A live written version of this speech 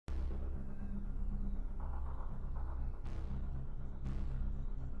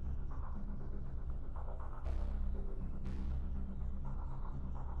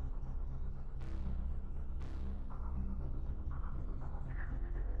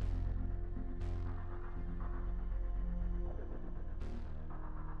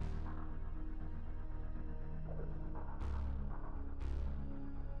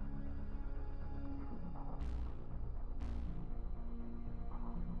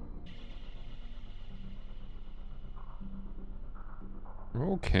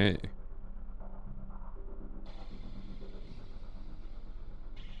Okay.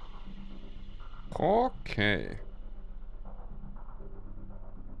 Okay.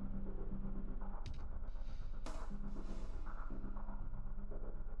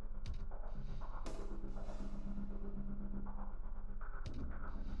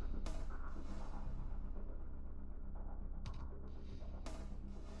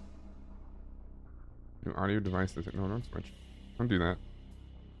 New audio devices. No, don't switch. Don't do that.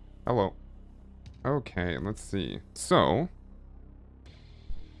 Hello. Okay, let's see. So,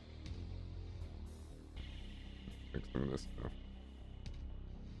 fix some of this stuff.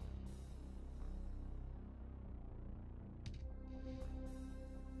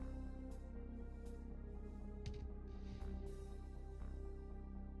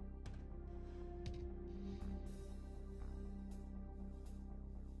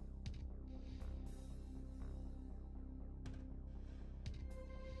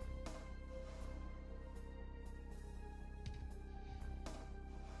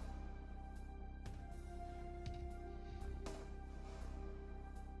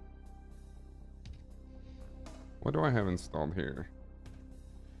 What do I have installed here?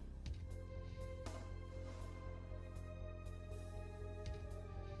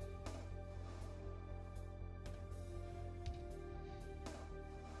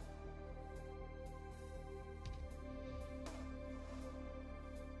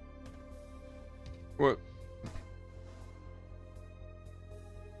 What?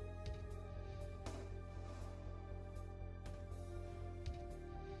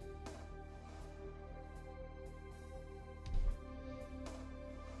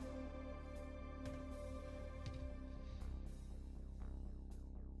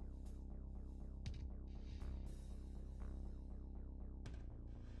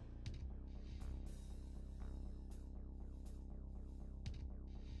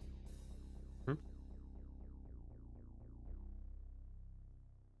 Hmm?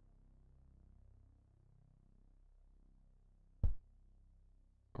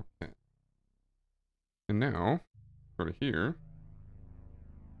 Okay. And now, go to here.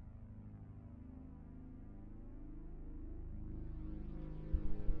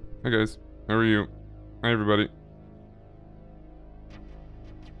 Hi guys, how are you? Hi everybody.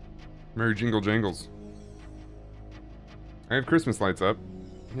 Merry Jingle Jangles. I have Christmas lights up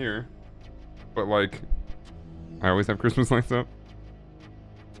here, but like, I always have Christmas lights up.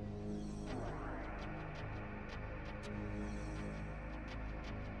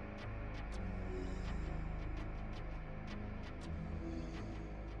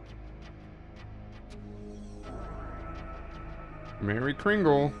 Merry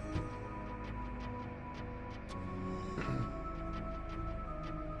Kringle.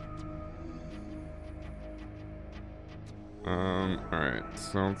 Alright,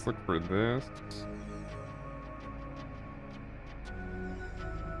 so let's look for this.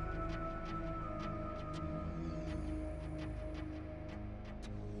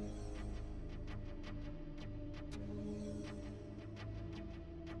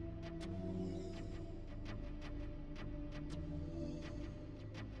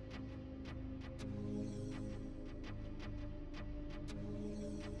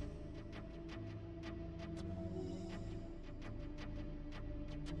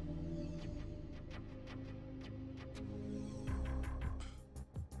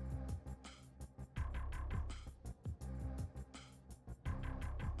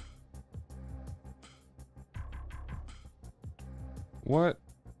 What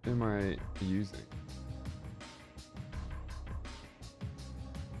am I using?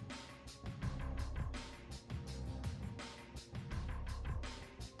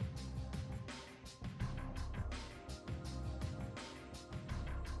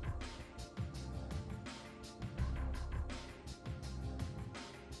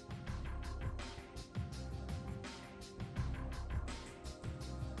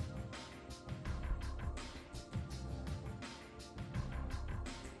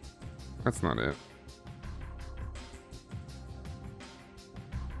 That's not it.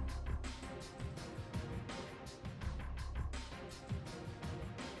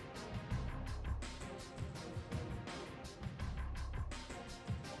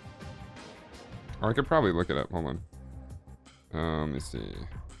 Oh, I could probably look it up. Hold on. Let me see.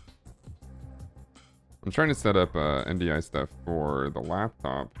 I'm trying to set up NDI stuff for the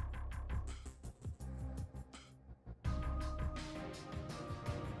laptop.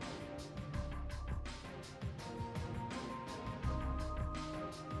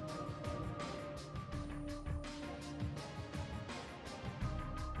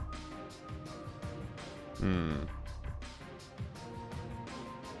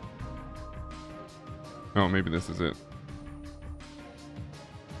 Oh, maybe this is it.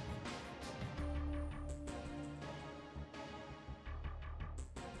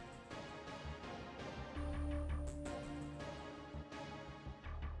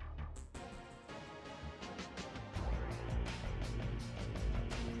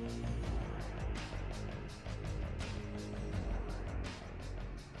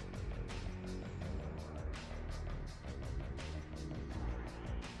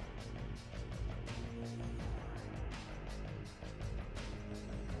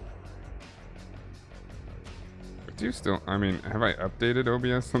 Do you still, I mean, have I updated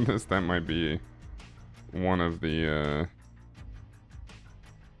OBS on this? That might be one of the,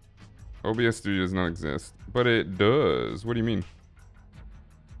 OBS Studio does not exist. But it does. What do you mean?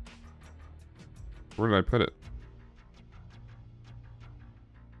 Where did I put it?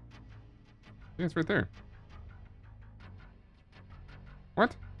 Yeah, it's right there.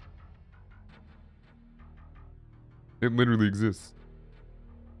 What? It literally exists.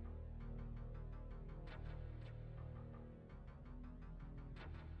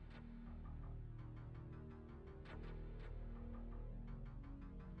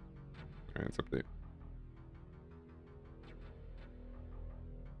 Alright, let's update.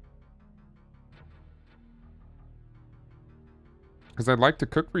 Because I'd like to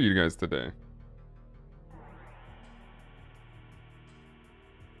cook for you guys today.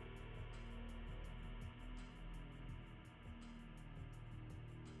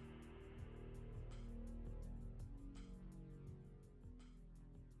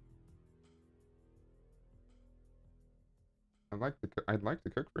 I'd like to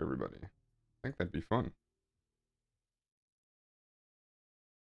cook for everybody. I think that'd be fun.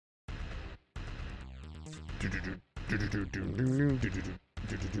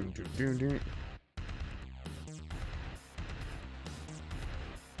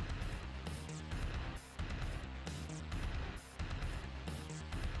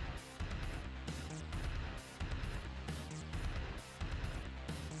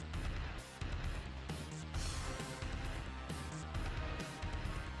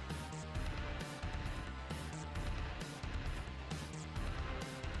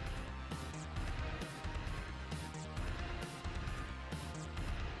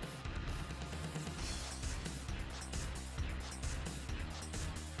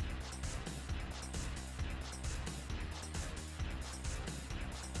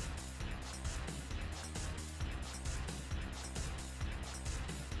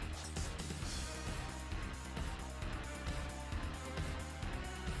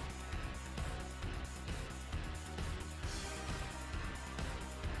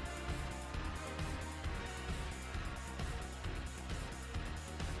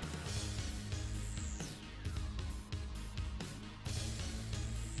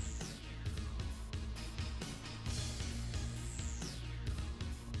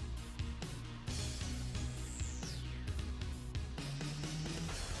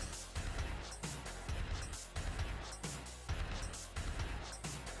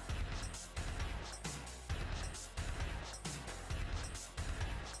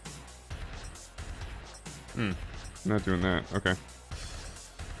 Not doing that. Okay.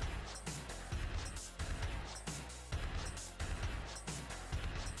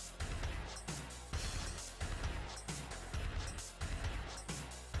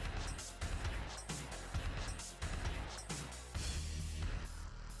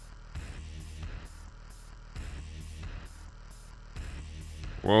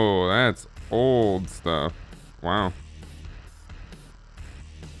 Whoa, that's old stuff. Wow.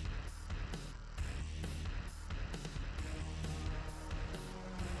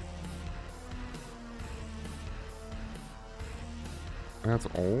 That's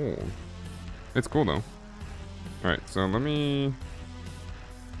old. It's cool though. Alright, so let me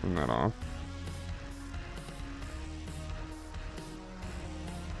turn that off.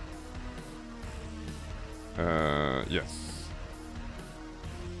 Yes.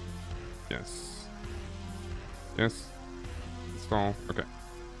 Yes. Yes. Install. Okay.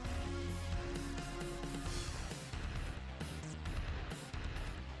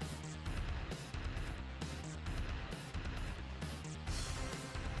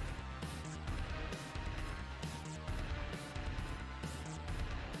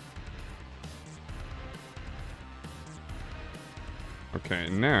 Okay,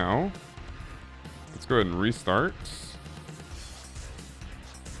 now let's go ahead and restart.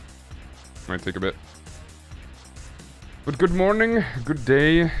 Might take a bit. But good morning, good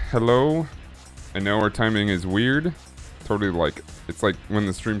day, hello. I know our timing is weird. Totally like, it's like when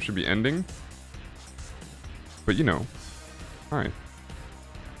the stream should be ending. But you know, hi.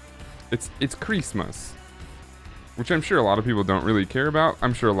 It's Christmas. which I'm sure a lot of people don't really care about.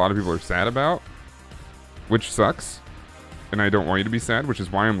 I'm sure a lot of people are sad about, which sucks. And I don't want you to be sad, which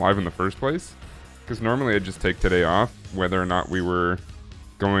is why I'm live in the first place. Because normally I'd just take today off, whether or not we were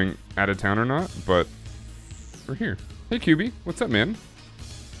going out of town or not, but we're here. Hey, QB, what's up, man?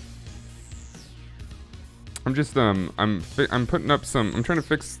 I'm just, I'm putting up some, I'm trying to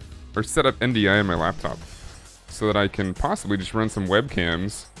fix, or set up NDI on my laptop, so that I can possibly just run some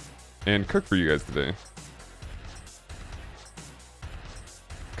webcams and cook for you guys today.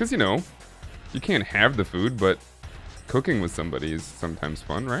 Because, you know, you can't have the food, but cooking with somebody is sometimes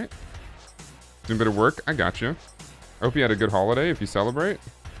fun, right? Doing a bit of work? I got you. I hope you had a good holiday if you celebrate.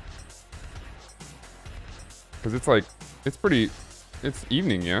 Because it's like, it's pretty, it's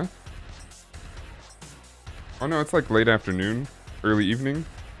evening, yeah? Oh no, it's like late afternoon, early evening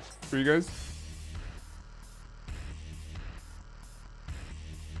for you guys.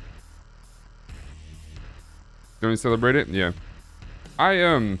 Don't you celebrate it? Yeah.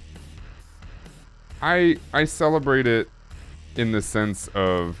 I celebrate it in the sense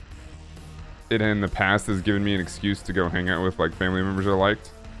of it in the past has given me an excuse to go hang out with like family members I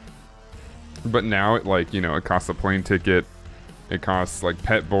liked. But now it like, you know, it costs a plane ticket, it costs like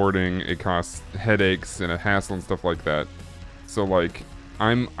pet boarding, it costs headaches and a hassle and stuff like that. So like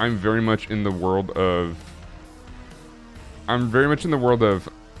I'm very much in the world of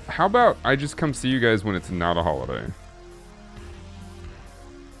how about I just come see you guys when it's not a holiday?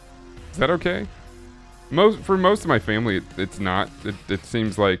 Is that okay? For most of my family, it's not. It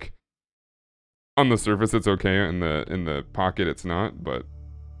seems like on the surface it's okay, in the pocket it's not. But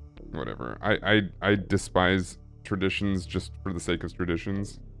whatever. I despise traditions just for the sake of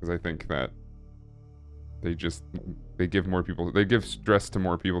traditions, because I think that they give stress to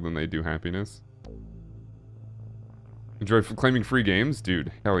more people than they do happiness. Enjoy claiming free games?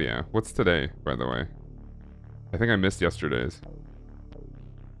 Dude, hell yeah. What's today, by the way? I think I missed yesterday's.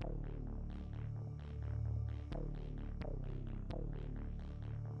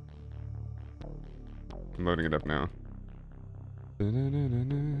 I'm loading it up now.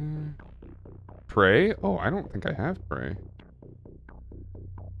 Prey? Oh, I don't think I have Prey.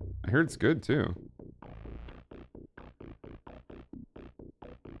 I heard it's good, too.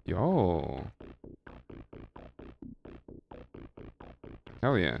 Yo.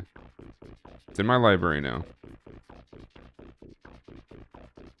 Hell yeah. It's in my library now.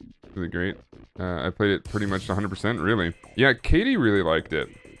 Really great. I played it pretty much 100%, really. Yeah, Katie really liked it.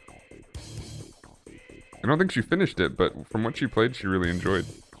 I don't think she finished it, but from what she played, she really enjoyed.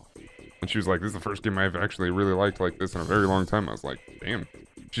 And she was like, this is the first game I've actually really liked like this in a very long time. I was like, damn.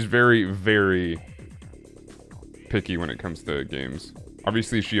 She's very, very picky when it comes to games.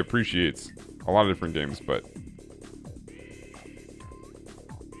 Obviously, she appreciates a lot of different games, but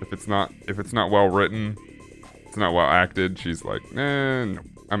if it's not well written, it's not well acted, she's like, no,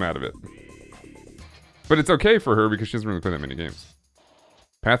 I'm out of it. But it's okay for her because she doesn't really play that many games.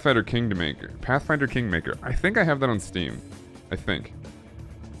 Pathfinder Kingmaker. I think I have that on Steam. I think.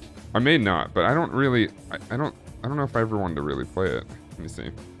 I may not, but I don't really. I don't know if I ever wanted to really play it. Let me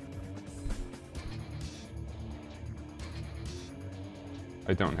see.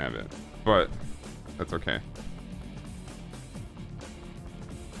 I don't have it, but that's okay.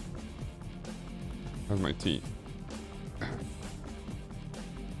 How's my tea?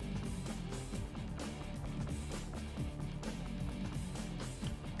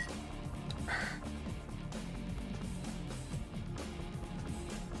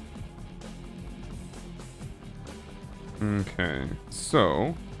 Okay,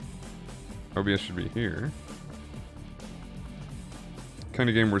 so OBS should be here. Kind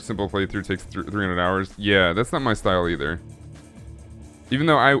of game where simple playthrough takes 300 hours. Yeah, that's not my style either. Even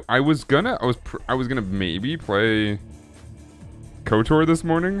though I was gonna maybe play KOTOR this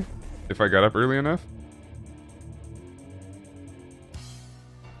morning if I got up early enough.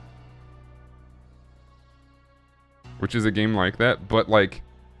 Which is a game like that, but like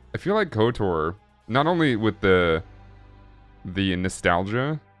I feel like KOTOR, not only with the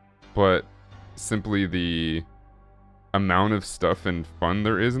nostalgia, but simply the amount of stuff and fun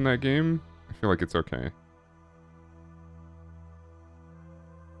there is in that game, I feel like it's okay.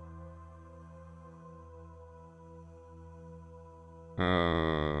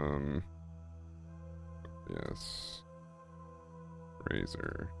 Yes.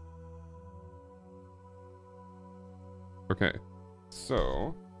 Razor. Okay,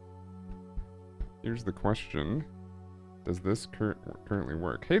 so here's the question. Does this currently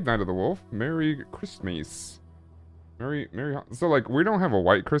work? Hey, Night of the Wolf. Merry Christmas. Merry. So, like, we don't have a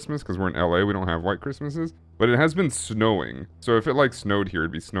white Christmas because we're in LA. We don't have white Christmases. But it has been snowing. So if it, like, snowed here,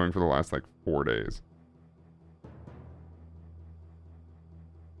 it'd be snowing for the last, like, 4 days.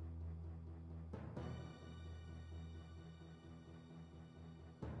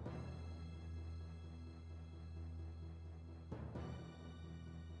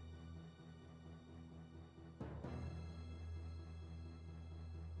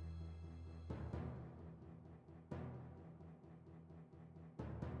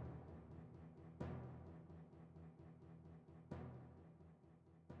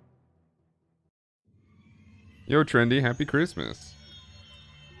 Yo, Trendy, happy Christmas.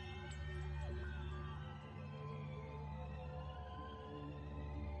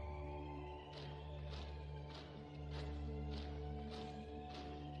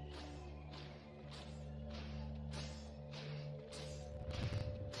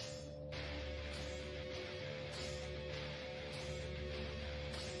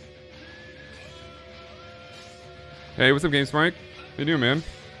 Hey, what's up, Game Spike? How you doing, man?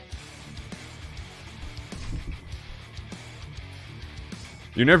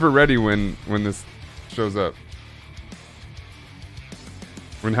 You're never ready when this shows up.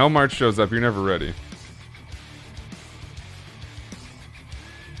 When Hell March shows up, you're never ready.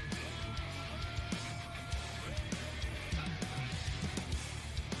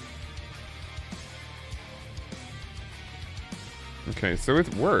 Okay, so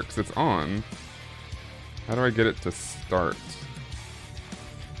it works. It's on. How do I get it to start?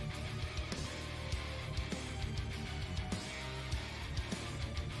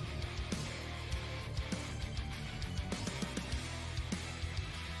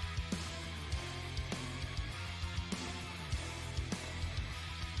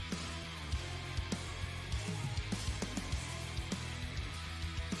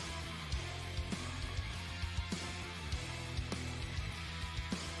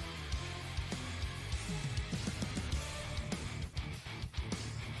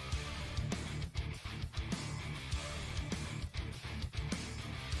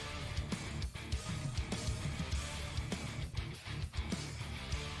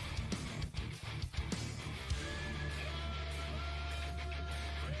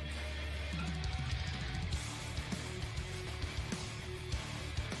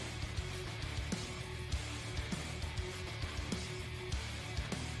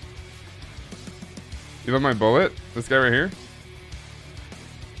 You love my bullet? This guy right here?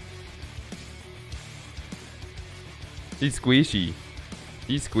 He's squishy.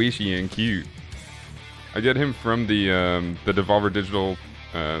 He's squishy and cute. I get him from the Devolver Digital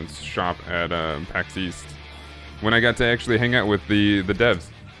shop at PAX East when I got to actually hang out with the devs.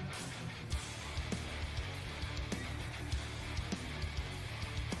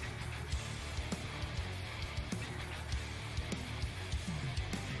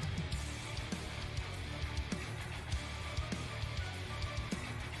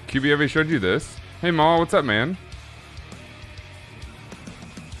 QB, have I showed you this? Hey, Maul, what's up, man?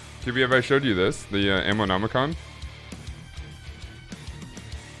 QB, have I showed you this? The Ammonomicon?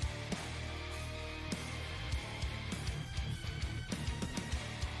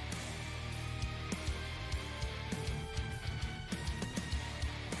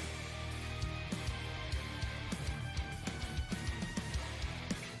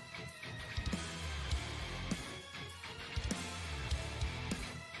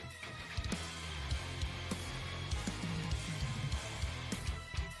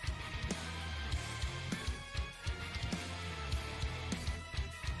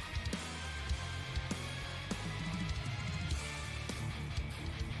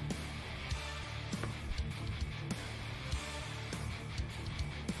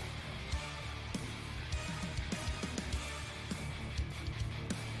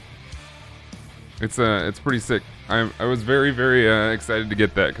 It's pretty sick. I was very excited to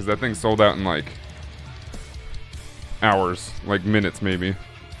get that because that thing sold out in like hours, like minutes maybe.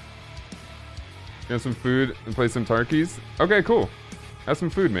 Get some food and play some Tarkies. Okay, cool. Have some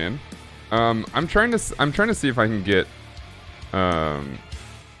food, man. I'm trying to see if I can get my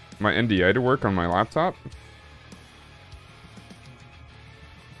NDI to work on my laptop.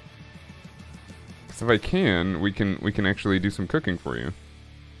 Because if I can, we can actually do some cooking for you.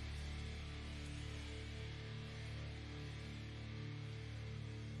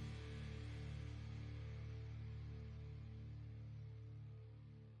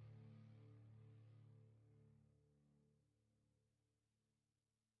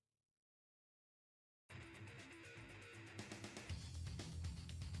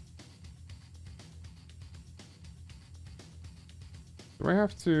 Do I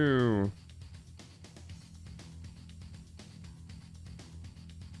have to...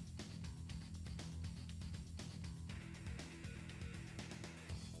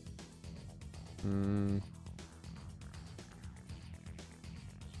 I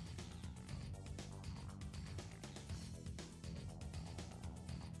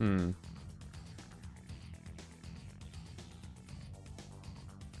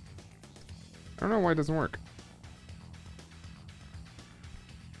don't know why it doesn't work.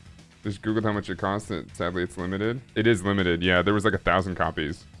 Just Googled how much it costs, and sadly it's limited. It is limited, yeah. There was like 1,000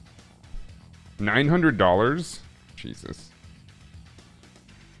 copies. $900? Jesus.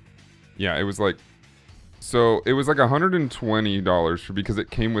 Yeah, it was like So it was like $120 because it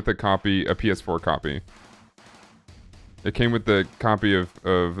came with a copy, a PS4 copy. It came with the copy of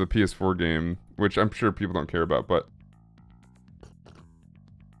the PS4 game, which I'm sure people don't care about, but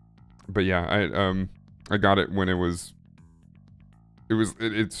yeah, I got it when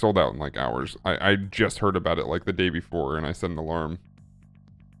it sold out in like hours. I just heard about it like the day before, and I set an alarm.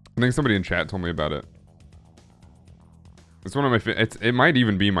 I think somebody in chat told me about it. It's one of my it might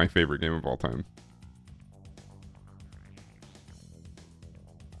even be my favorite game of all time.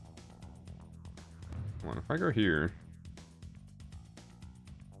 Come on, if I go here.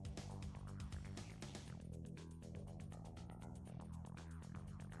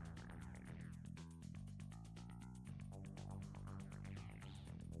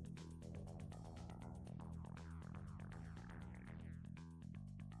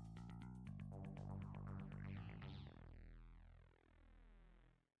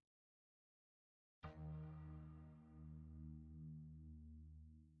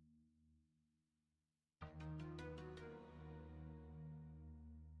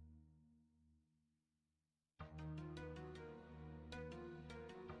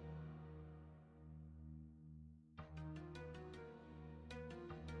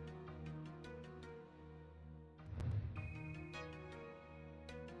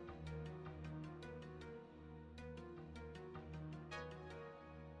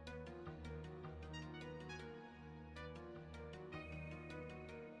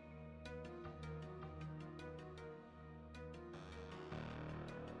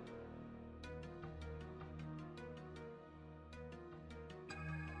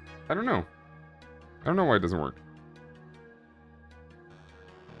 I don't know. I don't know why it doesn't work.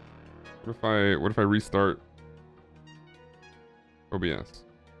 What if I restart OBS?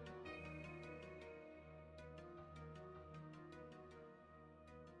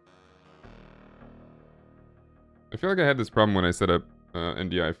 I feel like I had this problem when I set up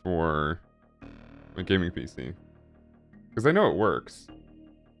NDI for my gaming PC. Because I know it works.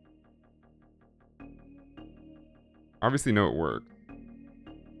 Obviously know it worked.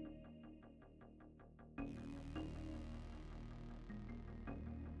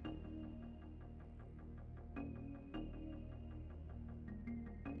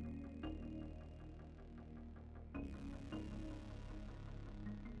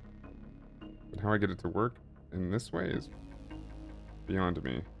 But how I get it to work in this way is beyond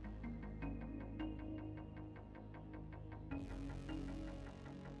me.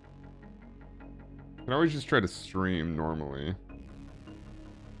 I can always just try to stream normally.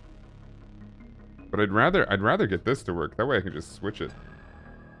 But I'd rather get this to work. That way I can just switch it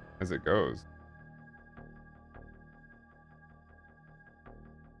as it goes.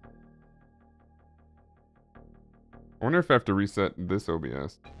 I wonder if I have to reset this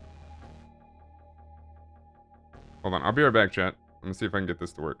OBS. Hold on, I'll be right back, chat. I'm gonna see if I can get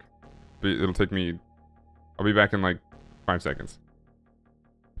this to work. It'll take me... I'll be back in like 5 seconds.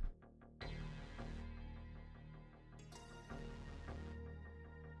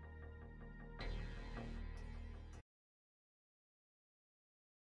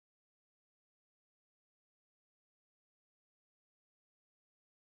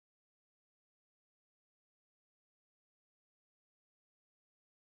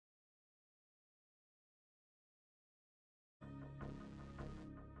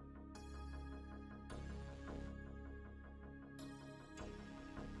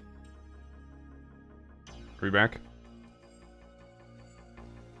 Are we back?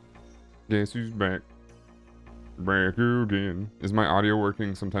 Guess who's back? Back again. Is my audio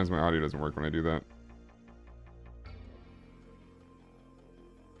working? Sometimes my audio doesn't work when I do that.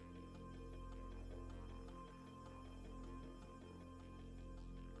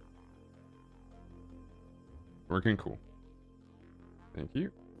 Working cool. Thank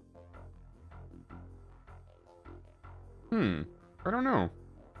you. I don't know.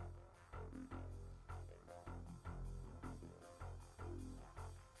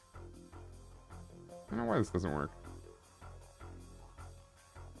 I don't know why this doesn't work.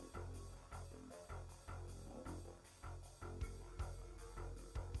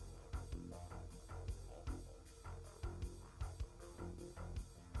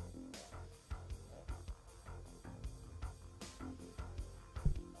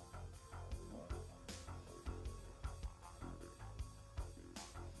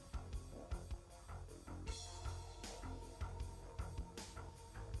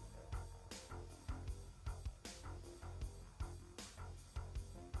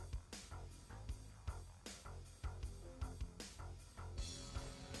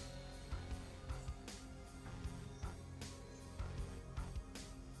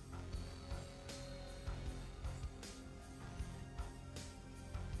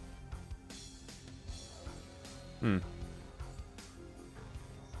 Hmm.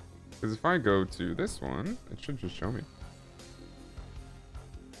 Because if I go to this one, it should just show me.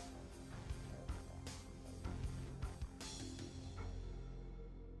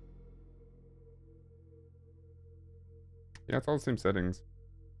 Yeah, it's all the same settings.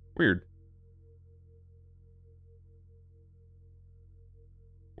 Weird.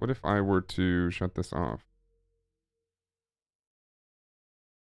 What if I were to shut this off?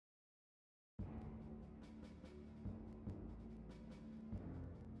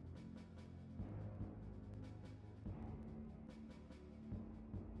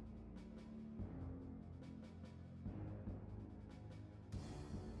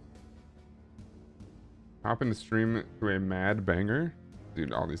 Hop in the stream to a mad banger?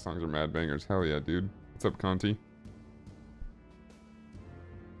 Dude, all these songs are mad bangers. Hell yeah, dude. What's up, Conti?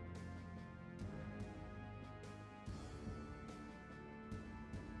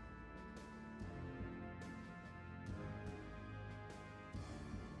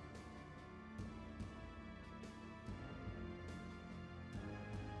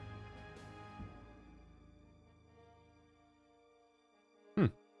 Hmm.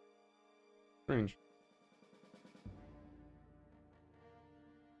 Strange.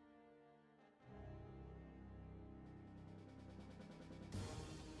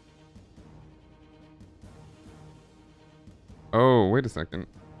 Oh, wait a second.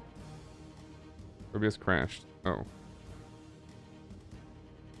 OBS crashed. Oh.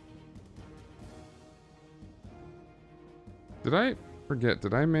 Did I forget?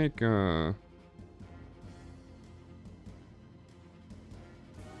 Did I make, Did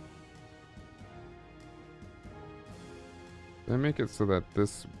I make it so that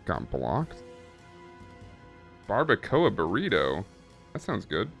this got blocked? Barbacoa burrito? That sounds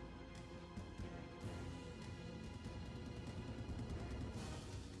good.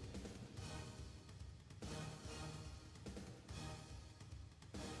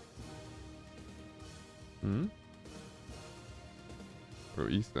 Hmm? Oh,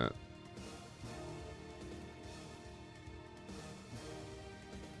 east that.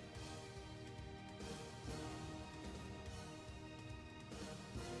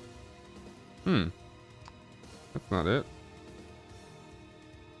 Hmm. That's not it.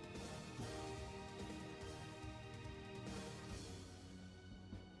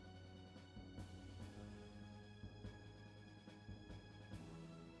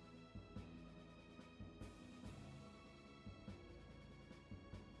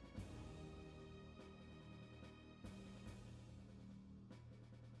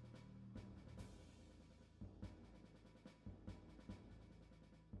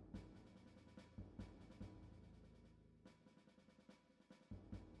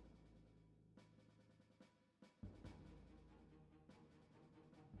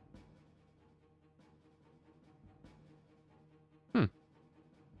 Hmm.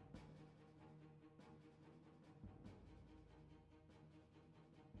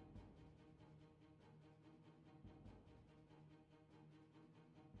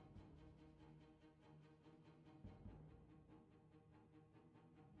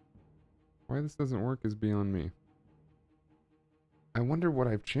 Why this doesn't work is beyond me. I wonder what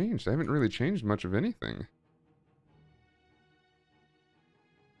I've changed. I haven't really changed much of anything.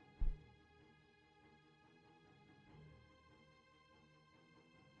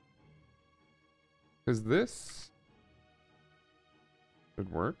 Because this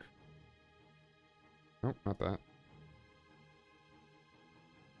should work. Nope, not that.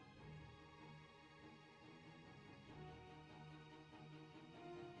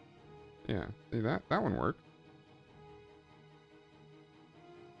 Yeah, see that one worked.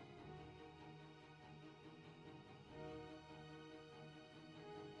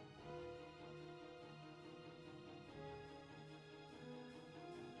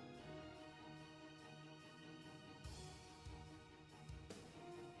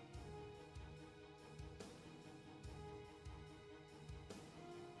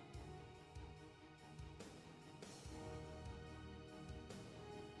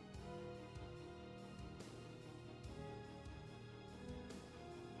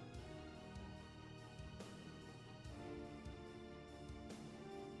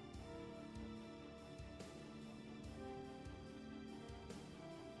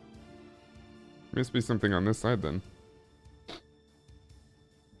 Must be something on this side then.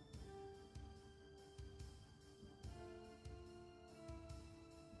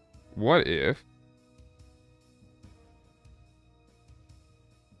 What if...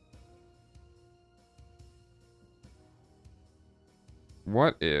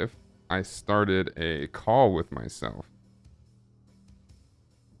 What if I started a call with myself?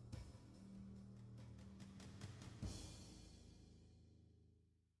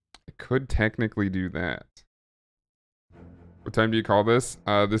 could technically do that. What time do you call this?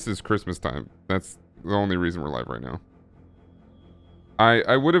 This is Christmas time. That's the only reason we're live right now.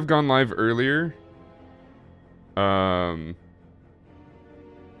 I would have gone live earlier. Yeah,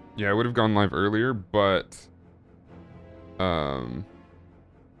 I would have gone live earlier, but I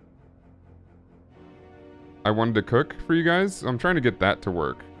wanted to cook for you guys. I'm trying to get that to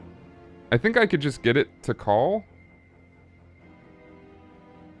work. I think I could just get it to call.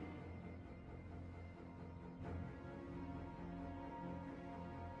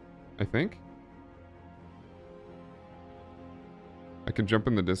 I think. I can jump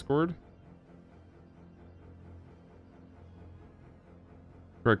in the Discord.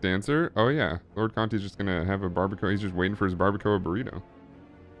 Correct answer? Oh yeah. Lord Conti's just gonna have a barbacoa. He's just waiting for his barbacoa burrito.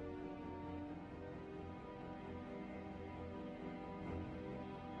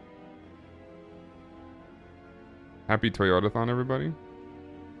 Happy Toyotathon, everybody.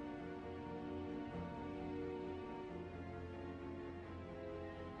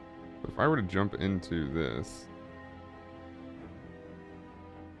 If I were to jump into this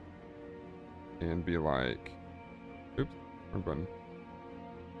and be like, oops, wrong button.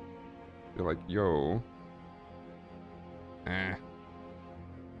 Be like, yo. Come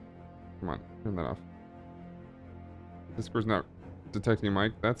on, turn that off. Discord's not detecting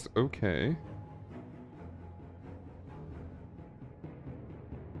mic. That's okay.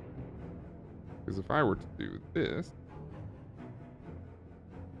 Because if I were to do this,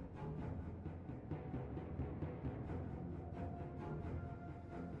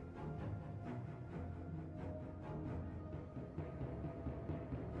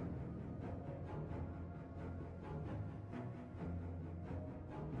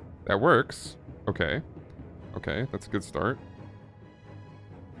 that works. Okay. Okay, that's a good start.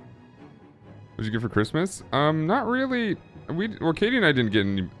 What did you get for Christmas? Not really. Well, Katie and I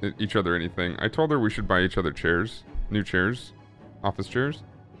didn't get each other anything. I told her we should buy each other chairs. New chairs. Office chairs.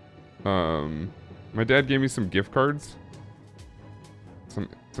 My dad gave me some gift cards. Some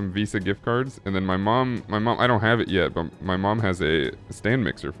Visa gift cards. And then my mom, I don't have it yet, but my mom has a stand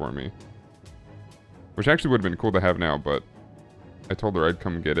mixer for me. Which actually would have been cool to have now, but I told her I'd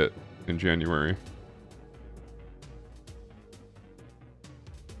come get it in January.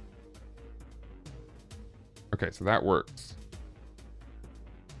 Okay, so that works.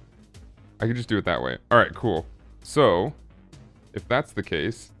 I could just do it that way. All right, cool. So, if that's the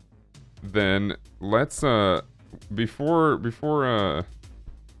case, then let's before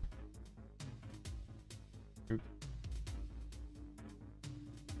oops.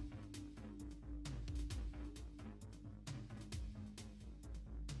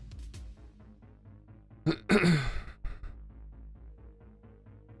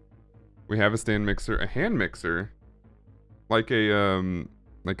 We have a stand mixer, a hand mixer, like a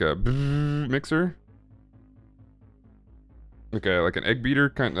mixer, like an egg beater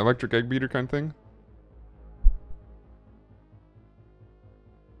kind, electric egg beater kind of thing.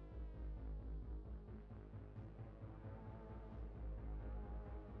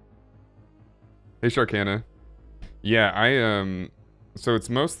 Hey Sharkana. Yeah, so it's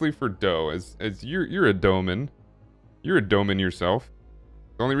mostly for dough. As you're a doughman. You're a doughman yourself.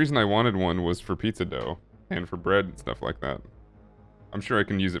 The only reason I wanted one was for pizza dough and for bread and stuff like that. I'm sure I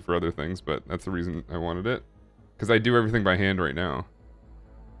can use it for other things, but that's the reason I wanted it. Because I do everything by hand right now.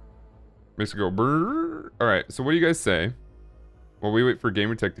 Makes it go brrrr. Alright, so what do you guys say? While we wait for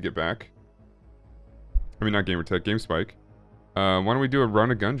Gamertech to get back. I mean, not Gamertech, GameSpike. Why don't we do a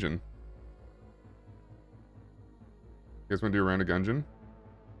round of Gungeon? You guys want to do a round of Gungeon?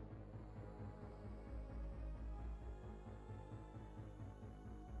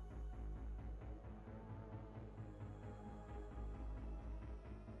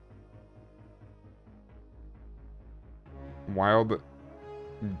 Wild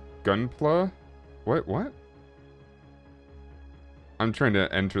Gunpla? What? I'm trying to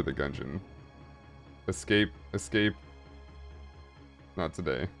enter the Gungeon. Escape. Not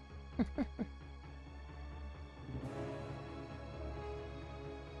today.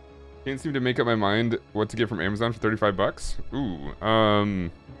 Can't seem to make up my mind what to get from Amazon for 35 bucks. Ooh,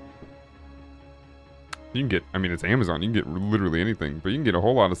 you can get, I mean, it's Amazon. You can get literally anything, but you can get a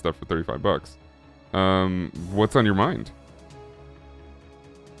whole lot of stuff for 35 bucks. What's on your mind?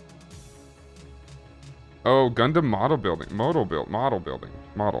 Oh, Gundam model building.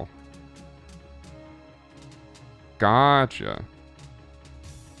 Model. Gotcha.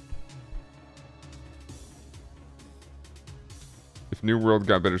 If New World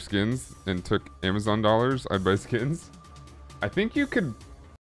got better skins and took Amazon dollars, I'd buy skins. I think you could...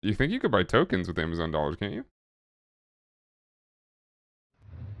 You think you could buy tokens with Amazon dollars, can't you?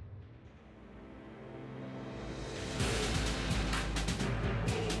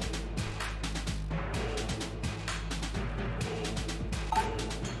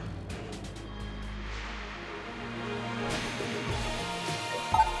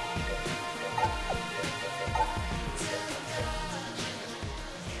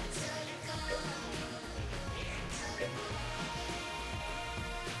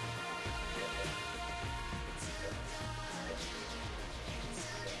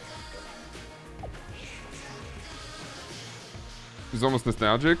 It's almost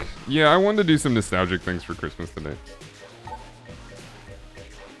nostalgic. Yeah, I wanted to do some nostalgic things for Christmas today.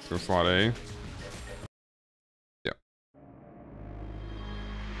 Let's go slot A. Yep.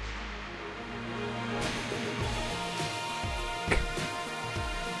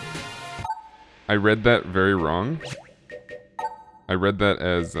 I read that very wrong. I read that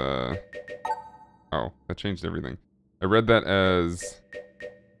as, oh, that changed everything. I read that as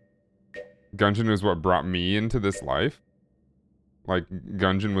Gungeon was what brought me into this life. Like,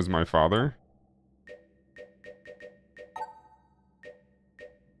 Gungeon was my father.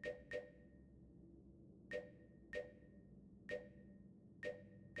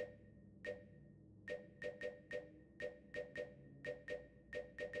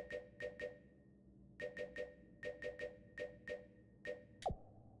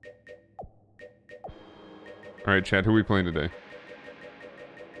 Alright, chat, who are we playing today?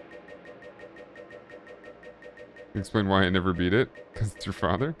 Explain why I never beat it? Because it's your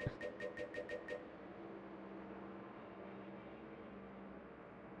father?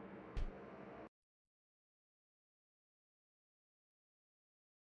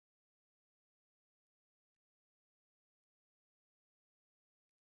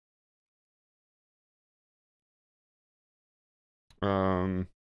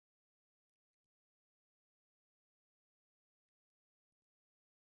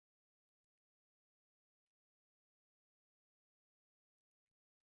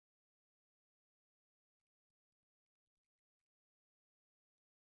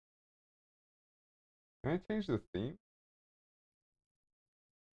 Can I change the theme?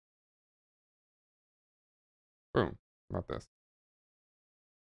 Boom. How about this?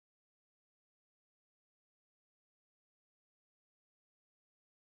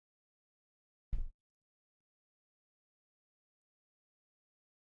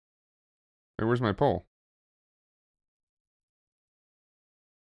 Hey, where's my poll?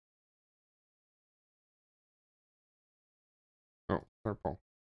 Oh, our poll.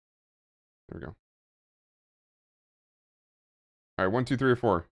 There we go. Alright, 1, 2, 3, or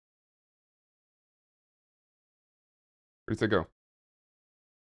 4. Where do you say go?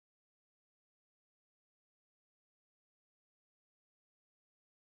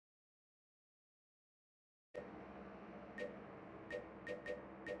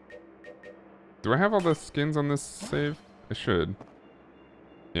 Do I have all the skins on this save? I should.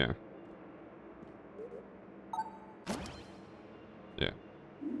 Yeah. Yeah.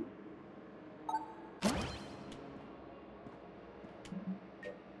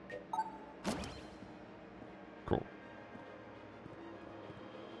 Cool.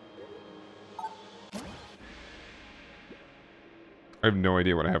 I have no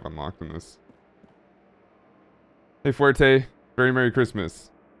idea what I have unlocked in this. Hey Fuerte, very Merry Christmas.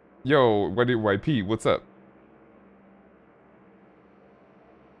 Yo, YP, what's up?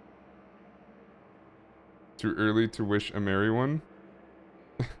 Too early to wish a merry one?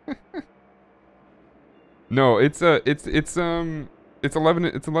 No, it's 11 in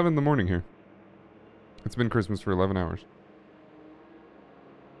the morning here. It's been Christmas for 11 hours.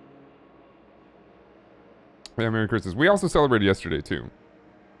 Yeah, Merry Christmas. We also celebrated yesterday too.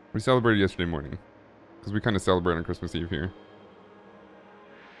 We celebrated yesterday morning. Because we kind of celebrate on Christmas Eve here.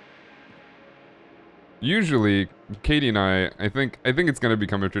 Usually, Katie and I think it's gonna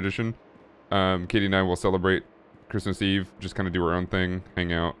become a tradition. Katie and I will celebrate Christmas Eve, just kind of do our own thing,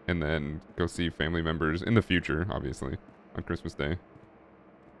 hang out, and then go see family members in the future, obviously, on Christmas Day.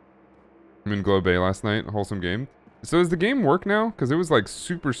 I'm in Glow Bay last night, a wholesome game. So does the game work now? Because it was like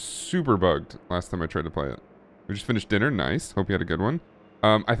super bugged last time I tried to play it. We just finished dinner, nice. Hope you had a good one.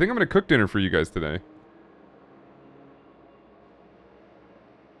 I think I'm gonna cook dinner for you guys today.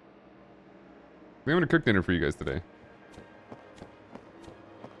 I think I'm gonna cook dinner for you guys today.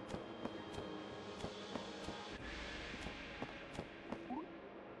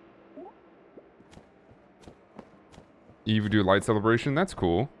 Eve do a light celebration. That's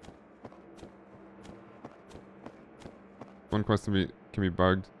cool. One quest can be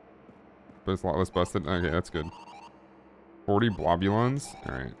bugged, but it's a lot less busted. Okay, that's good. 40 blobulons.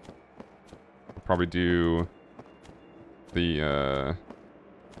 All right. I'll probably do the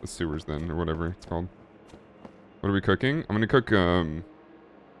sewers then, or whatever it's called. What are we cooking? I'm gonna cook. I'm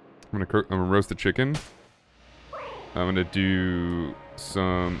gonna roast the chicken. I'm gonna do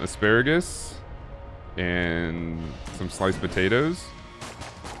some asparagus and some sliced potatoes.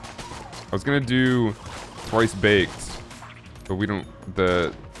 I was gonna do twice baked, but we don't.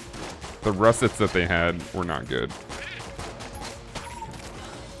 The russets that they had were not good.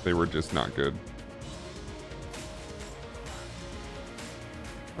 They were just not good.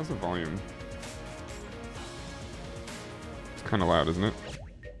 How's the volume? kind of loud, isn't it?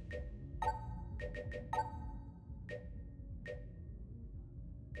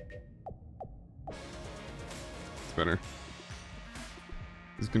 It's better.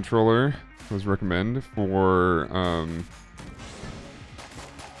 This controller was recommended for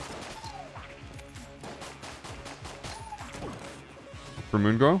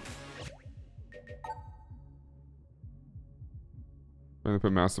Moonglow. Finally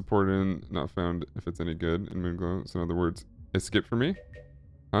put mouse support in, not found if it's any good in Moonglow. So in other words, a skip for me?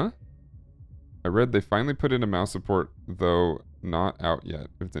 Huh? I read they finally put in a mouse support, though not out yet,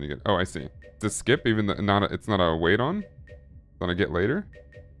 if it's any good. Oh, I see. It's a skip, even though it's not a wait on? It's on a get later?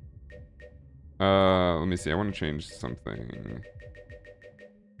 Let me see. I want to change something.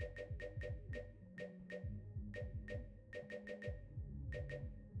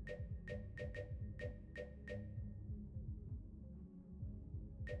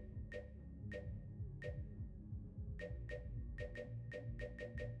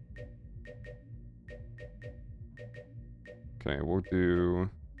 Okay, we'll do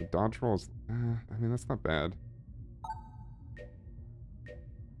the dodge rolls. I mean, that's not bad.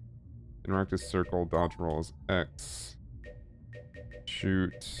 Interactive circle, dodge rolls, X.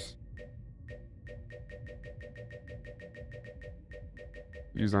 Shoot.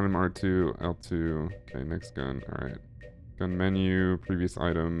 Use item R2, L2. Okay, next gun. Alright. Gun menu, previous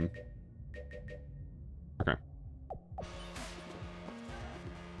item. Okay.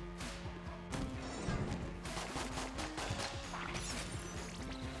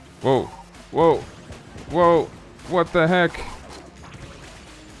 Whoa. Whoa. Whoa. What the heck?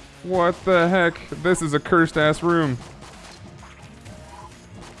 What the heck? This is a cursed ass room.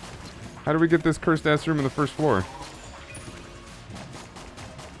 How do we get this cursed ass room in the first floor?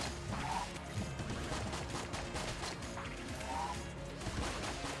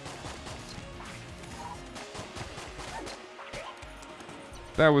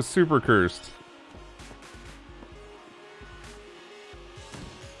 That was super cursed.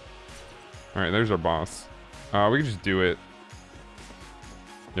 Alright, there's our boss. We can just do it.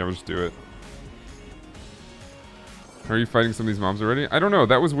 Yeah, we'll just do it. Are you fighting some of these mobs already? I don't know.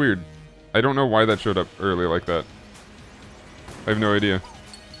 That was weird. I don't know why that showed up early like that. I have no idea.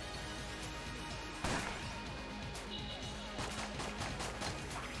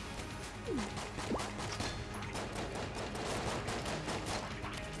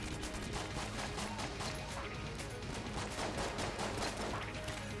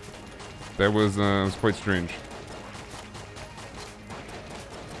 That was quite strange.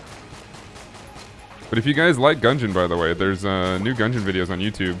 But if you guys like Gungeon, by the way, there's new Gungeon videos on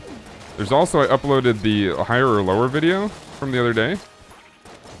YouTube. There's also, I uploaded the higher or lower video from the other day.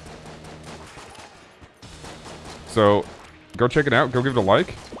 So, go check it out. Go give it a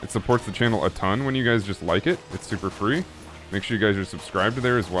like. It supports the channel a ton when you guys just like it. It's super free. Make sure you guys are subscribed to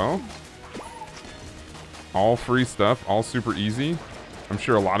there as well. All free stuff. All super easy. I'm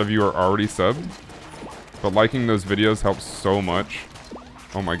sure a lot of you are already subbed. But liking those videos helps so much.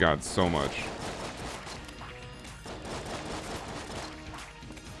 Oh my god, so much.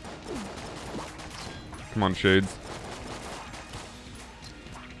 Come on, Shades.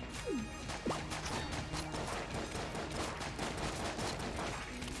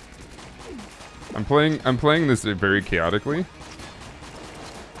 I'm playing this very chaotically.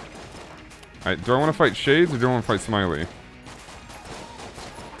 Do I want to fight Shades or do I want to fight Smiley?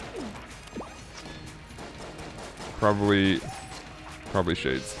 Probably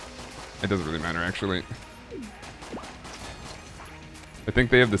Shades. It doesn't really matter, actually. I think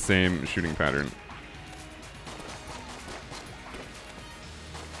they have the same shooting pattern.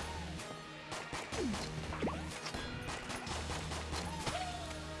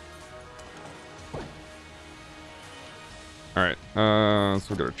 Alright, so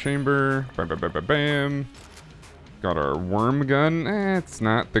we got our chamber. Bam, bam, bam, bam, bam. Got our worm gun. It's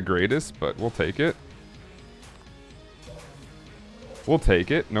not the greatest, but we'll take it. We'll take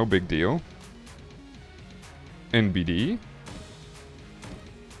it, no big deal. NBD.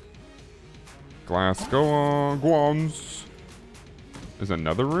 Glass guans. There's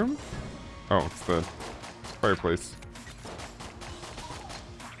another room? Oh, it's the fireplace.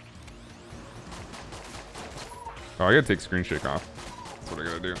 Oh, I gotta take screen shake off. That's what I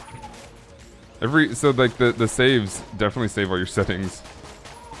gotta do. So like the saves definitely save all your settings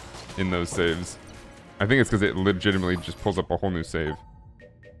in those saves. I think it's because it legitimately just pulls up a whole new save.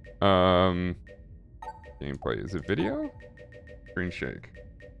 Gameplay. Is it video? Screen shake.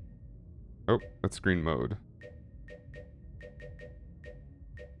 Oh, that's screen mode.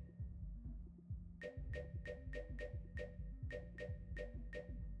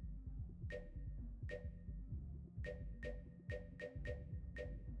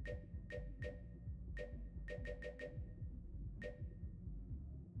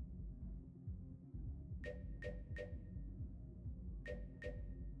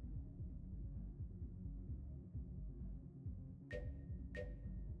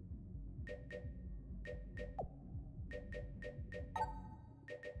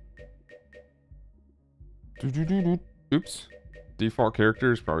 Oops. Default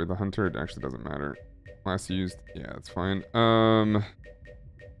character is probably the hunter. It actually doesn't matter. Last used. Yeah, that's fine.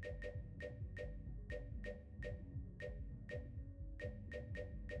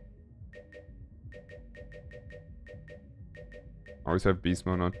 Always have beast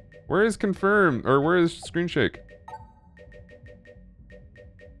mode on. Where is confirm? Or where is screen shake?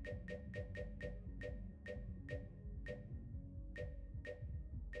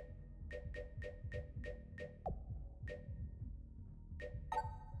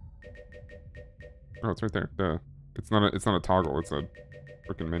 Oh, it's right there. Duh. It's not a toggle, it's a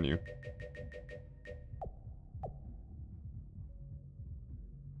freaking menu.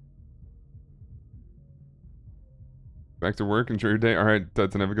 Back to work, enjoy your day. Alright,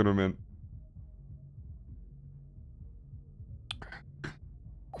 Dudson, have a good one, man.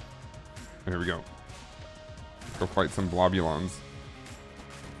 Here we go. Go fight some blobulons.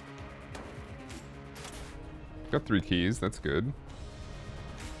 Got 3 keys, that's good.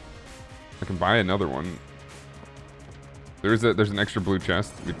 I can buy another one. There's an extra blue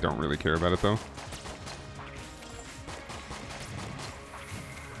chest. We don't really care about it though.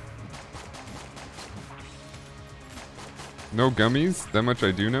 No gummies? That much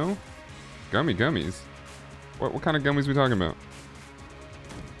I do know? Gummies? What kind of gummies we talking about?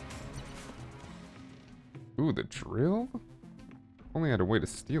 Ooh, the drill? Only had a way to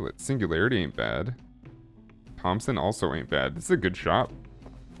steal it. Singularity ain't bad. Thompson also ain't bad. This is a good shop.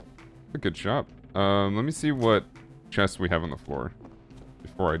 A good shop. Let me see what chests we have on the floor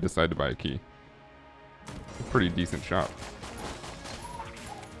before I decide to buy a key. A pretty decent shop.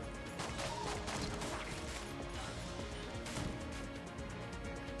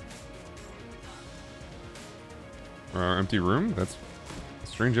 Empty room? That's a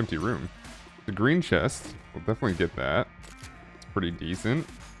strange empty room. The green chest. We'll definitely get that. It's pretty decent.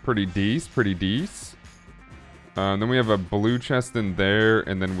 Pretty decent. Then we have a blue chest in there,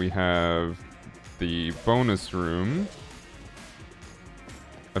 and then we have the bonus room.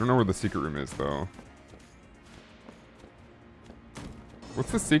 I don't know where the secret room is, though.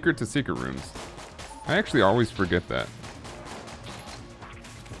 What's the secret to secret rooms? I actually always forget that.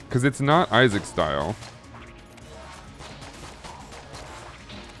 Because it's not Isaac style.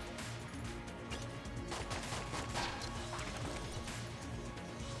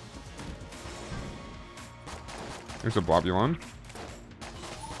 There's a blobulon.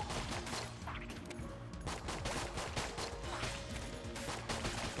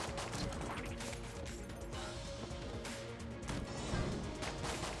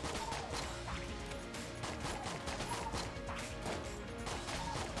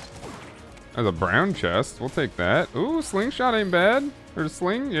 There's a brown chest. We'll take that. Ooh, slingshot ain't bad. Or a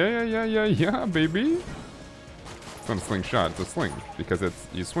sling. Yeah, baby. It's not a slingshot. It's a sling. Because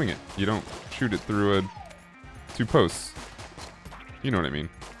you swing it. You don't shoot it through 2 posts. You know what I mean.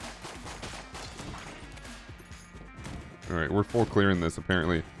 Alright, we're full clearing this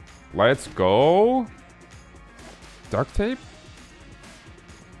apparently. Let's go. Duct tape?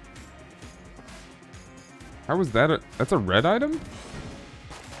 How was that that's a red item?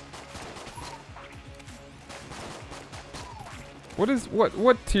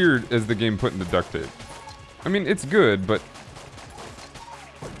 What tier is the game put into duct tape? I mean, it's good, but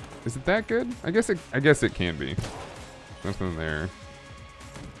is it that good? I guess it can be. Nothing there.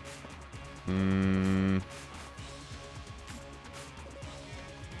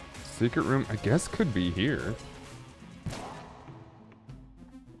 Secret room, I guess, could be here.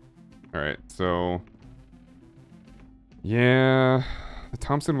 Alright, so yeah, the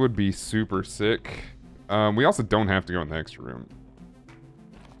Thompson would be super sick. We also don't have to go in the extra room.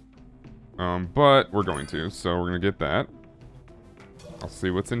 But we're going to, so we're gonna get that. I'll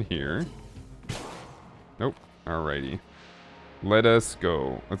see what's in here. Nope. Alrighty. Let us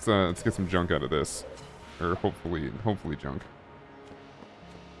go. Let's get some junk out of this. Or hopefully junk.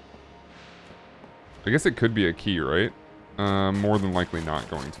 I guess it could be a key, right? More than likely not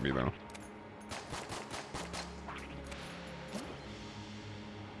going to be, though.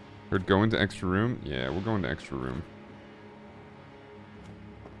 Or go into extra room? Yeah, we'll go into extra room.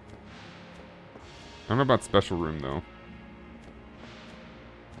 I don't know about special room, though.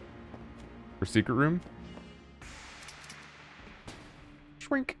 For secret room?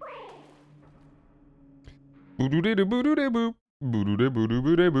 Shrink. Boo-doo-dee-doo-boo-doo-dee-boop.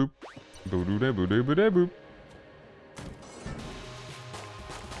 Boo-doo-dee-boo-doo-boo-dee-boop. Boo-doo-dee-boo-doo-boo-dee-boop.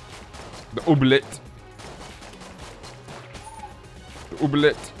 The oblette. The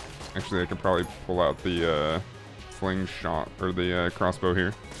oblette. Actually, I could probably pull out the slingshot or the crossbow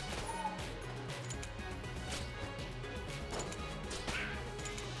here.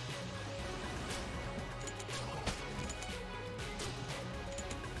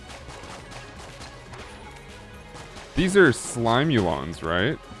 These are Slimulons,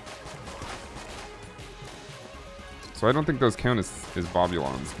 right? So I don't think those count as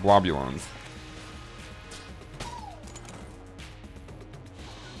Bobulons. Blobulons.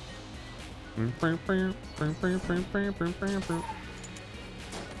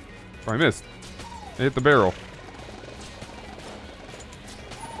 Oh, I missed. I hit the barrel.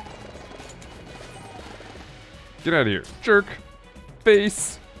 Get out of here. Jerk.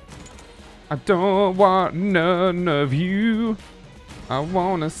 Face. I don't want none of you. I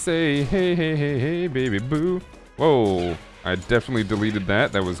wanna say, hey, hey, hey, hey, baby boo. Whoa. I definitely deleted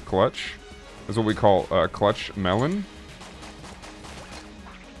that. That was clutch. That's what we call clutch melon.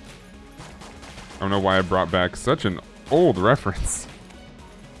 I don't know why I brought back such an old reference.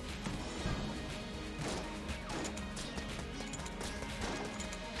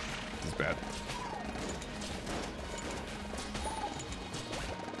 This is bad.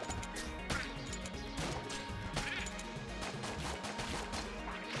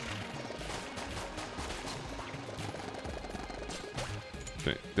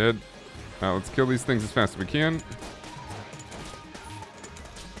 Okay, dead. Now let's kill these things as fast as we can.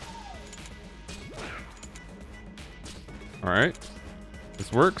 Alright.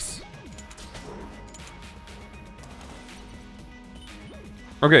 This works.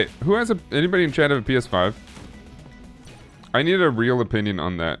 Okay, who has anybody in chat have a PS5? I need a real opinion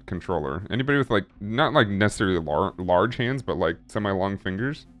on that controller. Anybody with like, not like necessarily large hands, but like semi-long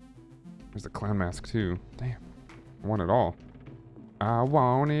fingers? There's a clown mask too. Damn. I want it all. I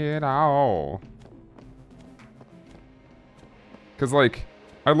want it all. Cause like,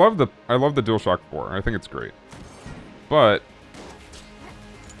 I love the DualShock 4. I think it's great. But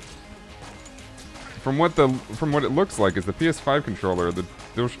from what it looks like is the PS5 controller,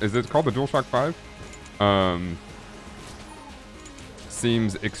 is it called the DualShock 5?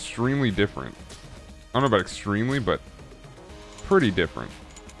 Seems extremely different. I don't know about extremely, but pretty different.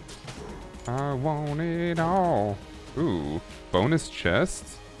 I want it all. Ooh, bonus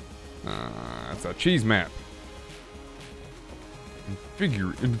chest? That's a cheese map.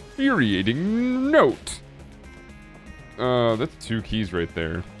 Infuriating note. That's 2 keys right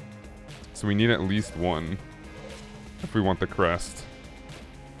there. So we need at least 1 if we want the crest.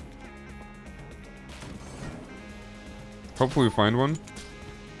 Hopefully we find one.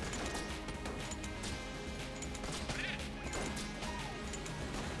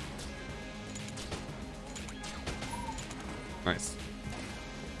 Nice.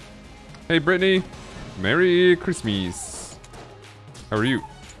 Hey Brittany, Merry Christmas. How are you?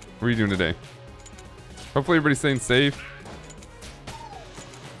 What are you doing today? Hopefully everybody's staying safe.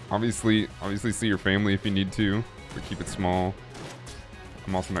 Obviously see your family if you need to, but keep it small.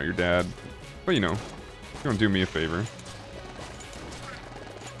 I'm also not your dad, but you know, you're gonna do me a favor.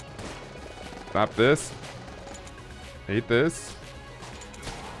 Stop this. Hate this.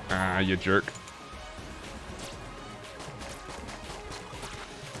 Ah, you jerk.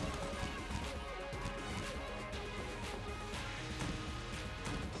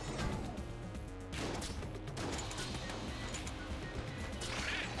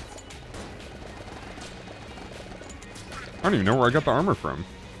 I don't even know where I got the armor from.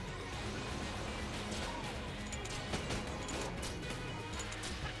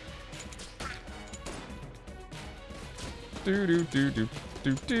 Do do do do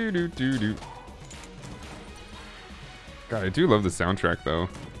do do do do do. God, I do love the soundtrack though.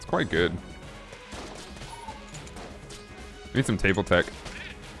 It's quite good. I need some table tech.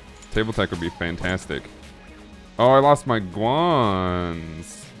 Table tech would be fantastic. Oh, I lost my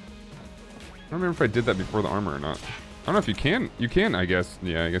guans. I don't remember if I did that before the armor or not. I don't know if you can. You can, I guess.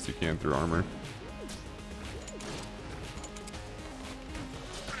 Yeah, I guess you can through armor.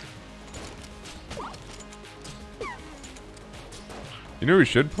 You know we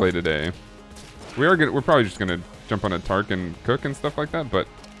should play today? We're probably just gonna jump on a Tark and cook and stuff like that, but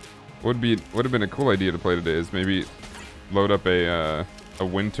would have been a cool idea to play today is maybe load up a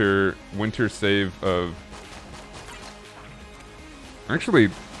winter save of.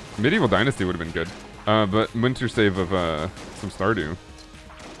 Actually, Medieval Dynasty would have been good. But winter save of some Stardew.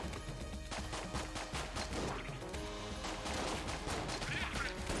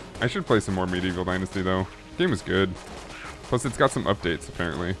 I should play some more Medieval Dynasty though. The game is good. Plus it's got some updates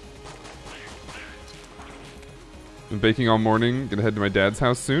apparently. Been baking all morning. Gonna head to my dad's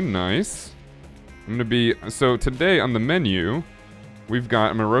house soon. Nice. I'm gonna be so today on the menu. I'm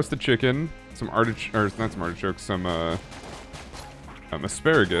gonna roast a chicken, some artichokes, some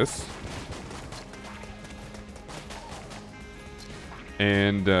asparagus.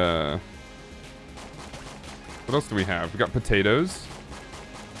 And, what else do we have? We got potatoes.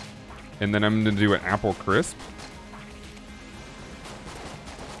 And then I'm gonna do an apple crisp.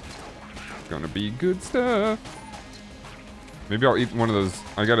 gonna be good stuff. Maybe I'll eat one of those.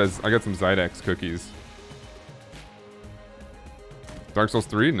 I got some Zydex cookies. Dark Souls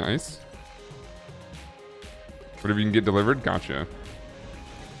 3, nice. Whatever you can get delivered, gotcha.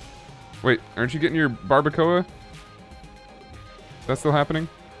 Wait, aren't you getting your barbacoa? Is that still happening?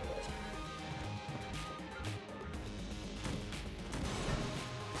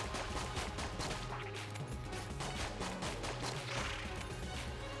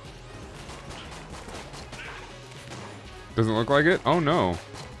 Doesn't look like it? Oh no.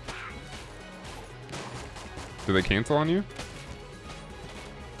 Do they cancel on you?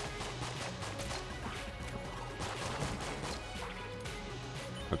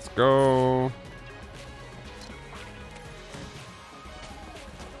 Let's go.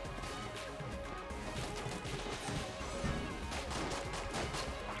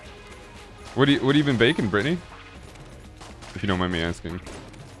 What have you been baking, Brittany? If you don't mind me asking.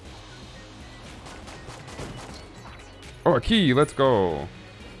 Oh, a key, let's go.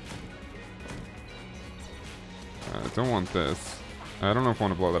 Don't want this. I don't know if I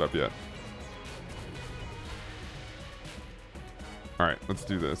want to blow that up yet. Alright, let's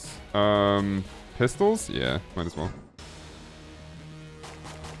do this. Pistols? Yeah, might as well.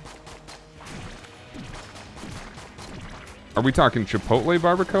 Are we talking Chipotle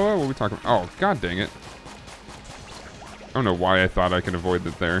barbacoa? What are we talking? Oh, god dang it. I don't know why I thought I could avoid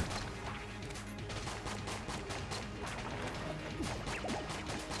it there.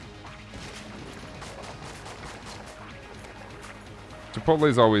 Chipotle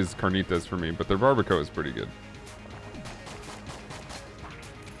is always carnitas for me, but their barbacoa is pretty good.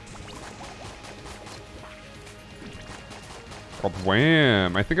 Called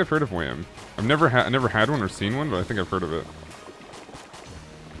Wham! I think I've heard of Wham. I never had one or seen one, but I think I've heard of it.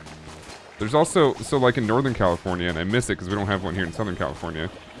 There's also, so like in Northern California, and I miss it because we don't have one here in Southern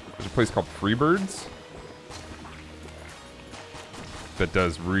California, there's a place called Freebirds that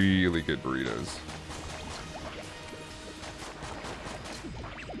does really good burritos.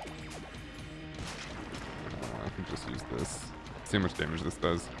 I can just use this. See how much damage this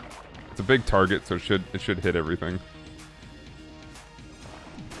does. It's a big target, so it should hit everything.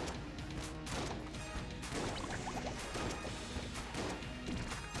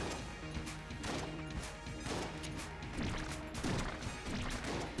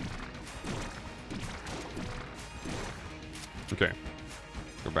 Okay,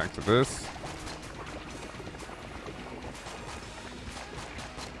 go back to this.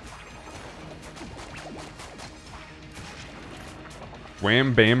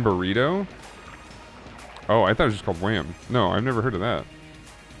 Wham Bam Burrito? Oh, I thought it was just called Wham. No, I've never heard of that.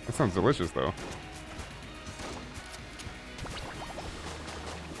 That sounds delicious, though.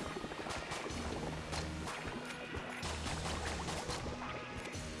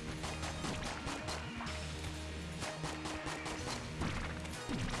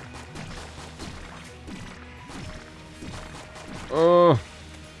 Oh.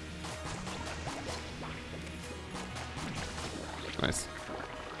 Nice.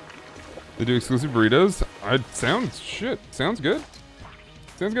 They do exclusive burritos? Sounds good. Sounds good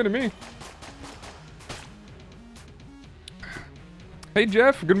to me. Hey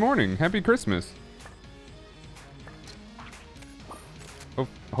Jeff, good morning. Happy Christmas.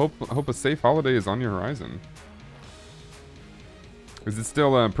 Hope a safe holiday is on your horizon. Is it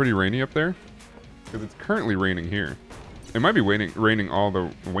still pretty rainy up there? Because it's currently raining here. It might be raining all the...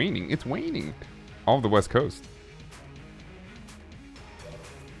 It's waning. All of the West Coast.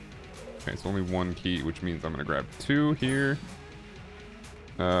 Okay, it's only one key, which means I'm going to grab 2 here.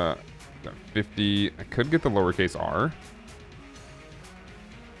 Got 50. I could get the lowercase r.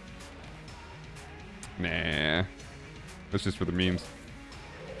 Nah. That's just for the memes.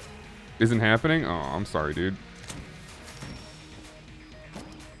 Isn't happening? Oh, I'm sorry, dude.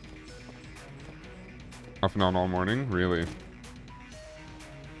 Off and on all morning? Really?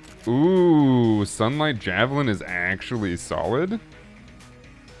 Ooh, Sunlight Javelin is actually solid?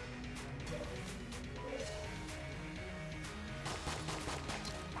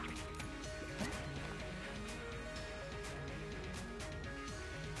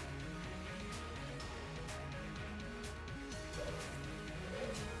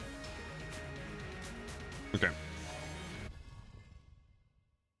 Okay.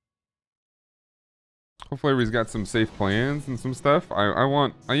 Hopefully everybody's got some safe plans and some stuff. I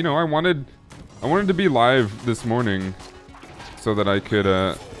wanted to be live this morning so that I could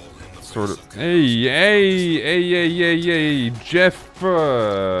sort of hey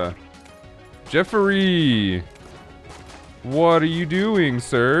Jeffrey, what are you doing,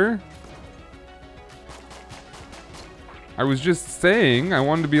 sir? I was just saying I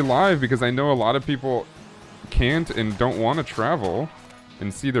wanted to be live because I know a lot of people can't and don't want to travel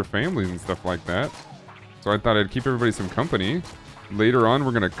and see their families and stuff like that. So I thought I'd keep everybody some company. Later on,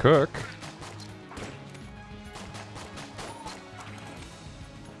 we're gonna cook.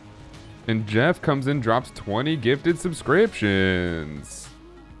 And Jeff comes in, drops 20 gifted subscriptions.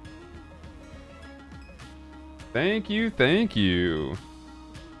 Thank you, thank you.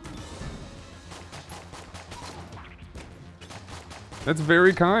 That's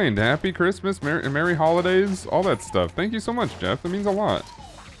very kind. Happy Christmas, Merry Holidays, all that stuff. Thank you so much, Jeff. That means a lot.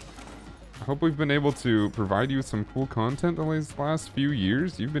 I hope we've been able to provide you with some cool content these last few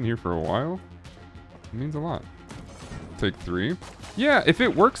years. You've been here for a while. It means a lot. Take 3. Yeah, if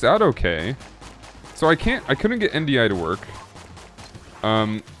it works out okay. So I couldn't get NDI to work.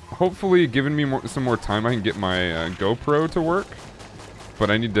 Hopefully, giving me some more time, I can get my GoPro to work.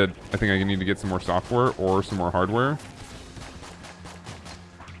 But I think I need to get some more software or some more hardware.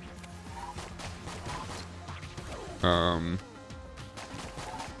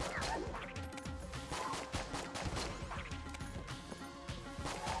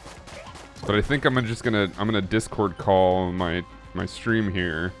 But I think I'm gonna Discord call my stream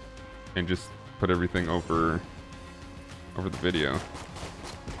here and just put everything over the video.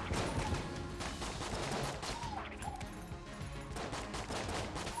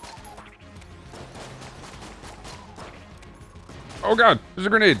 Oh god, there's a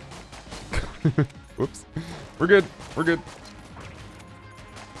grenade. Whoops. We're good. We're good.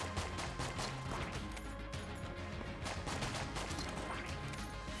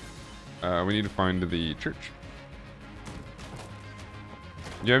 We need to find the church.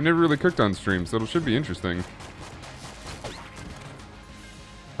 Yeah, I've never really cooked on stream, so it should be interesting.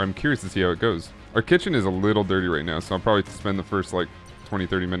 I'm curious to see how it goes. Our kitchen is a little dirty right now, so I'll probably spend the first, like,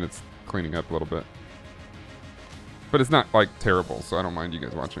 20-30 minutes cleaning up a little bit. But it's not, like, terrible, so I don't mind you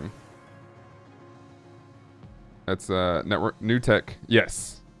guys watching. That's, network, new tech.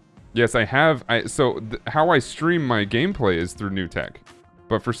 Yes. Yes, I have, how I stream my gameplay is through new tech.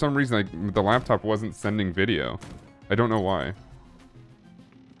 But for some reason, the laptop wasn't sending video. I don't know why.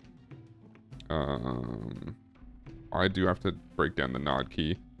 I do have to break down the nod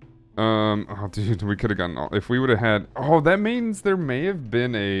key. Oh, dude, we could have gotten all... If we would have had... Oh, that means there may have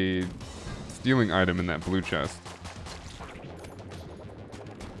been a stealing item in that blue chest.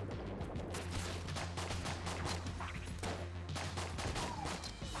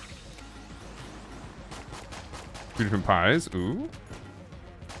 Two different pies. Ooh.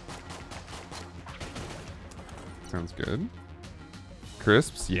 Sounds good.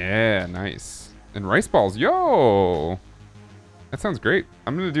 Crisps. Yeah, nice. And rice balls. Yo! That sounds great.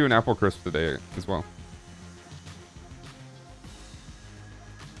 I'm going to do an apple crisp today as well.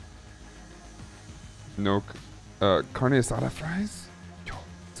 No carne asada fries? Yo,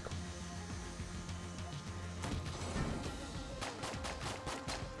 let's go.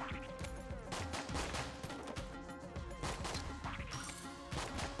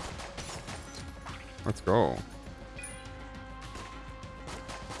 Let's go.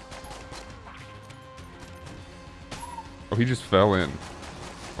 Oh, he just fell in.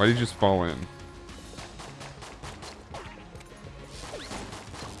 Why did he just fall in?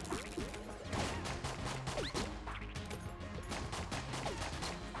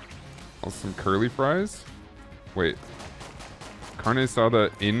 Oh, some curly fries? Wait. Carne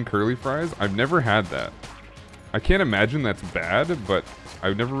asada in curly fries? I've never had that. I can't imagine that's bad, but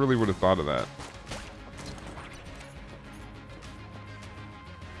I never really would have thought of that.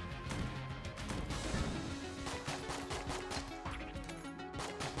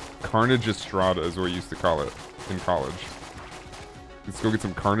 Carnage Estrada is what we used to call it in college. Let's go get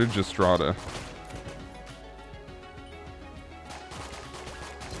some Carnage Estrada.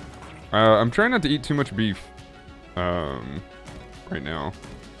 I'm trying not to eat too much beef right now.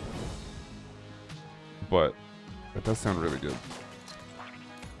 But that does sound really good.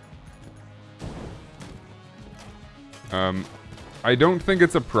 I don't think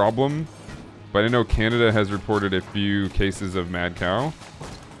it's a problem, but I know Canada has reported a few cases of mad cow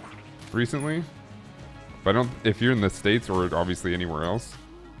recently. But if you're in the States or obviously anywhere else,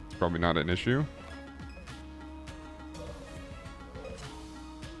 it's probably not an issue.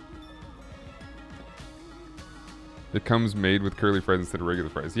 It comes made with curly fries instead of regular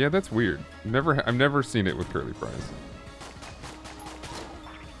fries. Yeah, that's weird. I've never seen it with curly fries.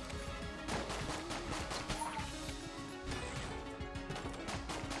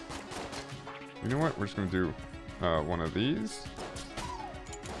 You know what? We're just gonna do one of these.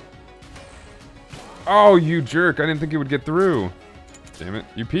 Oh, you jerk. I didn't think it would get through. Damn it.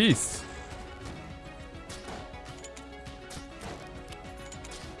 You piece.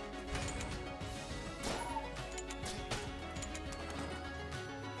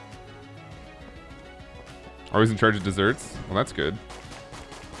 Always in charge of desserts? Well, that's good.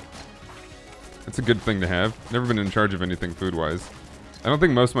 It's a good thing to have. Never been in charge of anything food-wise. I don't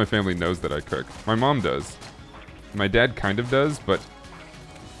think most of my family knows that I cook. My mom does. My dad kind of does, but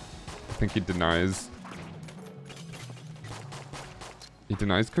I think he denies. He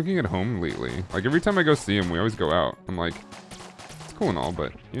denies cooking at home lately. Like, every time I go see him, we always go out. I'm like, it's cool and all,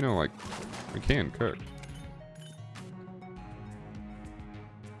 but, you know, like, we can cook.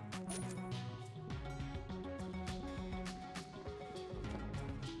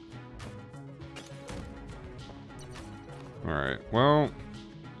 Alright, well,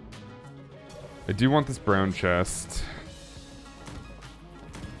 I do want this brown chest.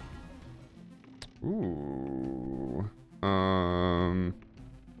 Ooh.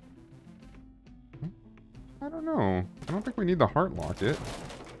 I don't know. I don't think we need the heart locket.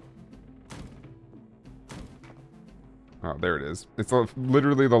 Oh, there it is. It's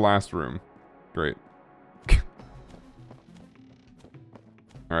literally the last room. Great.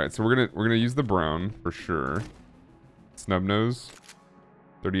 Alright, so we're gonna use the brown for sure. Snub nose.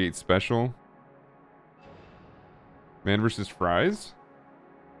 38 special. Man versus fries?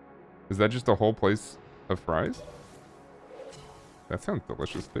 Is that just a whole place of fries? That sounds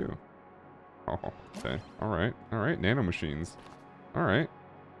delicious too. Oh, okay. Alright. Alright. Nano machines. Alright.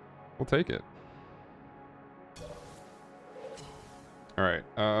 We'll take it. Alright.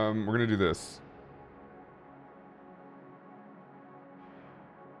 We're gonna do this.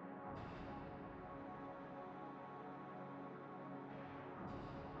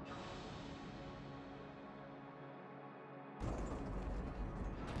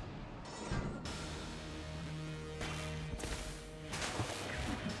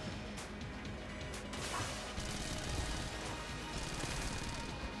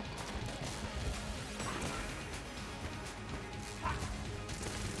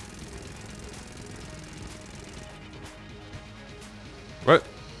 What?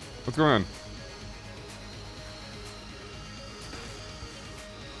 What's going on?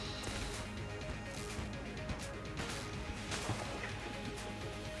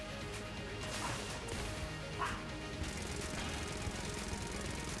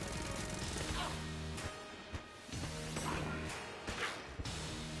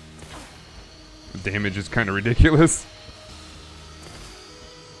 The damage is kind of ridiculous.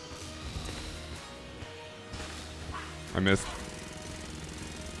 I missed.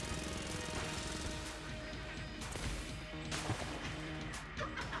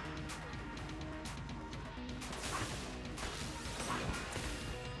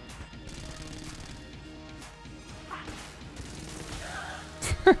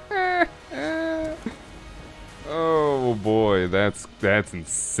 Oh boy, that's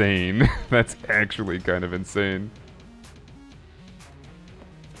insane. That's actually kind of insane.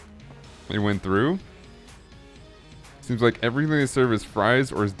 It went through? Seems like everything they serve is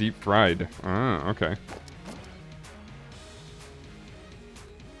fries or is deep fried. Ah, okay.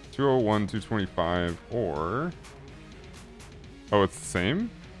 201, 225, or... Oh, it's the same?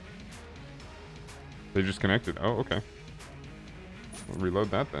 They just connected. Oh, okay. We'll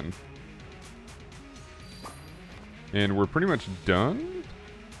reload that then. And we're pretty much done.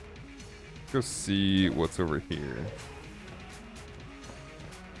 Let's go see what's over here.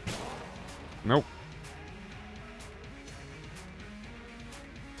 Nope.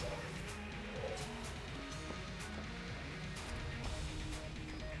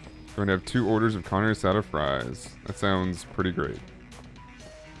 We're gonna have 2 orders of Conner Asada fries. That sounds pretty great.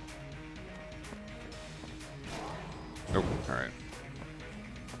 Nope. Alright.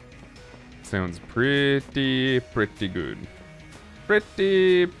 Sounds pretty good. Pretty good.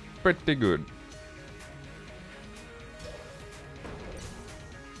 Pretty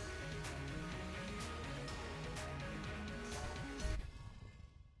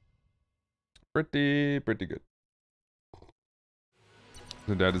good.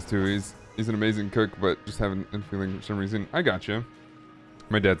 The dad is too. He's an amazing cook, but just haven't been feeling for some reason. I gotcha.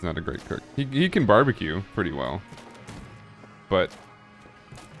 My dad's not a great cook. He can barbecue pretty well, but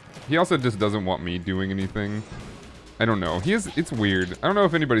he also just doesn't want me doing anything. I don't know. It's weird. I don't know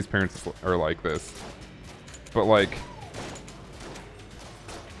if anybody's parents are like this, but like,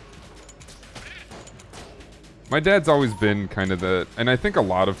 my dad's always been kind of the, and I think a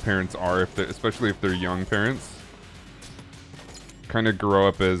lot of parents are, especially if they're young parents, kind of grow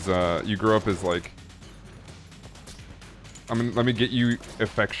up as, you grow up as like, I mean, let me get you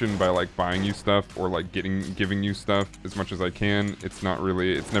affection by like buying you stuff or like giving you stuff as much as I can. It's never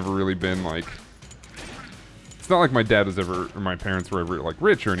really been like, it's not like my dad was ever, or my parents were ever like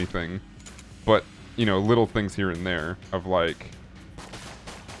rich or anything, but you know, little things here and there of like,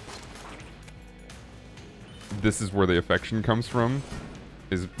 this is where the affection comes from,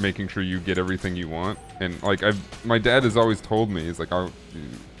 is making sure you get everything you want. And like my dad has always told me, he's like, I'll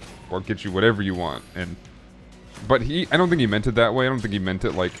get you whatever you want. But I don't think he meant it that way. I don't think he meant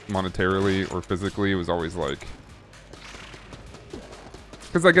it like monetarily or physically. It was always like,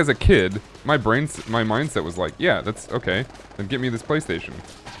 because like as a kid, my mindset was like, yeah, that's okay. Then get me this PlayStation.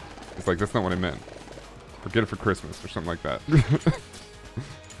 It's like, that's not what I meant. Or get it for Christmas or something like that.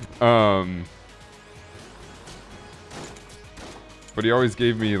 But he always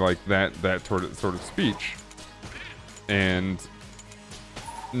gave me like that sort of speech. And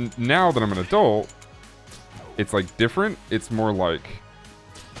now that I'm an adult, it's like different. It's more like,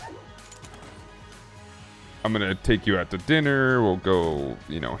 I'm gonna take you out to dinner, we'll go,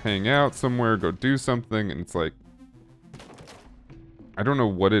 you know, hang out somewhere, go do something, and it's like, I don't know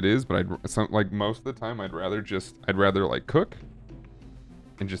what it is, but like most of the time I'd rather like cook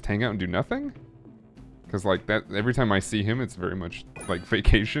and just hang out and do nothing. Cause like that, every time I see him, it's very much like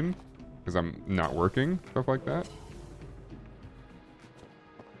vacation, cause I'm not working, stuff like that.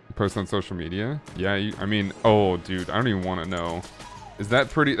 Post on social media. Yeah, I mean, oh dude, I don't even want to know. Is that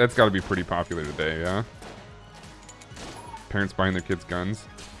pretty, that's gotta be pretty popular today, yeah? Parents buying their kids guns.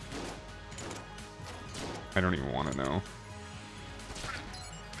 I don't even want to know.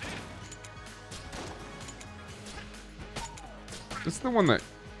 This is the one that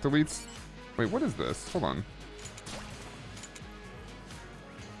deletes... Wait, what is this? Hold on.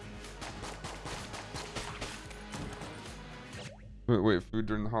 Wait, food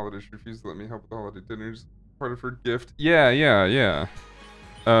during the holidays. She refused to let me help with the holiday dinners. Part of her gift. Yeah.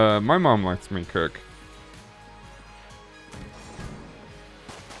 My mom lets me cook.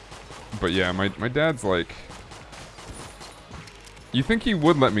 But yeah, my dad's like... You think he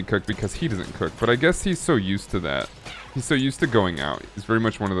would let me cook because he doesn't cook, but I guess he's so used to that. He's so used to going out. He's very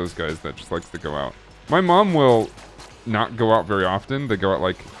much one of those guys that just likes to go out. My mom will not go out very often. They go out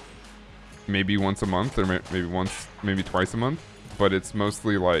like maybe once a month or maybe twice a month. But it's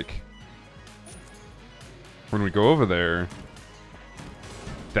mostly like when we go over there,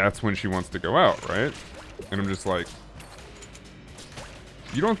 that's when she wants to go out, right? And I'm just like,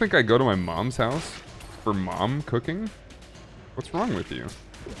 you don't think I go to my mom's house for mom cooking? What's wrong with you?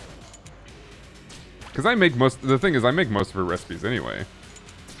 Because the thing is, I make most of her recipes anyway.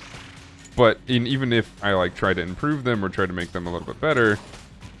 But even if I like try to improve them or try to make them a little bit better,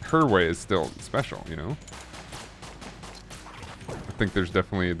 her way is still special, you know? I think there's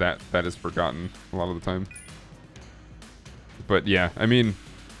definitely that is forgotten a lot of the time. But yeah, I mean,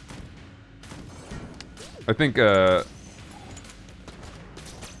 I think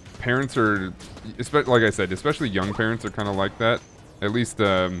parents are, like I said, especially young parents are kind of like that. At least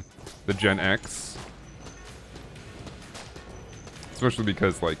the Gen X. Especially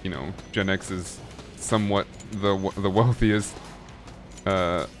because, like, you know, Gen X is somewhat the wealthiest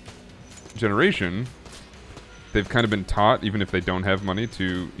generation. They've kind of been taught, even if they don't have money,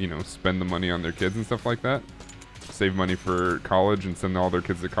 to, you know, spend the money on their kids and stuff like that. Save money for college and send all their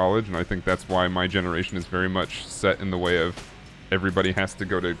kids to college. And I think that's why my generation is very much set in the way of everybody has to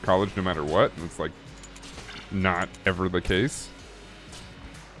go to college no matter what. And it's, like, not ever the case.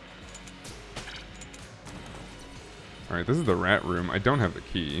 Alright, this is the rat room. I don't have the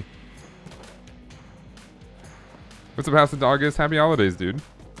key. What's up, House of Doggus? Happy holidays, dude.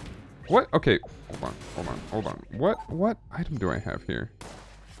 What? Okay, hold on. What item do I have here?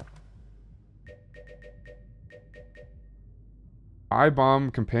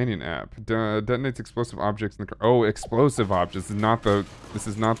 I-Bomb companion app. Detonates explosive objects in the... Oh, explosive objects. This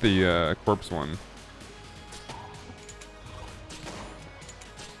is not the corpse one.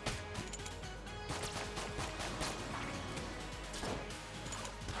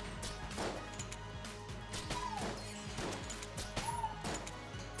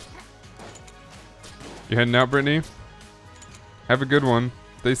 You heading out, Brittany? Have a good one.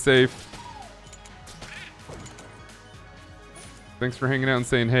 Stay safe. Thanks for hanging out and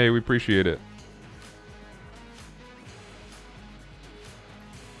saying hey. We appreciate it.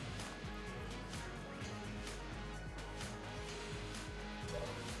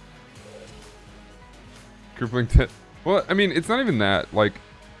 Crippling well, I mean, it's not even that. Like,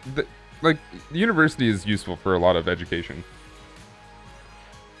 the university is useful for a lot of education.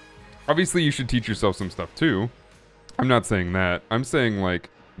 Obviously, you should teach yourself some stuff too. I'm not saying that. I'm saying, like,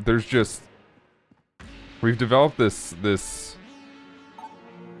 there's just... We've developed this...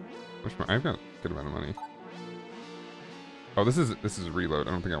 I've got a good amount of money. Oh, this is a reload.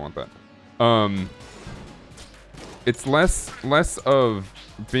 I don't think I want that. It's less of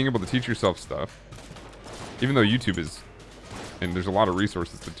being able to teach yourself stuff. Even though YouTube is... And there's a lot of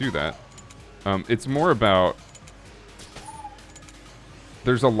resources to do that. It's more about...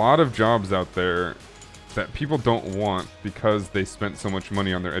 There's a lot of jobs out there that people don't want because they spent so much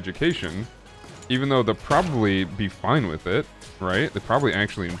money on their education, even though they'll probably be fine with it, right? They probably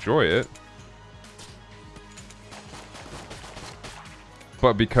actually enjoy it.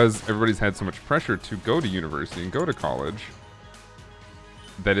 But because everybody's had so much pressure to go to university and go to college,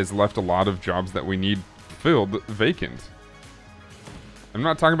 that has left a lot of jobs that we need filled vacant. I'm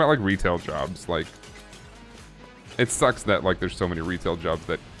not talking about like retail jobs. Like, it sucks that like there's so many retail jobs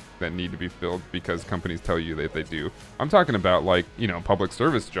that need to be filled because companies tell you that they do. I'm talking about like, you know, public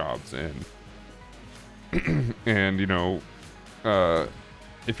service jobs and and you know,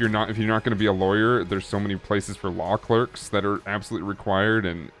 if you're not going to be a lawyer, there's so many places for law clerks that are absolutely required,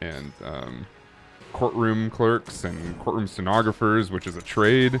 and courtroom clerks and courtroom stenographers, which is a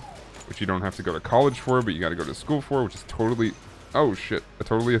trade, which you don't have to go to college for, but you got to go to school for, which is totally, oh shit,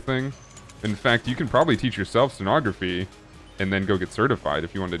 totally a thing. In fact, you can probably teach yourself stenography and then go get certified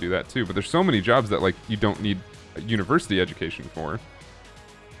if you want to do that too. But there's so many jobs that like you don't need a university education for,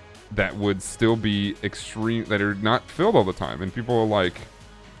 that would still be extreme, that are not filled all the time. And people are like,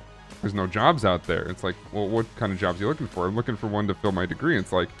 there's no jobs out there. It's like, well, what kind of jobs are you looking for? I'm looking for one to fill my degree.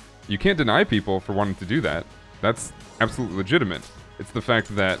 It's like, you can't deny people for wanting to do that. That's absolutely legitimate. It's the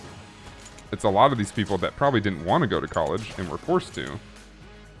fact that it's a lot of these people that probably didn't want to go to college and were forced to.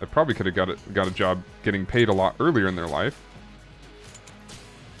 That probably could have got a job getting paid a lot earlier in their life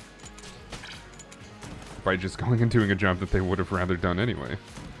by just going and doing a job that they would have rather done anyway.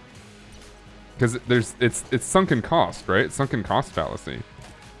 Because it's sunken cost, right? It's sunken cost fallacy.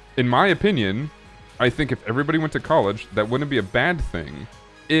 In my opinion, I think if everybody went to college, that wouldn't be a bad thing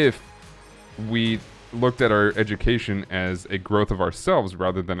if we looked at our education as a growth of ourselves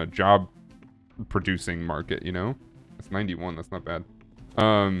rather than a job producing market, you know? That's 91, that's not bad.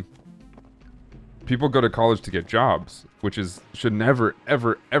 People go to college to get jobs, which should never,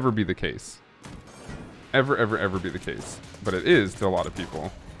 ever, ever be the case. Ever, ever, ever be the case. But it is to a lot of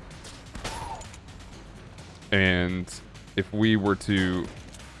people. And if we were to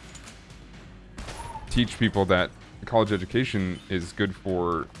teach people that college education is good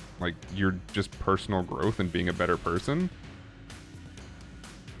for like your just personal growth and being a better person,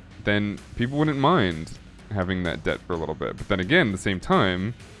 then people wouldn't mind having that debt for a little bit. But then again, at the same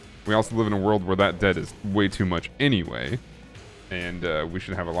time, we also live in a world where that debt is way too much anyway, and we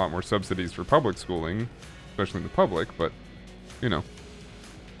should have a lot more subsidies for public schooling, especially in the public. But you know,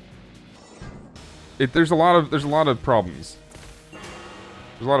 there's a lot of problems.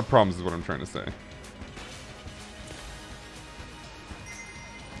 There's a lot of problems, is what I'm trying to say.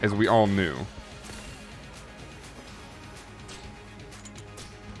 As we all knew.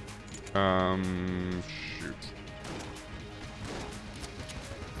 Shoot.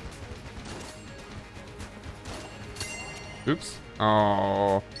 Oops.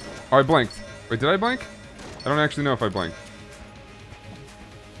 Oh, I blanked. Wait, did I blank? I don't actually know if I blanked.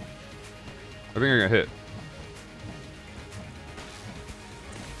 I think I got hit.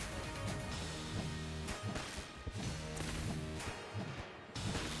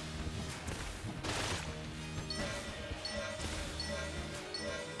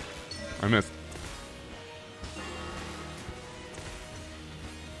 I missed.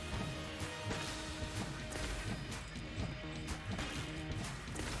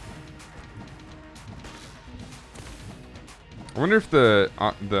 I wonder if the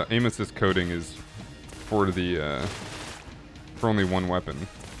aim assist coding is for the for only one weapon,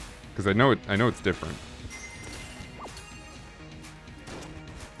 because I know it's different.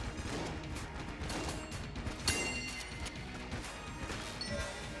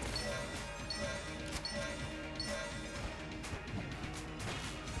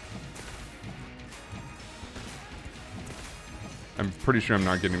 I'm pretty sure I'm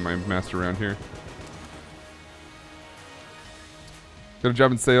not getting my master around here. Got a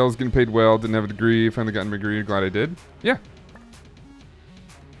job in sales, getting paid well, didn't have a degree, finally got my degree, glad I did. Yeah.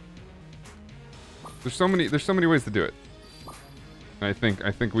 There's so many ways to do it. And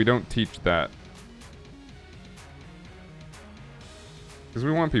I think we don't teach that. Because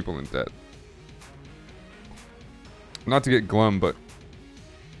we want people in debt. Not to get glum, but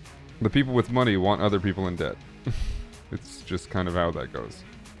the people with money want other people in debt. It's just kind of how that goes.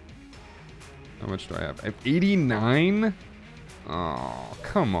 How much do I have? I have 89? Oh,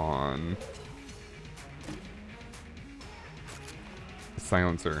 come on.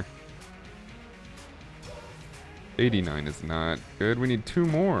 Silencer. 89 is not good. We need 2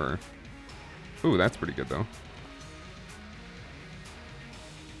 more. Ooh, that's pretty good though.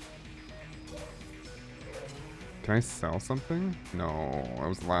 Can I sell something? No, that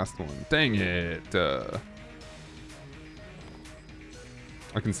was the last one. Dang it.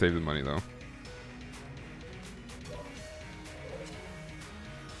 I can save the money, though.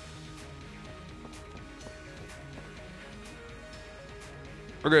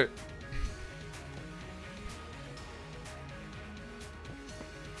 Okay.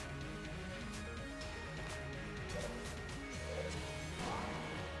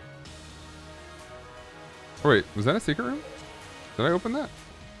 Oh, wait, was that a secret room? Did I open that?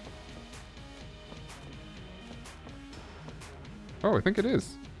 Oh, I think it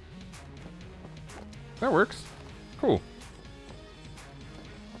is. That works. Cool.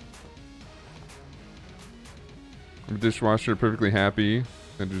 I'm a dishwasher, perfectly happy.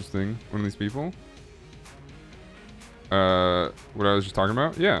 Interesting. One of these people. What I was just talking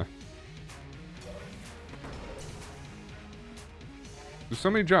about? Yeah. There's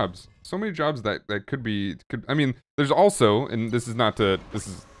so many jobs. So many jobs that could be... I mean, there's also, and this is not to... This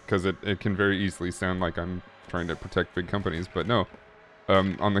is because it can very easily sound like I'm trying to protect big companies, but no.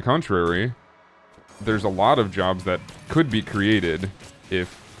 On the contrary, there's a lot of jobs that could be created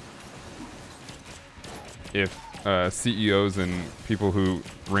if CEOs and people who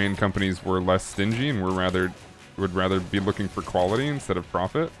ran companies were less stingy and would rather be looking for quality instead of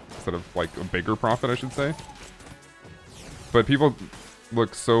profit, instead of like a bigger profit, I should say. But people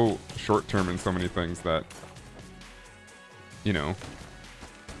look so short-term in so many things that, you know,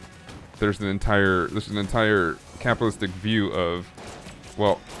 there's an entire capitalistic view of,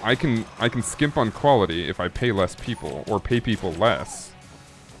 well, I can skimp on quality if I pay less people or pay people less,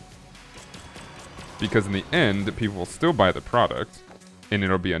 because in the end people will still buy the product and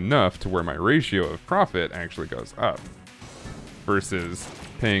it'll be enough to where my ratio of profit actually goes up, versus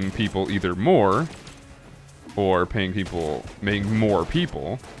paying people either more or paying more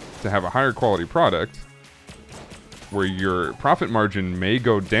people to have a higher quality product where your profit margin may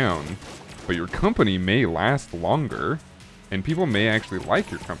go down, but your company may last longer and people may actually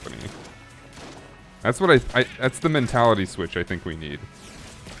like your company. That's what that's the mentality switch I think we need.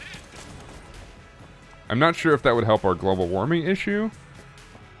 I'm not sure if that would help our global warming issue,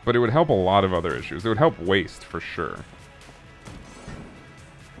 but it would help a lot of other issues. It would help waste for sure.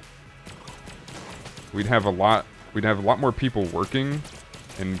 We'd have a lot more people working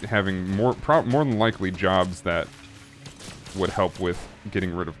and having more than likely jobs that would help with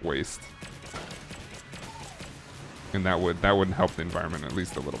getting rid of waste. And that would help the environment at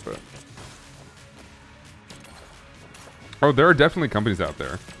least a little bit. Oh, there are definitely companies out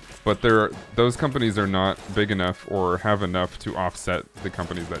there, but those companies are not big enough or have enough to offset the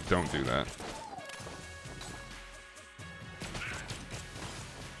companies that don't do that.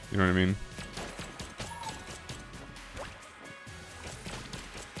 You know what I mean?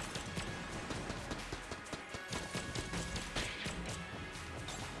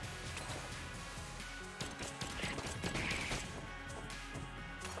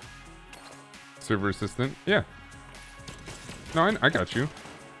 Server assistant? Yeah. No, I got you.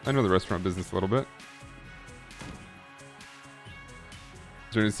 I know the restaurant business a little bit.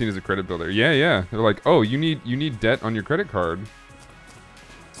 Is seen as a credit builder? Yeah, yeah. They're like, oh, you need debt on your credit card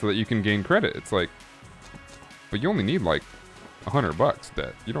so that you can gain credit. It's like, but you only need like $100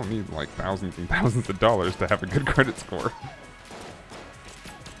 debt. You don't need like thousands and thousands of dollars to have a good credit score.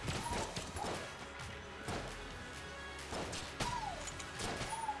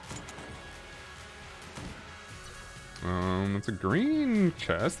 It's a green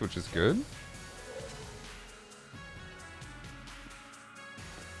chest, which is good.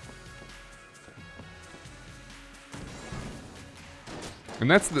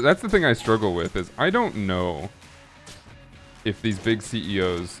 And that's the thing I struggle with, is I don't know if these big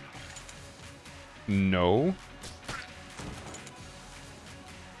CEOs know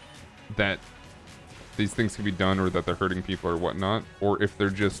that these things can be done, or that they're hurting people or whatnot, or if they're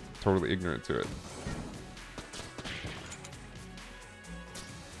just totally ignorant to it.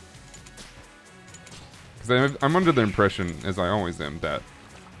 Because I'm under the impression, as I always am, that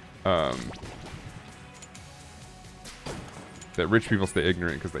that rich people stay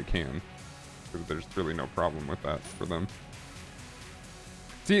ignorant because they can. Because there's really no problem with that for them.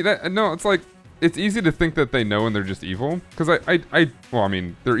 See, no, it's like, it's easy to think that they know and they're just evil. Because well, I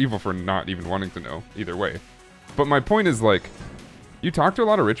mean, they're evil for not even wanting to know, either way. But my point is, like, you talk to a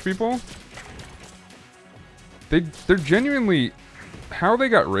lot of rich people, they're genuinely... How they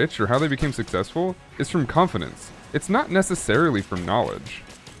got rich or how they became successful is from confidence. It's not necessarily from knowledge.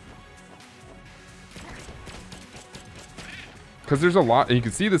 Because there's a lot, and you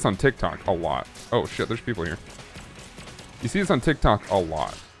can see this on TikTok a lot. Oh shit, there's people here. You see this on TikTok a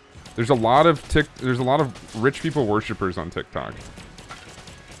lot. There's a lot of rich people worshippers on TikTok.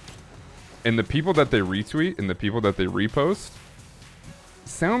 And the people that they retweet and the people that they repost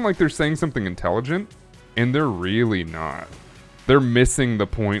sound like they're saying something intelligent, and they're really not. They're missing the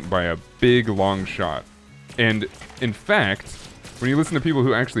point by a big long shot. And in fact, when you listen to people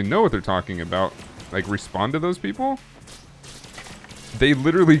who actually know what they're talking about, like respond to those people, they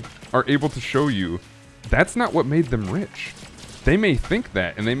literally are able to show you that's not what made them rich. They may think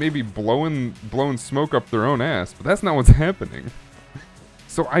that, and they may be blowing smoke up their own ass, but that's not what's happening.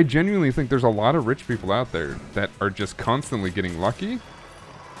 So I genuinely think there's a lot of rich people out there that are just constantly getting lucky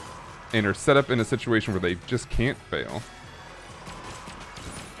and are set up in a situation where they just can't fail.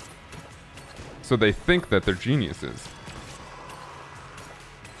 So they think that they're geniuses.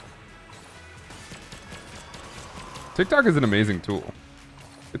 TikTok is an amazing tool.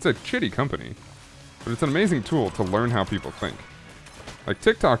 It's a shitty company, but it's an amazing tool to learn how people think. Like,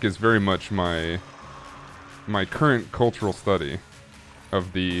 TikTok is very much my current cultural study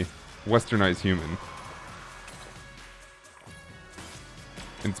of the westernized human.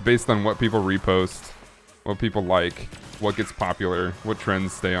 It's based on what people repost, what people like, what gets popular, what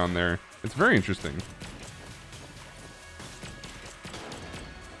trends stay on there. It's very interesting.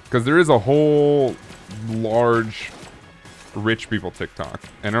 Because there is a whole large rich people TikTok.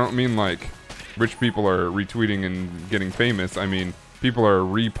 And I don't mean like rich people are retweeting and getting famous. I mean, people are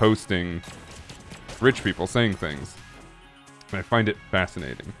reposting rich people saying things. And I find it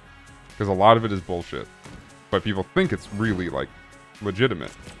fascinating. Because a lot of it is bullshit. But people think it's really, like,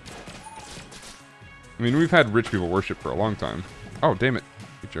 legitimate. I mean, we've had rich people worship for a long time. Oh, damn it,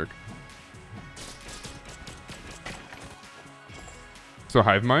 you jerk. So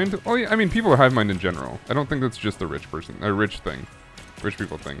hive mind? Oh yeah, I mean, people are hive mind in general. I don't think that's just a rich thing. Rich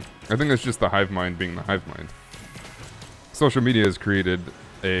people thing. I think that's just the hive mind being the hive mind. Social media has created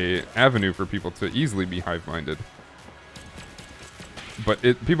a avenue for people to easily be hive-minded. But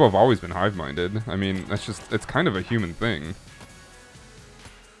people have always been hive-minded. I mean, it's kind of a human thing.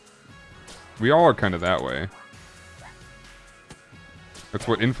 We all are kind of that way. That's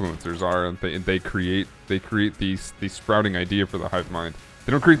what influencers are. They create the sprouting idea for the hive mind.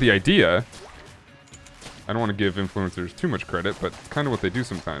 They don't create the idea. I don't want to give influencers too much credit, but it's kind of what they do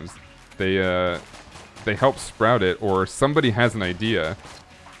sometimes. They help sprout it, or somebody has an idea,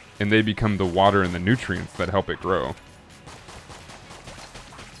 and they become the water and the nutrients that help it grow.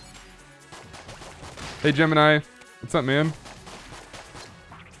 Hey Gemini, what's up, man?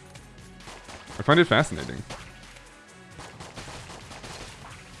 I find it fascinating.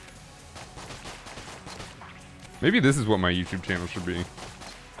 Maybe this is what my YouTube channel should be.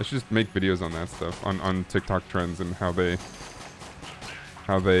 I should just make videos on that stuff, on TikTok trends and how they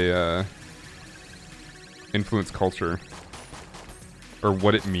influence culture, or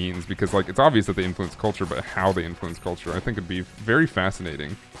what it means, because like it's obvious that they influence culture, but how they influence culture, I think it'd be very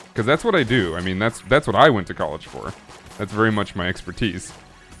fascinating, because that's what I do. I mean, that's what I went to college for. That's very much my expertise.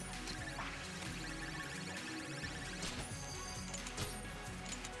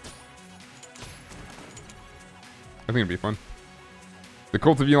 I think it'd be fun. The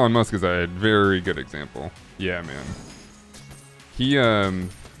cult of Elon Musk is a very good example. Yeah, man.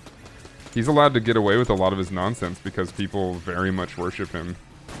 He's allowed to get away with a lot of his nonsense because people very much worship him.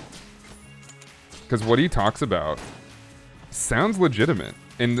 Because what he talks about sounds legitimate.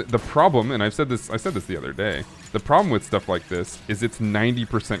 And the problem, and I said this the other day, the problem with stuff like this is it's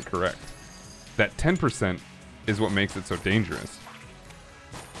 90% correct. That 10% is what makes it so dangerous.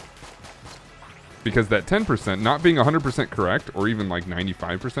 Because that 10%, not being 100% correct, or even like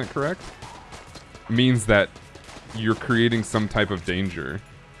 95% correct, means that you're creating some type of danger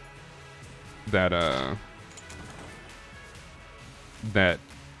that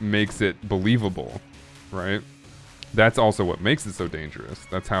makes it believable, right? That's also what makes it so dangerous.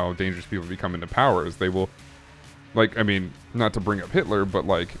 That's how dangerous people become into power, is they will, like, I mean, not to bring up Hitler, but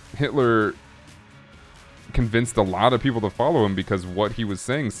like, Hitler convinced a lot of people to follow him because what he was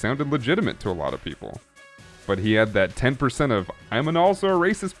saying sounded legitimate to a lot of people. But he had that 10% of, I'm also a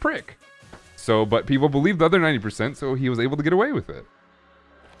racist prick. So, but people believed the other 90%, so he was able to get away with it.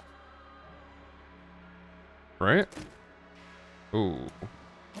 Right? Ooh.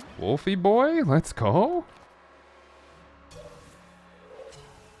 Wolfie boy, let's go.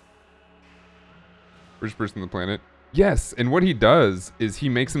 Richest person on the planet. Yes, and what he does is he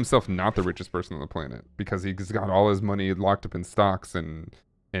makes himself not the richest person on the planet because he's got all his money locked up in stocks and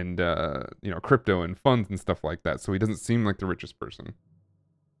you know, crypto and funds and stuff like that. So he doesn't seem like the richest person.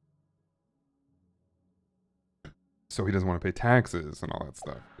 So he doesn't want to pay taxes and all that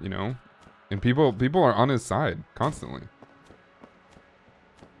stuff, you know? And people are on his side constantly.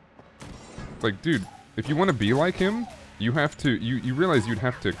 It's like, dude, if you want to be like him, you have to, you realize you'd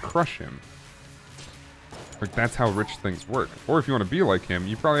have to crush him. Like, that's how rich things work. Or if you want to be like him,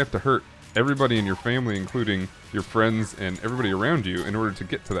 you probably have to hurt everybody in your family, including your friends and everybody around you, in order to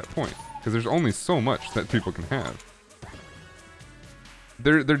get to that point. Because there's only so much that people can have.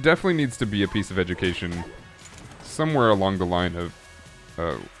 There definitely needs to be a piece of education somewhere along the line of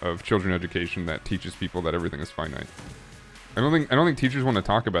children education that teaches people that everything is finite. I don't think teachers want to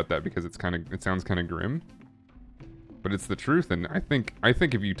talk about that because it sounds kind of grim. But it's the truth, and I think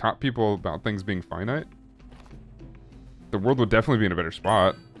if you taught people about things being finite, the world would definitely be in a better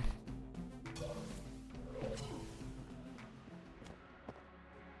spot.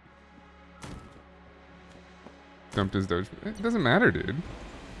 Dumped his Doge. It doesn't matter, dude.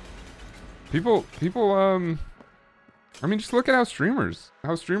 People, I mean, just look at how streamers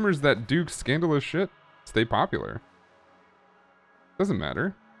that do scandalous shit stay popular. Doesn't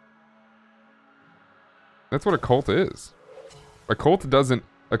matter. That's what a cult is. A cult doesn't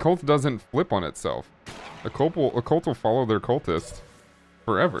flip on itself. A cult will follow their cultist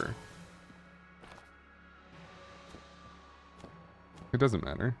forever. It doesn't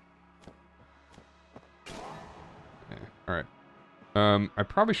matter. Yeah, alright. I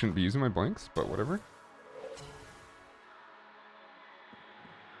probably shouldn't be using my blanks, but whatever.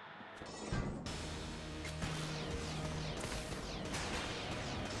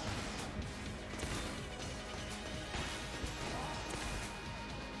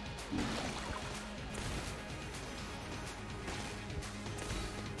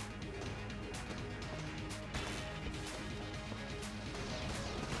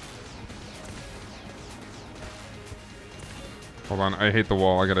 Hold on, I hate the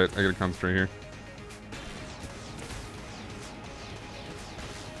wall. I gotta concentrate here.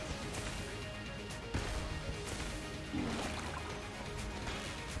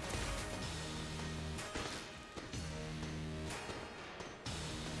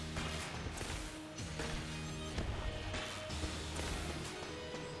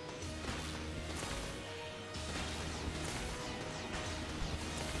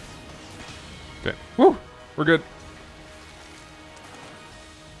 Okay. Woo! We're good.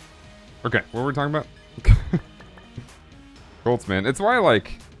 Okay, what were we talking about? Colts, man. It's why,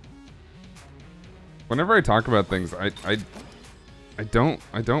 like, whenever I talk about things, I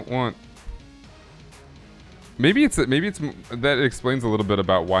don't want. Maybe it's that explains a little bit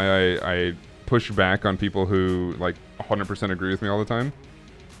about why I push back on people who like 100% agree with me all the time.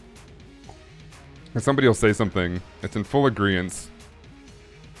 And somebody will say something, it's in full agreement,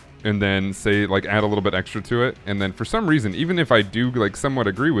 and then say, like, add a little bit extra to it, and then for some reason, even if I do, like, somewhat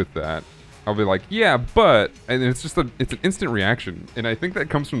agree with that, I'll be like, yeah, but, and it's just it's an instant reaction, and I think that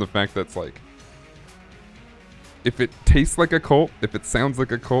comes from the fact that's, like, if it tastes like a cult, if it sounds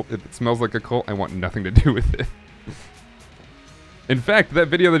like a cult, if it smells like a cult, I want nothing to do with it. In fact, that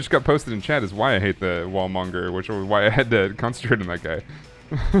video that just got posted in chat is why I hate the wallmonger, which was why I had to concentrate on that guy.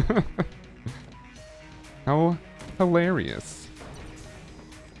 How hilarious.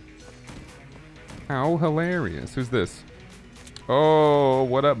 How hilarious. Who's this? Oh,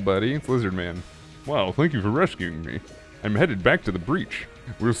 what up, buddy? It's Lizard Man. Wow, thank you for rescuing me. I'm headed back to the breach.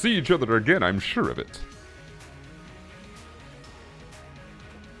 We'll see each other again, I'm sure of it.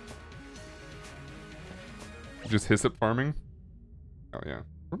 Just hyssop farming? Oh, yeah.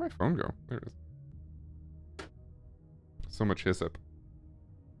 Where'd my phone go? There it is. So much hyssop.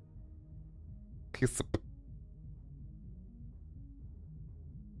 Hyssop.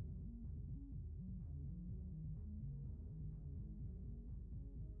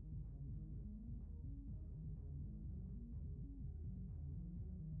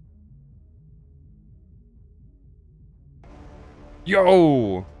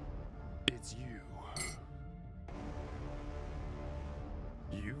 Yo! It's you.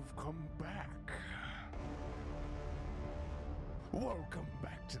 You've come back. Welcome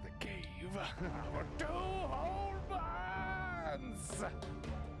back to the cave. Our two whole bands.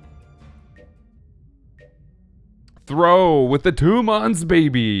 Throw with the 2 months,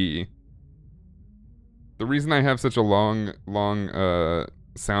 baby! The reason I have such a long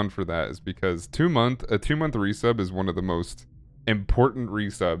sound for that is because a 2 month resub is one of the most important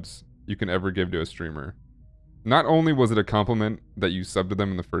resubs you can ever give to a streamer. Not only was it a compliment that you subbed to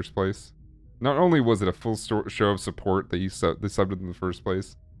them in the first place, not only was it a full show of support that they subbed in the first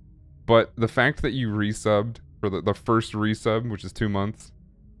place, but the fact that you resubbed for the first resub, which is 2 months,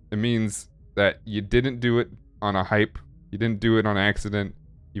 it means that you didn't do it on a hype, you didn't do it on accident,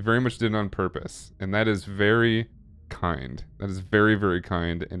 you very much did it on purpose, and that is very kind. That is very, very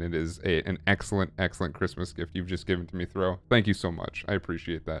kind, and it is an excellent, excellent Christmas gift you've just given to me, Throw. Thank you so much. I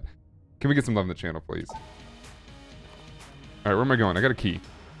appreciate that. Can we get some love in the channel, please? Alright, where am I going? I got a key.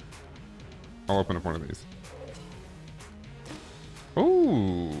 I'll open up one of these.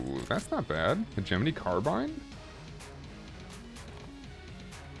 Oh, that's not bad. A Gemini carbine?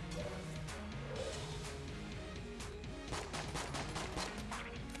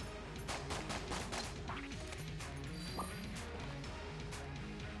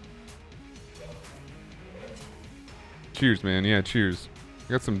 Cheers, man. Yeah, cheers.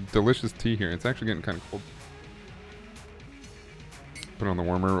 I got some delicious tea here. It's actually getting kind of cold. Put on the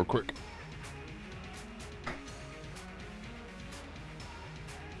warmer real quick.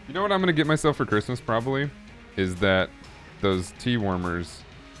 You know what I'm going to get myself for Christmas, probably? Is that those tea warmers.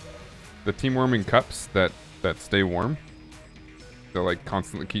 The tea warming cups that stay warm. They'll, like,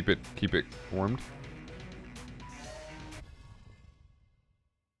 constantly keep it warmed.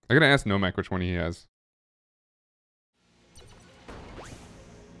 I gotta ask Nomak which one he has.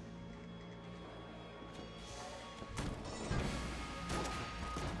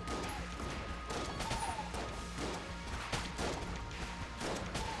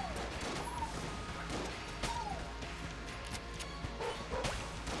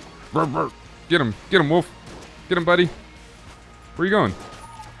 Get him, Wolf. Get him, buddy. Where are you going?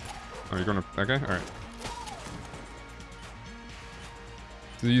 Oh, you're going to that guy? Alright.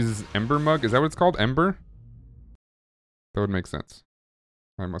 So he uses Ember Mug? Is that what it's called? Ember? That would make sense.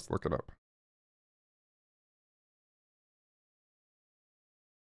 I must look it up.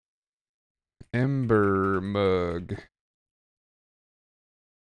 Ember Mug.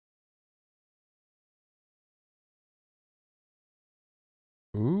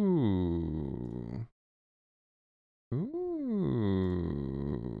 Ooh. Ooh.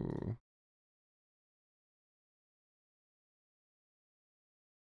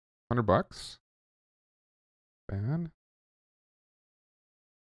 100 bucks? Bad.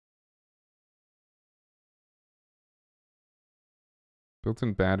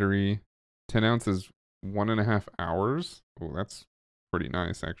 Built-in battery. 10 ounces, 1.5 hours. Oh, that's pretty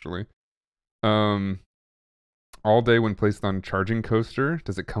nice, actually. All day when placed on charging coaster.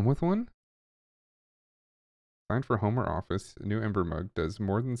 Does it come with one? Designed for home or office, a new Ember Mug does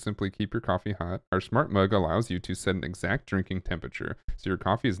more than simply keep your coffee hot. Our smart mug allows you to set an exact drinking temperature, so your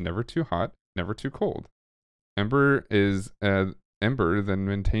coffee is never too hot, never too cold. Ember then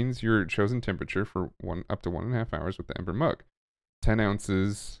maintains your chosen temperature for up to 1.5 hours with the Ember Mug. 10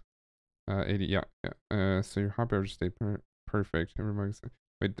 ounces, 80, yeah. So your hot beverage stay perfect. Ember Mugs.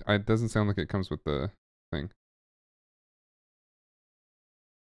 Wait, it doesn't sound like it comes with the thing.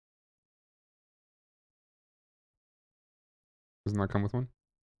 Doesn't that come with one?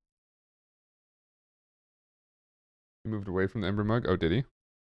 He moved away from the Ember Mug? Oh, did he?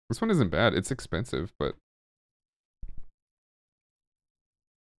 This one isn't bad. It's expensive, but...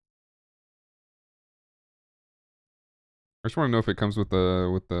 I just want to know if it comes with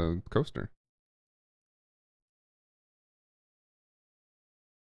the coaster.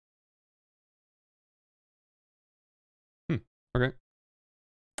 Okay.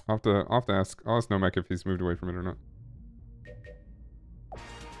 I'll have to ask Nomak if he's moved away from it or not.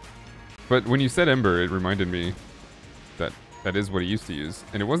 But when you said Ember, it reminded me that that is what he used to use.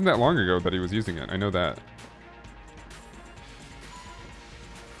 And it wasn't that long ago that he was using it. I know that.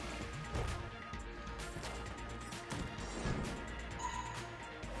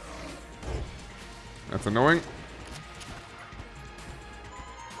 That's annoying.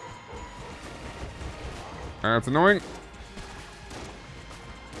 That's annoying.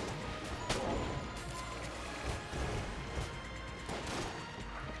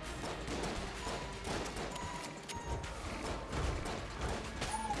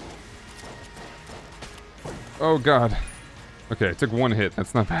 Oh god. Okay, it took one hit.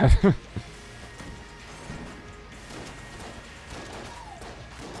 That's not bad.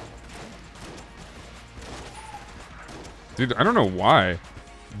 Dude, I don't know why.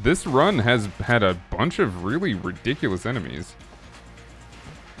 This run has had a bunch of really ridiculous enemies.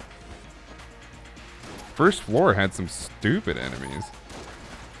 First floor had some stupid enemies.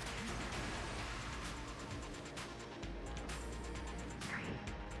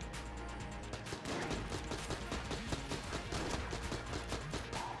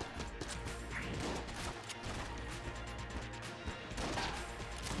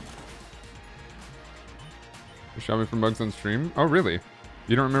 You shot me for bugs on stream? Oh, really?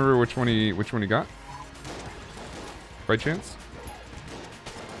 You don't remember which one he got? By chance?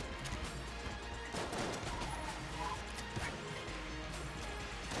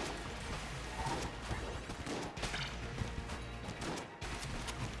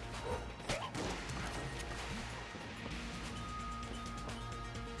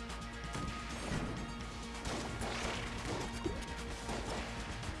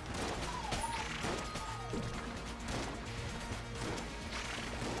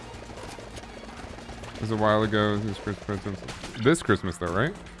 It was a while ago. This Christmas presents. This Christmas, though,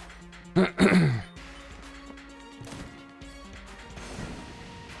 right?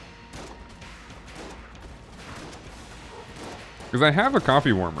 Because I have a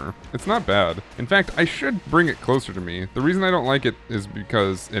coffee warmer. It's not bad. In fact, I should bring it closer to me. The reason I don't like it is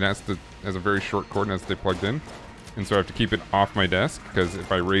because it has a very short cord and has to stay plugged in. And so I have to keep it off my desk, because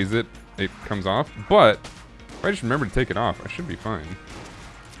if I raise it, it comes off. But if I just remember to take it off, I should be fine.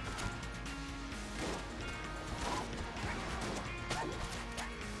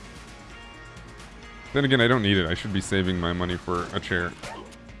 Then again, I don't need it. I should be saving my money for a chair.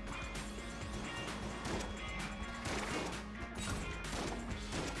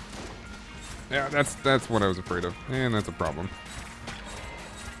 Yeah, that's what I was afraid of. And that's a problem.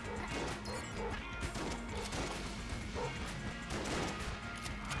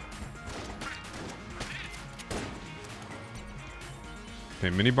 Okay,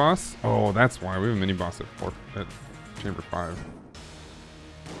 mini boss. Oh, that's why we have a mini boss at chamber 5.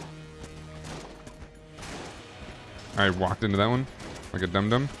 I walked into that one like a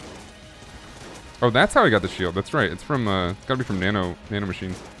dum-dum. Oh, that's how I got the shield. That's right. It's from it's gotta be from nano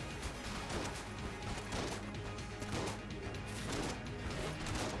machines.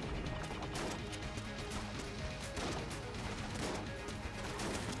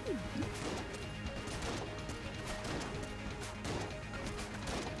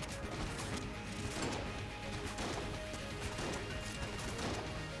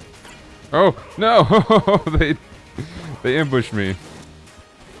 Oh, no! They ambushed me.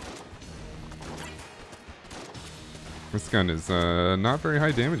 This gun is not very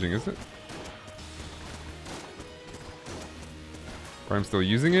high damaging, is it? Why I'm still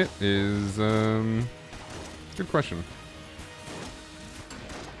using it is good question.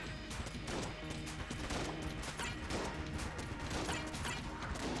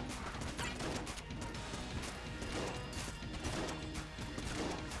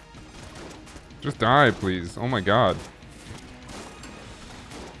 Just die, please. Oh my god.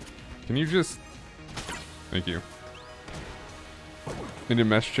 Can you just... Thank you. Need a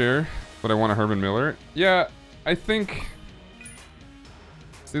mesh chair, but I want a Herman Miller. Yeah, I think...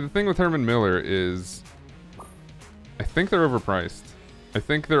 See, the thing with Herman Miller is... I think they're overpriced. I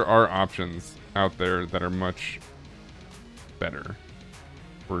think there are options out there that are much better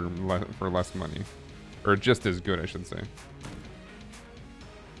for less money. Or just as good, I should say.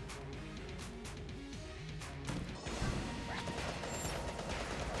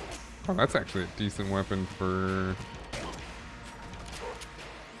 Oh, that's actually a decent weapon for...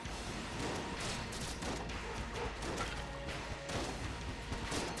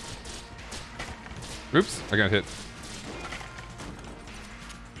 Oops, I got hit.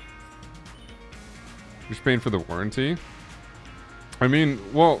 You're paying for the warranty? I mean,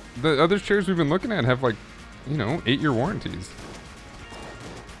 well, the other chairs we've been looking at have like, you know, 8-year warranties.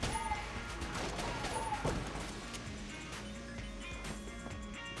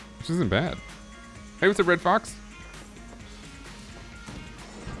 Which isn't bad. Hey, what's up, Red Fox?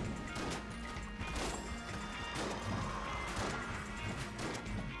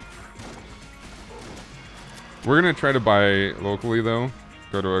 We're gonna try to buy locally, though.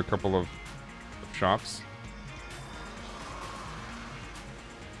 Go to a couple of shops.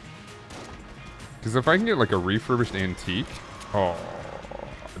 Because if I can get like a refurbished antique, oh,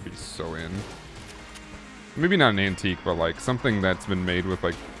 I'd be so in. Maybe not an antique, but like something that's been made with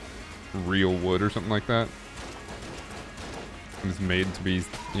like real wood or something like that. And it's made to be,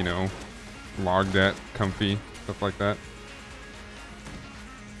 you know, logged at, comfy, stuff like that.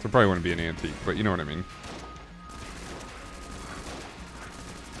 So it probably wouldn't be an antique, but you know what I mean.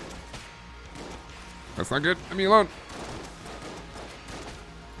 That's not good. Leave me alone.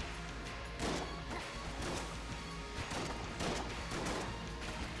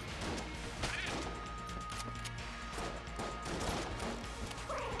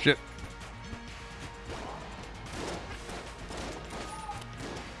 Shit.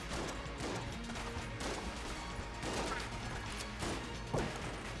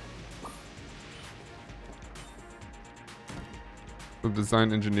 The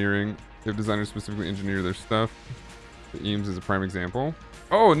design engineering. They have designers specifically engineer their stuff. The Eames is a prime example.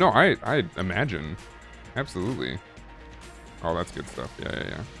 Oh, no, I imagine. Absolutely. Oh, that's good stuff.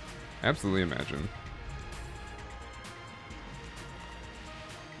 Yeah. Absolutely imagine.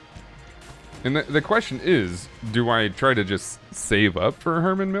 And the question is, do I try to just save up for a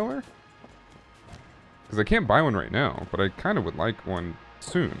Herman Miller? Because I can't buy one right now, but I kind of would like one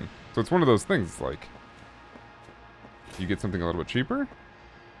soon. So it's one of those things, like, you get something a little bit cheaper?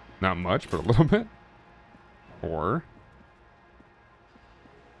 Not much, but a little bit. Or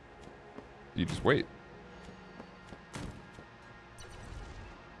you just wait.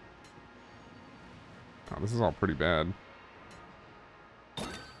 this is all pretty bad.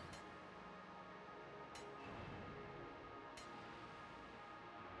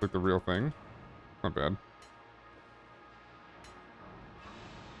 Like the real thing. Not bad.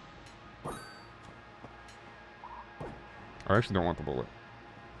 I actually don't want the bullet.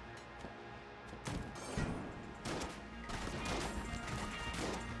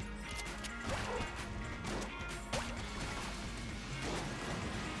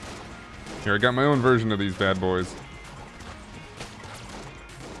 Here, I got my own version of these bad boys.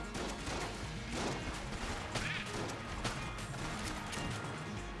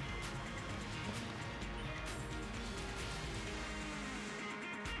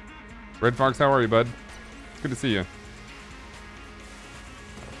 Red Fox, how are you, bud? It's good to see you.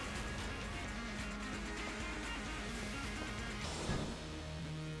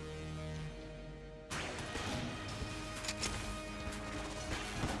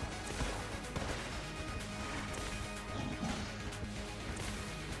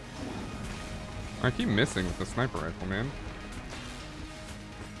 I keep missing with the sniper rifle, man.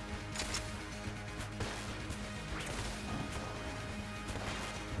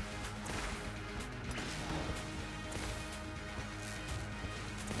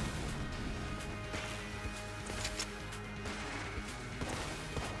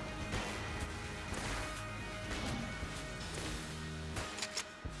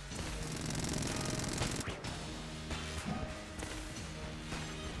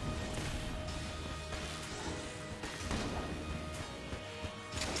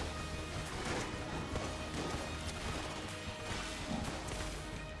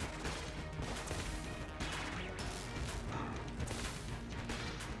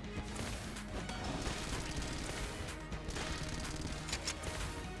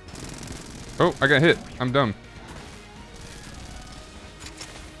 Oh, I got hit. I'm dumb.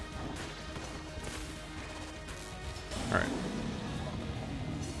 Alright.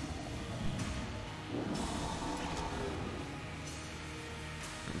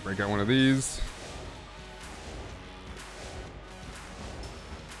 Break out one of these.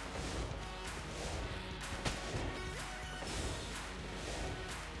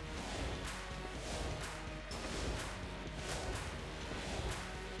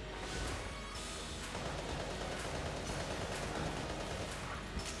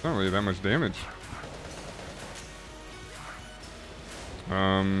 Not really that much damage.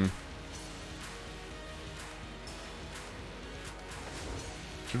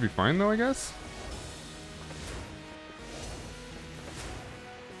 Should be fine though, I guess.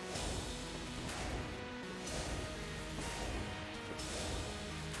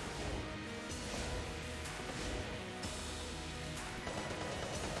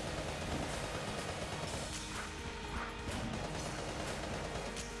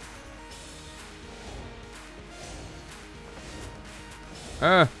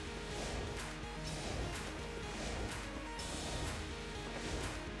 Ah.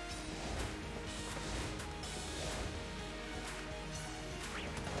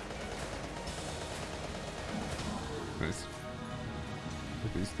 Nice.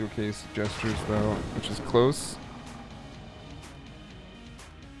 With these steel case gestures though, which is close.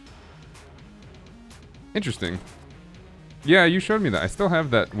 Interesting. Yeah, you showed me that. I still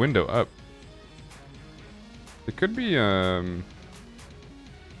have that window up. It could be,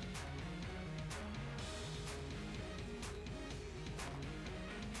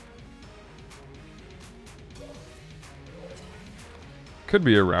 could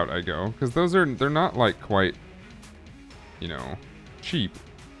be a route I go, because they're not like quite, you know, cheap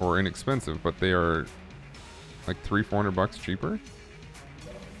or inexpensive, but they are like $300-400 cheaper.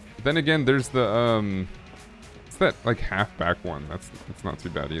 But then again, there's the it's that like half back one. That's not too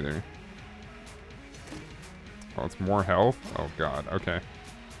bad either. Oh, it's more health. Oh god. Okay.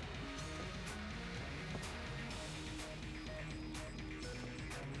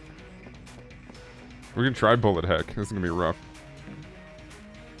 We can try bullet heck. This is gonna be rough.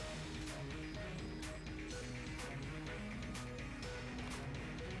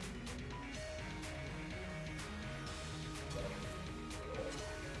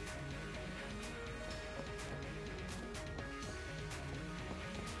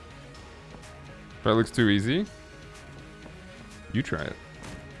 That looks too easy. You try it.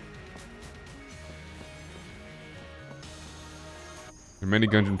 There are many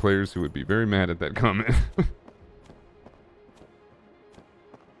Gungeon players who would be very mad at that comment.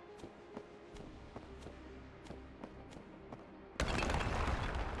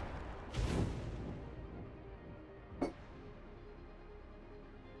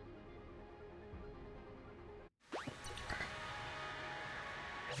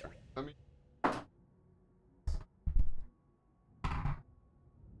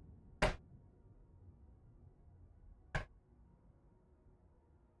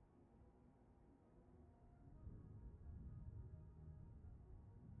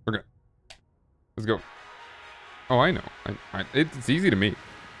 Let's go. Oh, I know. It's easy to me.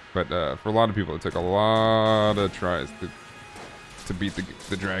 But for a lot of people, it took a lot of tries to beat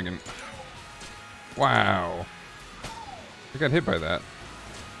the dragon. Wow. I got hit by that.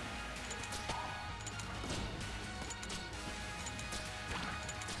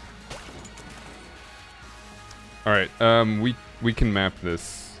 All right, we can map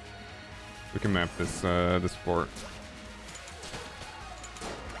this. We can map this this floor.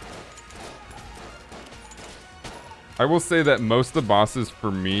 I will say that most of the bosses for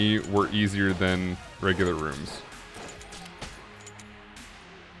me were easier than regular rooms.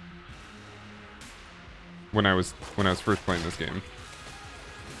 When I was first playing this game.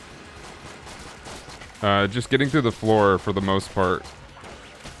 Just getting through the floor for the most part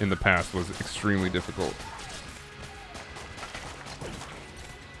in the past was extremely difficult.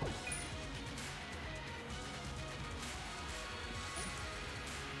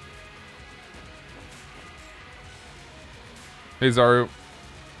 Hey, Zaru.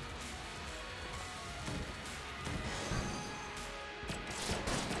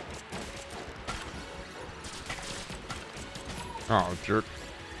 Oh, jerk.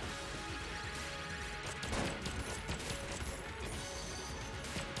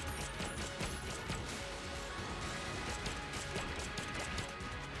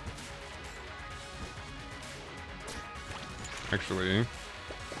 Actually...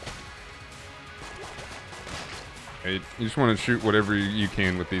 Hey, you just want to shoot whatever you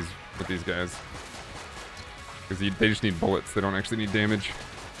can with these guys. Because they just need bullets, they don't actually need damage.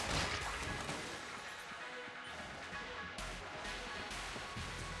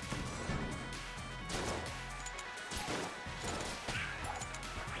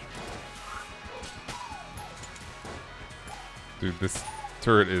 Dude, this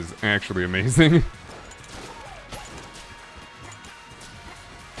turret is actually amazing.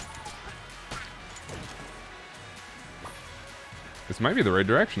 This might be the right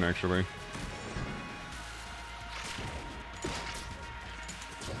direction, actually.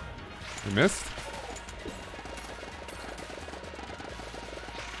 I missed.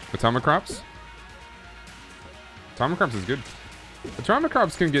 Atomic crops? Atomic crops is good. Atomic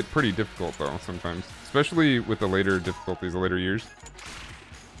crops can get pretty difficult, though, sometimes. Especially with the later difficulties, the later years.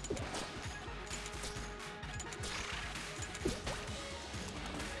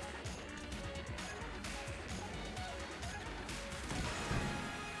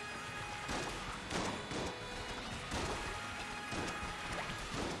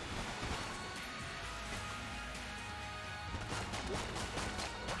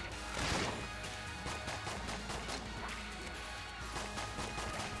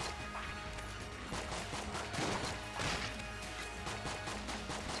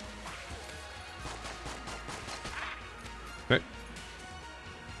 Okay.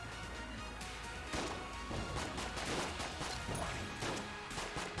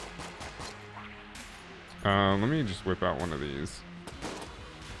 Let me just whip out one of these.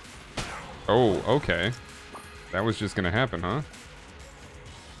 Oh, okay. That was just gonna happen, huh?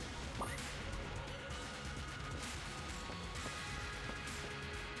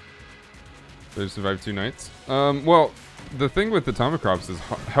 They survived 2 nights. Well, the thing with atomic crops is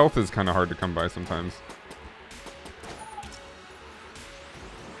health is kind of hard to come by sometimes.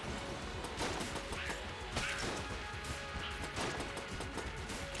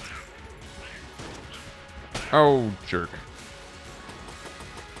 Oh, jerk.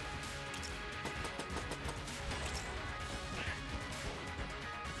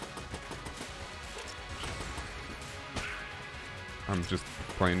 I'm just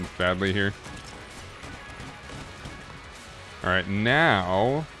playing badly here. Alright,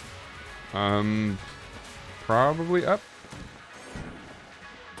 now... probably up.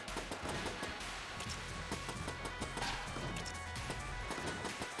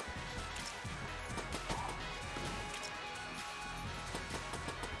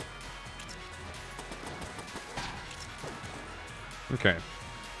 Okay.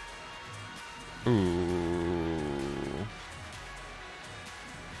 Ooh.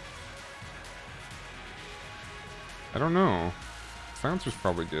 I don't know. Silencer's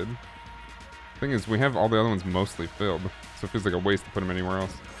probably good. Thing is, we have all the other ones mostly filled, so it feels like a waste to put them anywhere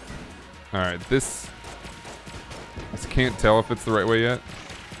else. Alright, this... I just can't tell if it's the right way yet,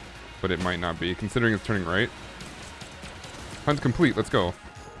 but it might not be, considering it's turning right. Hunt complete, let's go.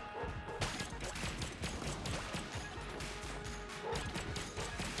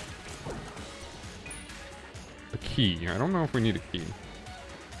 Key. I don't know if we need a key.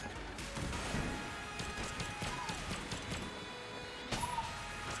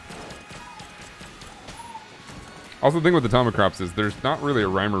 Also, the thing with the Tomacrops is there's not really a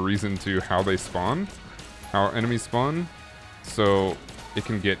rhyme or reason to how they spawn, how enemies spawn, so it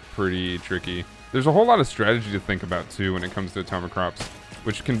can get pretty tricky. There's a whole lot of strategy to think about too when it comes to Tomacrops,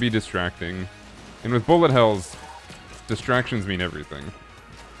 which can be distracting. And with bullet hells, distractions mean everything.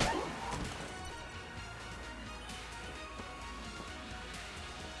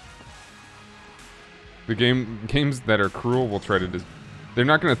 The games that are cruel will try to they're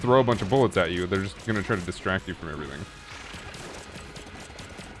not going to throw a bunch of bullets at you. They're just going to try to distract you from everything.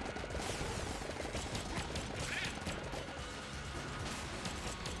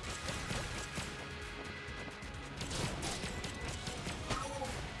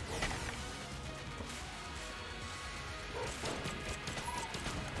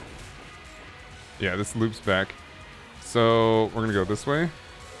 Yeah, this loops back. So we're going to go this way.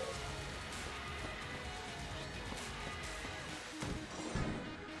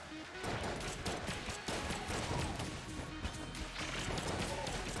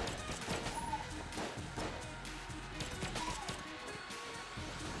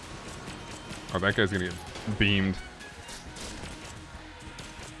 Oh, that guy's gonna get beamed.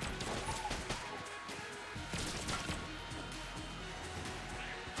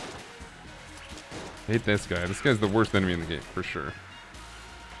 Hate this guy. This guy's the worst enemy in the game, for sure.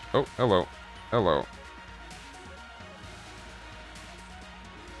 Oh, hello. Hello.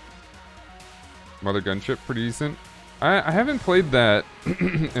 Mother gunship, pretty decent. I haven't played that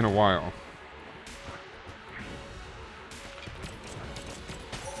in a while.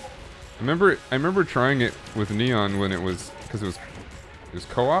 I remember trying it with Neon when it was, because it was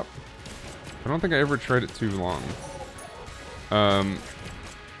co-op. I don't think I ever tried it too long. An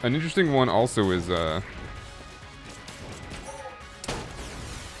interesting one also is what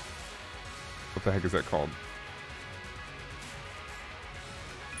the heck is that called?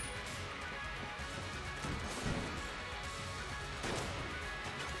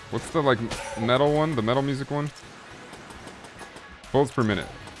 What's the like metal one? The metal music one? Bullets per minute.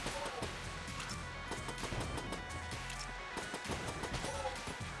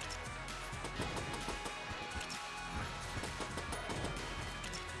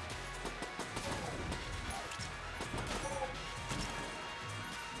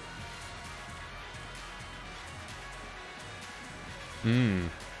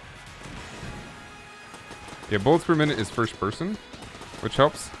 Yeah, bullets per minute is first person, which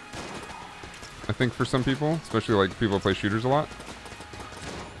helps. I think for some people, especially like people who play shooters a lot.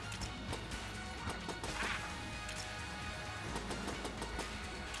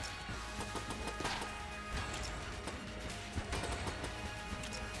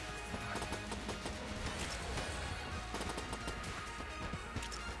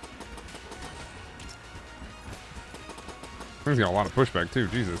 He's got a lot of pushback too,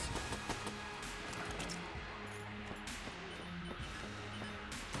 Jesus.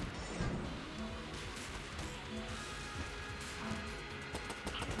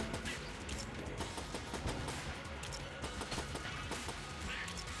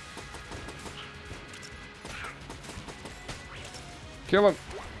 Kill him.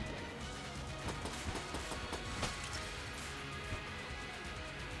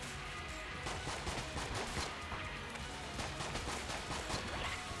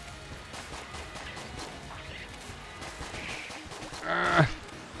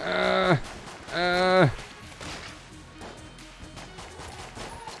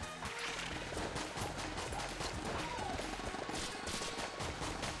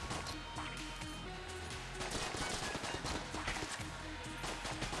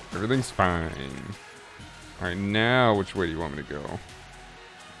 Everything's fine. Alright, now which way do you want me to go?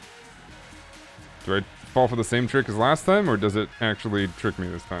 Do I fall for the same trick as last time, or does it actually trick me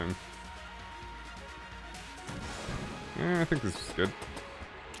this time? I think this is good.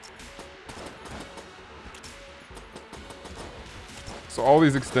 So all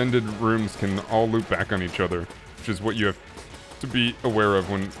these extended rooms can all loop back on each other, which is what you have to be aware of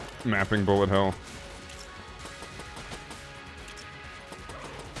when mapping bullet hell.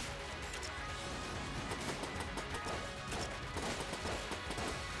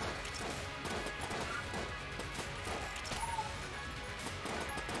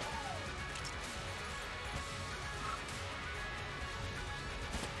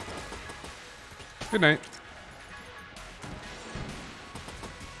 Good night.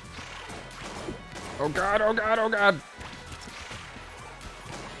 Oh god, oh god, oh god!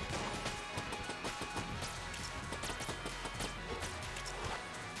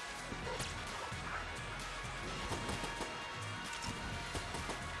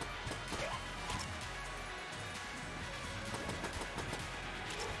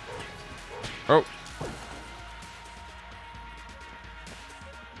 Oh.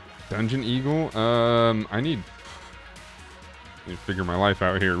 Dungeon Eagle? I need to figure my life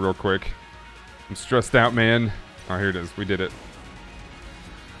out here real quick. I'm stressed out, man. Oh, here it is. We did it.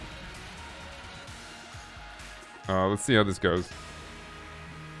 Let's see how this goes.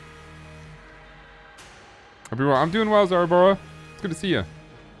 Hope you're well. I'm doing well, Zarabora. It's good to see you.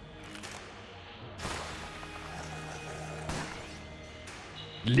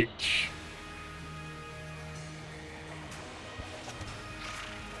 Lich.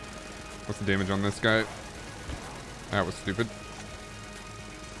 What's the damage on this guy? That was stupid.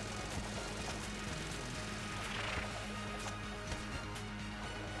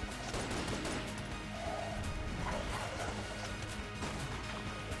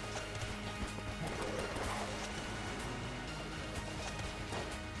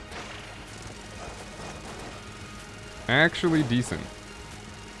 Actually decent.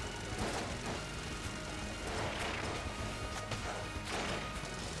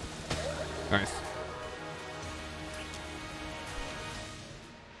 Nice.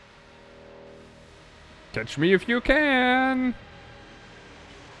 Catch me if you can.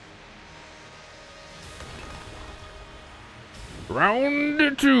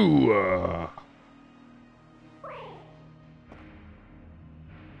 Round 2.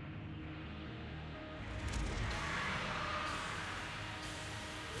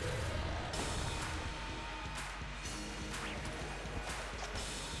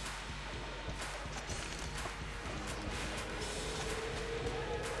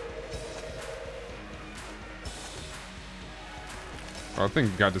 Oh, I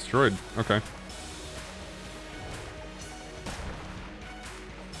think it got destroyed. Okay.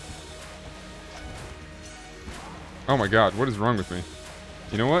 Oh my god, what is wrong with me?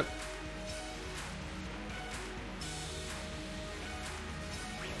 You know what?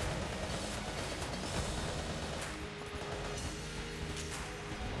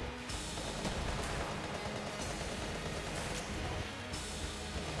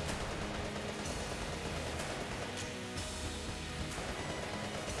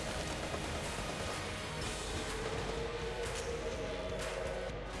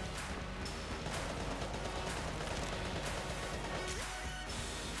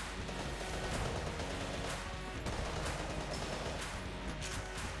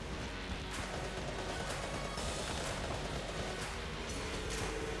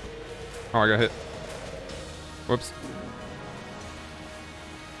 Oh, I got hit. Whoops.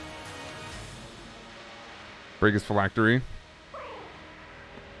 Break his phylactery.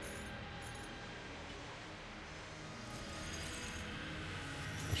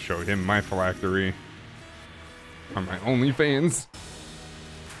 I'll show him my phylactery on my OnlyFans.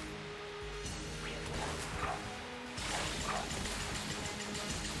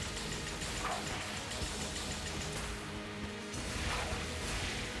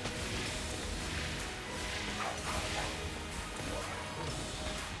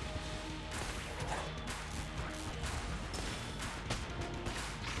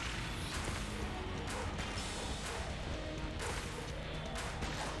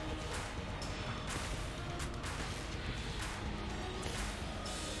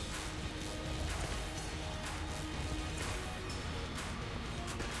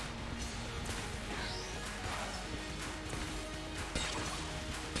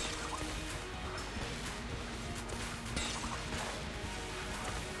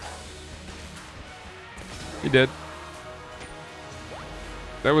 He did.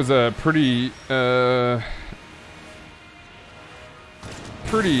 That was a pretty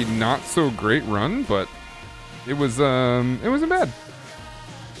not so great run, but it wasn't bad.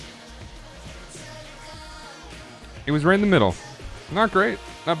 It was right in the middle. Not great,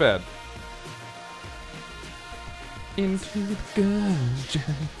 not bad. Into the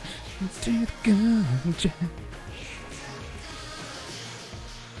gungeon, into the gungeon.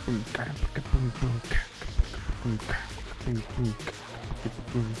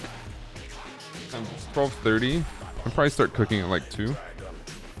 It's 12:30. I'll probably start cooking at like 2.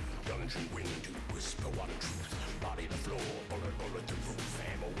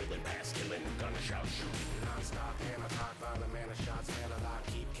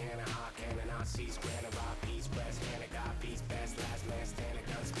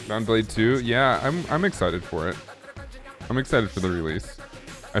 Bound Blade 2? Yeah, I'm excited for it. I'm excited for the release.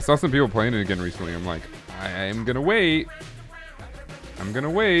 I saw some people playing it again recently. I'm like, I'm gonna wait. I'm gonna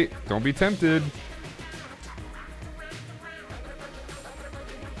wait. Don't be tempted.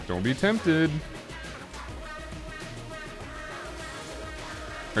 Don't be tempted.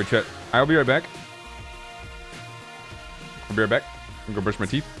 Alright, chat. I'll be right back. I'll be right back. I'm gonna go brush my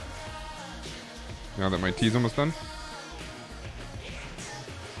teeth. Now that my tea's almost done.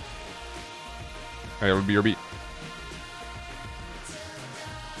 Alright, BRB.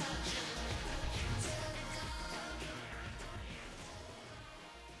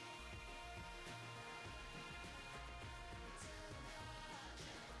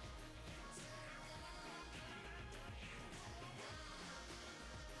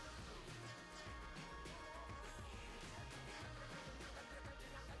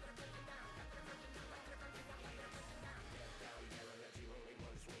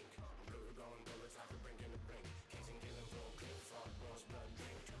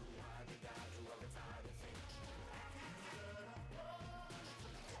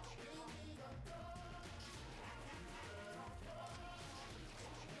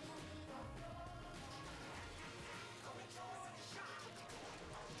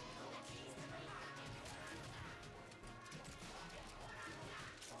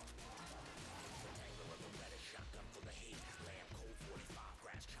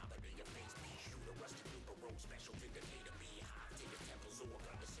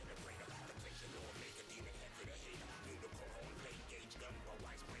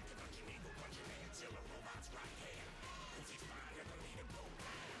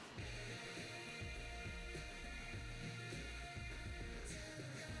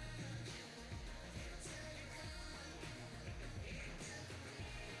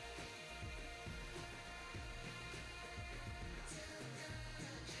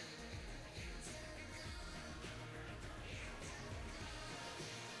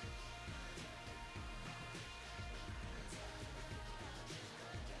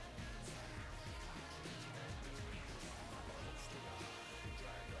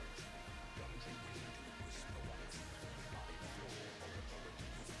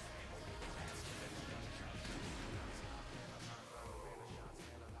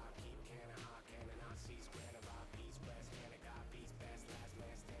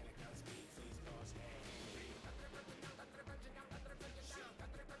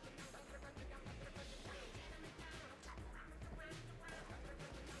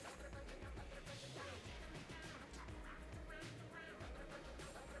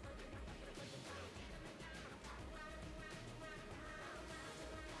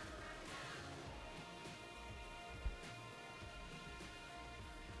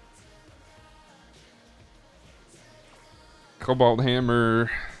 Cobalt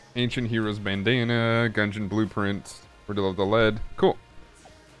Hammer, Ancient Heroes Bandana, Gungeon Blueprint, Riddle of the Lead. Cool.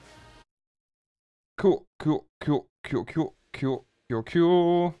 Cool.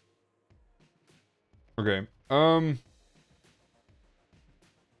 Okay.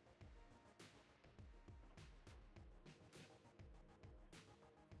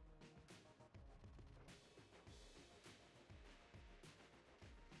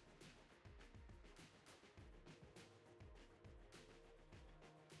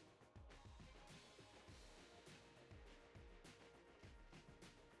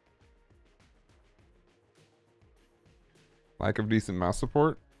 Lack of decent mouse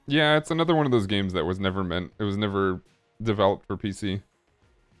support? Yeah, it's another one of those games that was never meant, it was never developed for PC.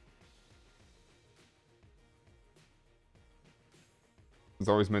 It's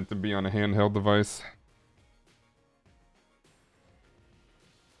always meant to be on a handheld device.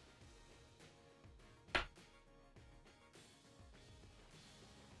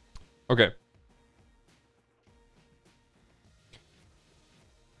 Okay.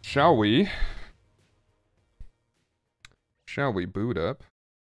 Shall we boot up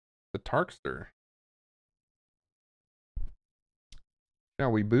the Tarkster?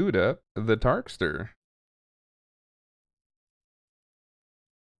 Shall we boot up the Tarkster?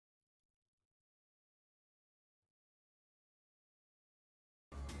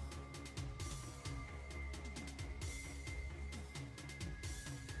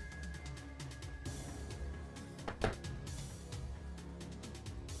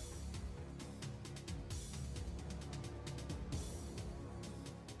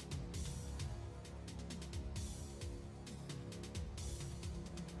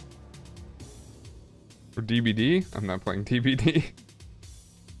 For DBD? I'm not playing DBD.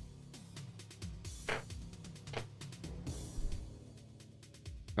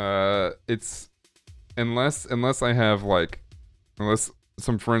 It's unless I have like, unless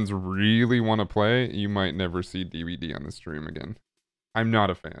some friends really want to play, you might never see DBD on the stream again. I'm not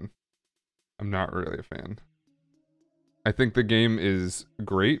a fan. I'm not really a fan. I think the game is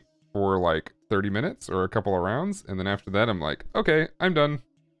great for like 30 minutes or a couple of rounds, and then after that I'm like, okay, I'm done.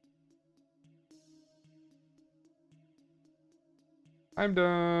 I'm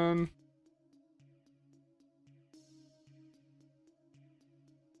done.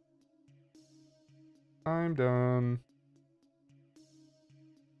 I'm done.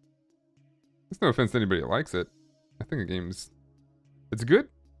 This no offense to anybody that likes it. I think the game's... It's good.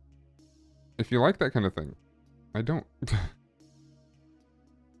 If you like that kind of thing. I don't.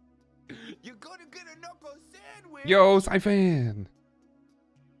 You're gonna get a knuckle sandwich. Yo, Siphon!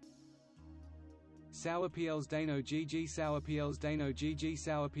 Sour PLs Dano GG, Sour PLs Dano GG,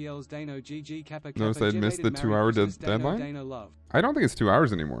 Sour PLs Dano GG, Kappa Kappa. Notice I missed the 2-hour deadline? Dano love. I don't think it's 2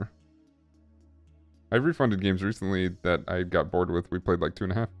 hours anymore. I've refunded games recently that I got bored with. We played like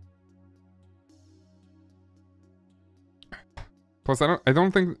 2.5. Plus, I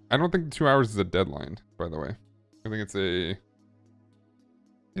don't think 2 hours is a deadline, by the way. I think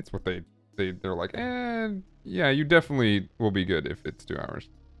it's what they're like, yeah, you definitely will be good if it's 2 hours.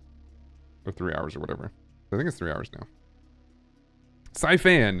 Or 3 hours or whatever. I think it's 3 hours now.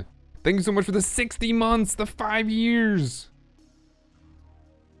 Siphon! Thank you so much for the 60 months, the 5 years!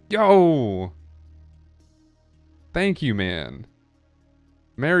 Yo! Thank you, man.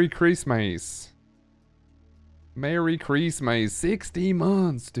 Merry Christmas. Merry Christmas. 60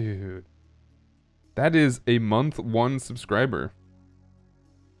 months, dude. That is a month 1 subscriber.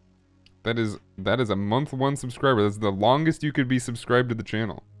 That is a month 1 subscriber. That's the longest you could be subscribed to the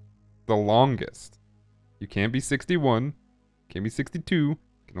channel. The longest. You can't be 61. Can't be 62.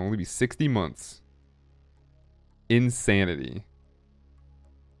 Can only be 60 months. Insanity.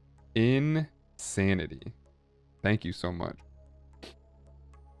 Insanity. Thank you so much.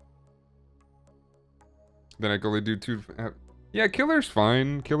 Then I can only do 2. Yeah, Killer's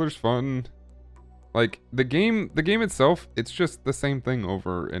fine. Killer's fun. Like the game itself, it's just the same thing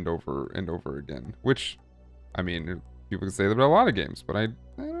over and over and over again. Which, I mean, people can say that about a lot of games, but I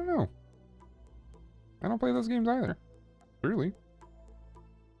don't know. I don't play those games either. Really.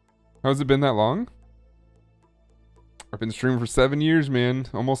 How's it been that long? I've been streaming for 7 years, man.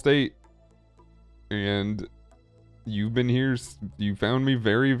 Almost 8. And you've been here. You found me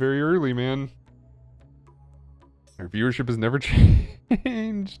very, very early, man. Our viewership has never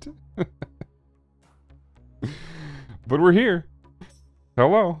changed. But we're here.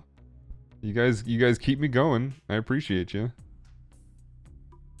 Hello. You guys keep me going. I appreciate you.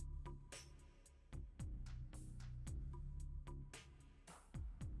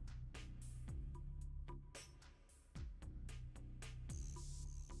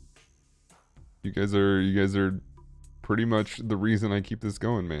 You guys are pretty much the reason I keep this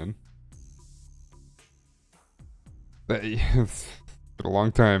going, man. It's been a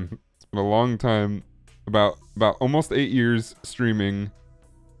long time. It's been a long time. About almost 8 years streaming.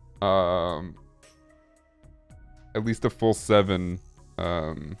 At least a full 7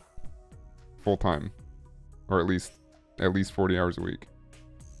 full time. Or at least 40 hours a week.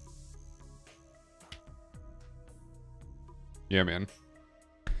 Yeah, man.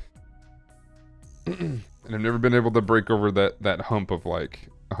 And I've never been able to break over that hump of like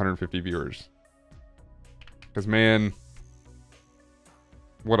 150 viewers. Because, man,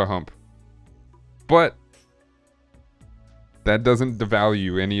 what a hump. But that doesn't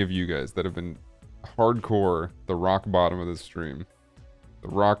devalue any of you guys that have been hardcore, the rock bottom of this stream. The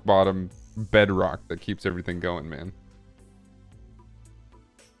rock bottom bedrock that keeps everything going, man.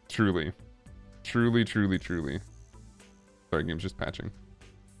 Truly. Truly, truly, truly. Sorry, game's just patching.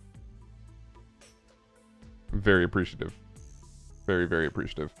 Very appreciative. Very, very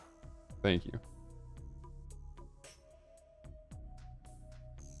appreciative. Thank you.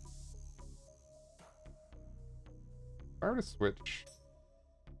 If I were to switch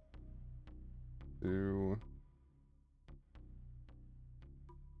to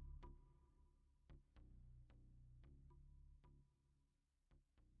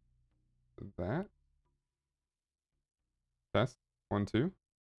that. Test 1 2.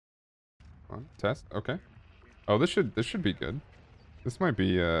 On test. Okay. Oh, this should be good. This might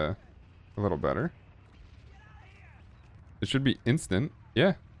be a little better. It should be instant.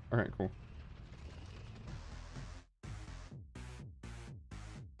 Yeah. All right. Cool.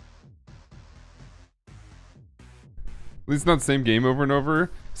 At least not the same game over and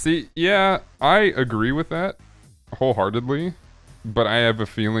over. See, yeah, I agree with that wholeheartedly. But I have a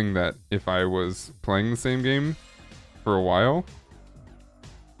feeling that if I was playing the same game for a while,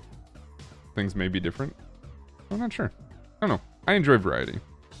 things may be different. I'm not sure. I don't know. I enjoy variety.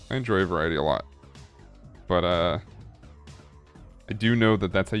 I enjoy variety a lot. But I do know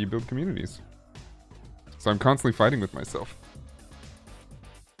that that's how you build communities. So I'm constantly fighting with myself.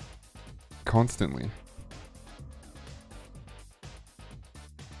 Constantly.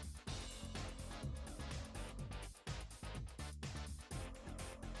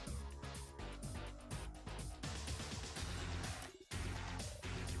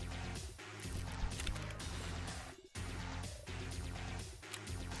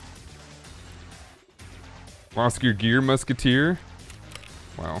 Lost your gear, musketeer.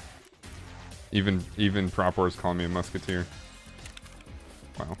 Wow. Even Prop Wars call me a musketeer.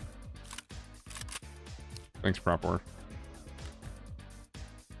 Wow. Thanks, Prop War.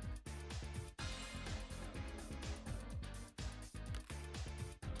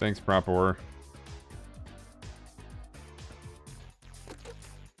 Thanks, Prop War.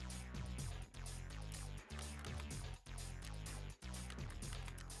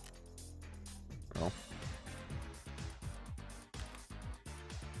 Well.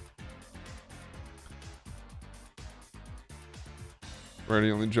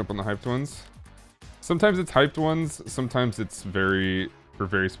 Ready? Only jump on the hyped ones. Sometimes it's hyped ones. Sometimes it's for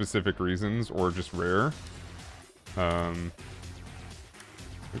very specific reasons or just rare.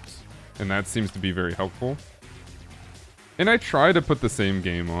 Oops. And that seems to be very helpful. And I try to put the same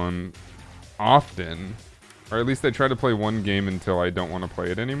game on often, or at least I try to play one game until I don't want to play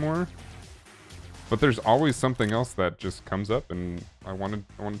it anymore. But there's always something else that just comes up and I want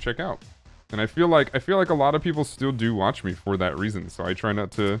to check out. And I feel like a lot of people still do watch me for that reason. So I try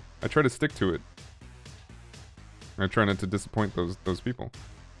to stick to it. I try not to disappoint those people.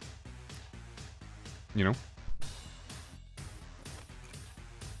 You know?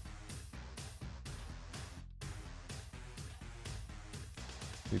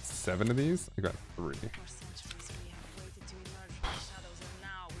 Need 7 of these? I got 3.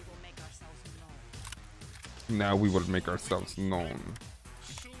 Now we will make ourselves known.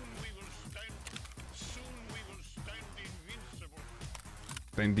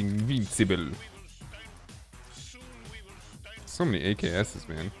 Stand invincible. So many AKSs,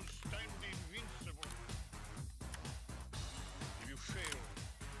 man.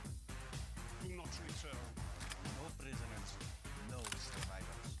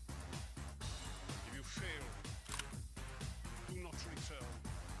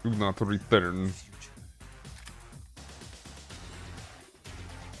 Do not return.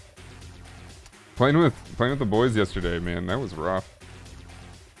 Playing with the boys yesterday, man, that was rough.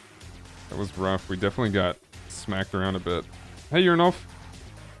 That was rough. We definitely got smacked around a bit. Hey, Urnolf.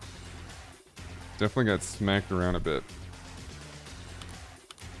 Definitely got smacked around a bit.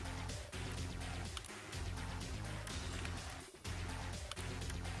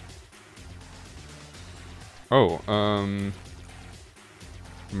 Oh, I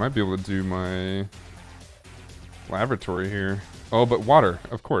might be able to do my laboratory here. Oh, but water,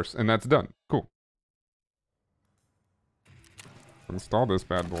 of course, and that's done. Cool. Install this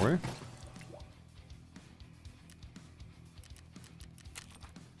bad boy.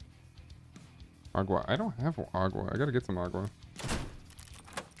 Agua. I don't have agua. I gotta get some agua.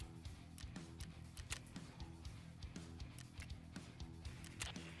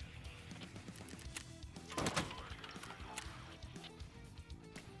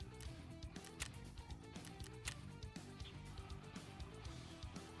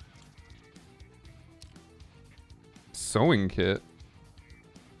 Sewing kit?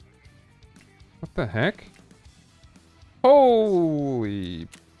 What the heck? Holy...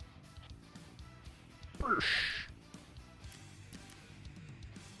 Bursh.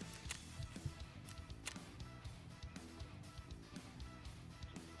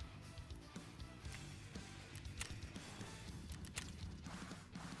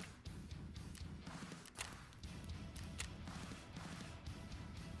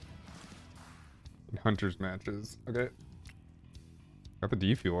 Hunters matches. Okay. Got the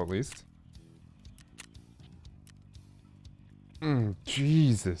defuel at least.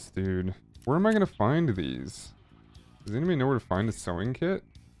 Jesus, dude. Where am I gonna find these? Does anybody know where to find a sewing kit?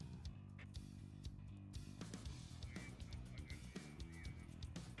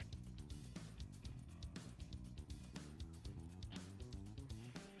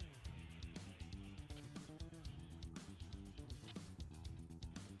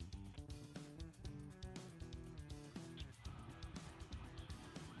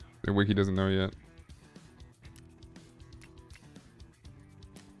 The wiki doesn't know yet.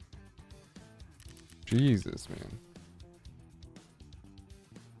 Jesus, man.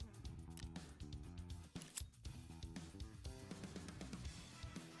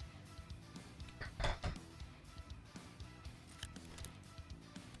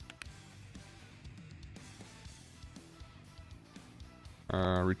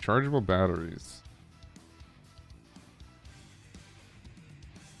 Rechargeable batteries.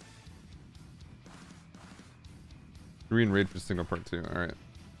 Three in raid for single part 2. Alright.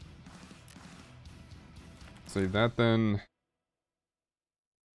 Save that then.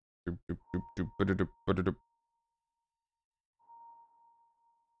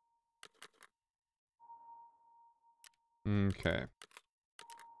 Okay.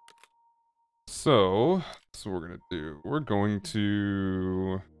 So, is what we're gonna do. We're going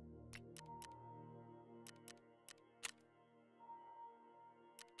to...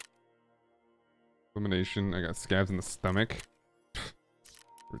 Elimination. I got scabs in the stomach.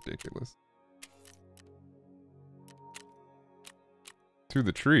 Ridiculous. To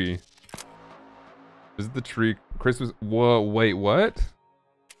the tree. Is the tree Christmas? Whoa, wait, what?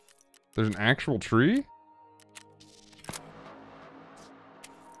 There's an actual tree?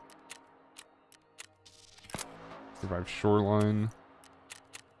 Survive shoreline.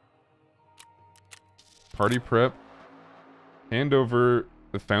 Party prep. Hand over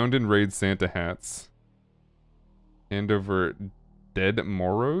the found and raid Santa hats. Hand over dead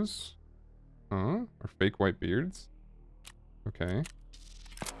Moros? Huh? Or fake white beards? Okay.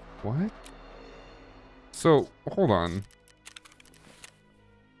 What? So, hold on.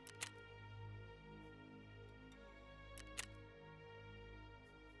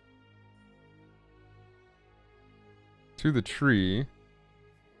 To the tree.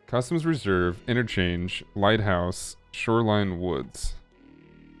 Customs reserve, interchange, lighthouse, shoreline woods.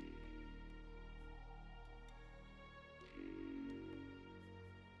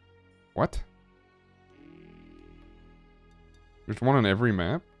 What? There's one on every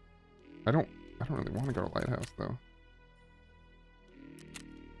map? I don't really want to go to lighthouse though.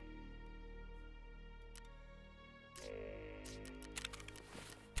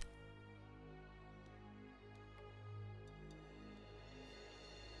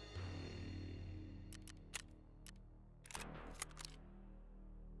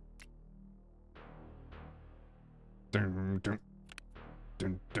 Dun, dun,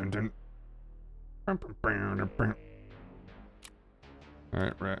 dun, dun, dun.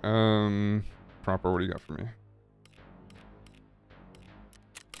 Alright, right. Proper, what do you got for me?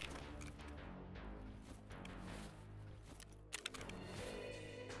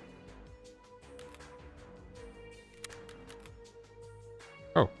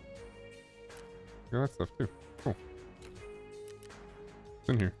 Oh. You got that stuff too. Cool. It's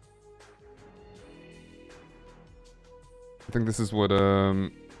in here. I think this is what,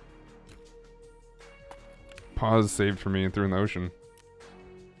 Pause saved for me and threw in the ocean.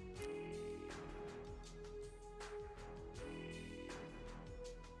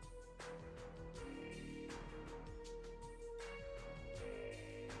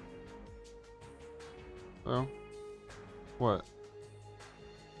 Oh. What?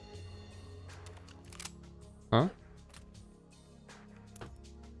 Huh?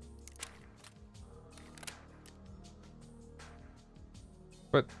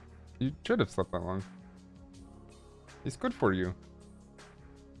 But you should have slept that long. It's good for you.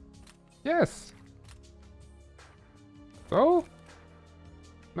 Yes. So?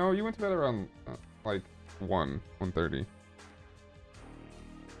 No, you went to bed around like 1:30.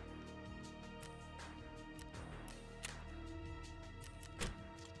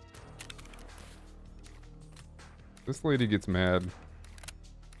 This lady gets mad.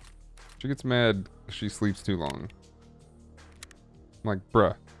 She gets mad 'cause she sleeps too long. I'm like,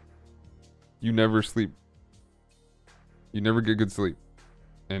 bruh. You never sleep. You never get good sleep.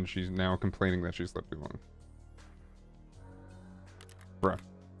 And she's now complaining that she slept too long. Bruh.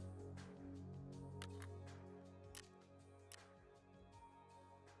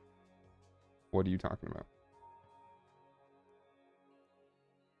 What are you talking about?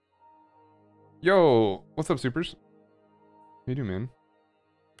 Yo! What's up, supers? How you doing, man?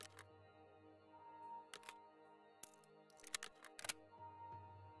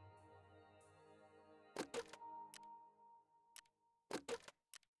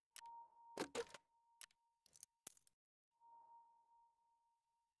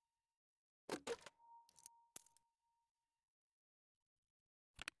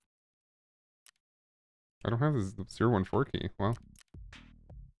 I don't have this 014 key. Wow.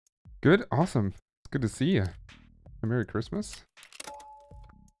 Good? Awesome. It's good to see you. Merry Christmas.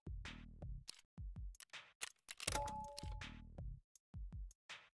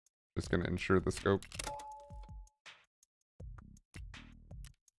 Just gonna ensure the scope.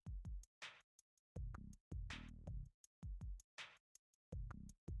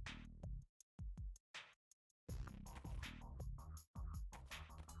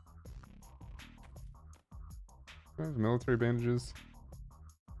 Military bandages.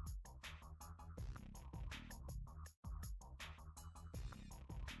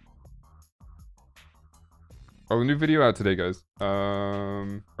 Oh, a new video out today, guys.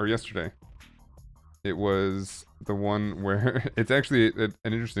 Or yesterday. It was the one where it's actually an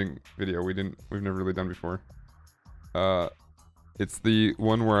interesting video. We've never really done before. It's the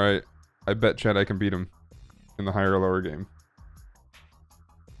one where I bet Chad I can beat him in the higher or lower game.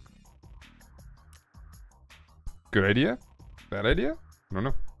 Good idea? Bad idea? I don't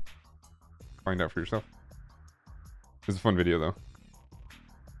know. Find out for yourself. It's a fun video though.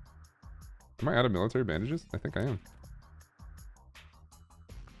 Am I out of military bandages? I think I am.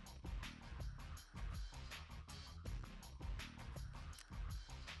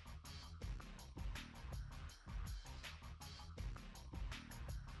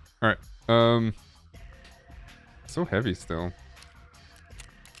 Alright. So heavy still.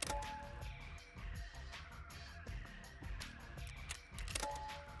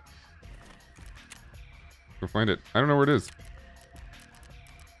 Go find it. I don't know where it is.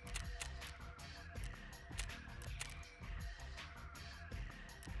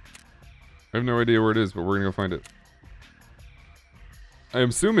 I have no idea where it is, but we're gonna go find it. I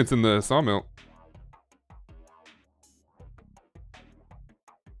assume it's in the sawmill.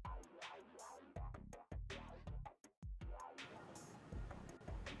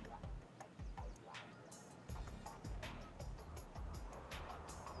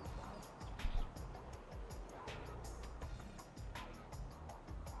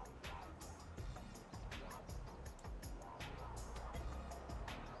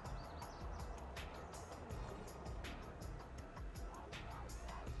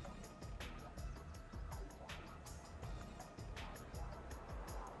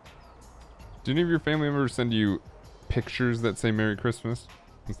 Do any of your family members send you pictures that say Merry Christmas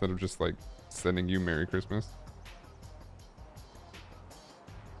instead of just like sending you Merry Christmas?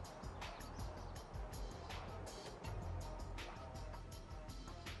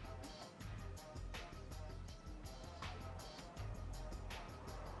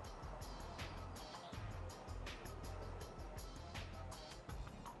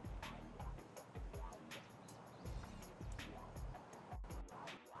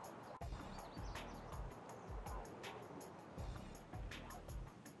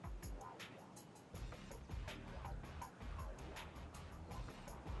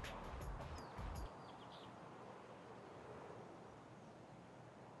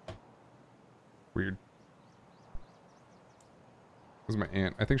 Weird. This is my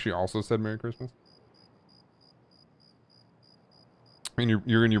aunt. I think she also said Merry Christmas. I mean,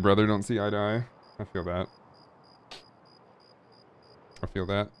 you and your brother don't see eye to eye. I feel that. I feel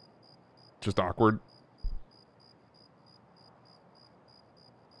that. Just awkward.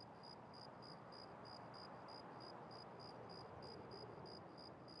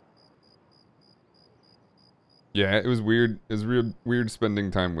 Yeah, it was weird. It was real weird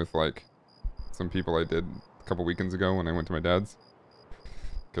spending time with like some people I did a couple weekends ago when I went to my dad's.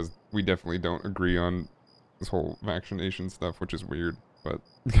 Because we definitely don't agree on this whole vaccination stuff, which is weird, but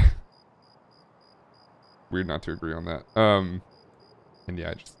weird not to agree on that. And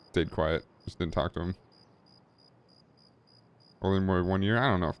yeah, I just stayed quiet. Just didn't talk to him. Only more than 1 year? I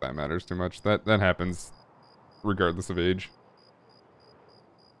don't know if that matters too much. That happens regardless of age.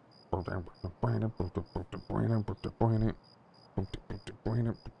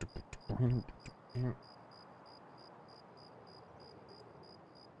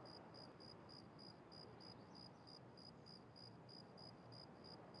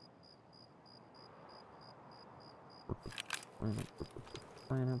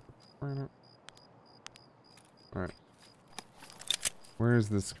 Alright. Where is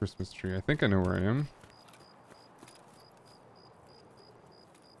this Christmas tree? I think I know where I am.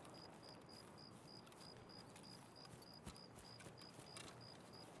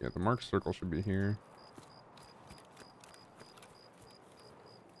 Yeah, the marked circle should be here.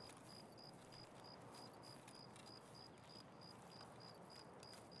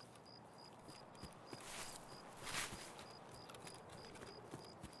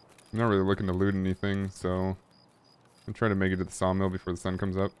 I'm not really looking to loot anything, so I'm trying to make it to the sawmill before the sun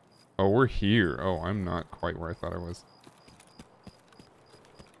comes up. Oh, we're here. Oh, I'm not quite where I thought I was.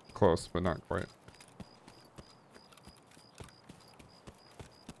 Close, but not quite.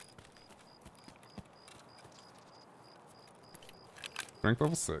 Strength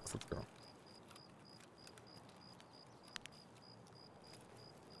level 6, let's go.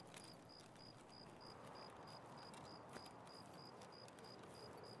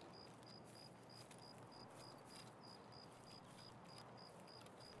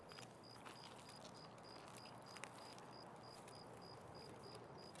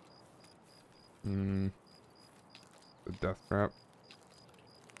 The death trap.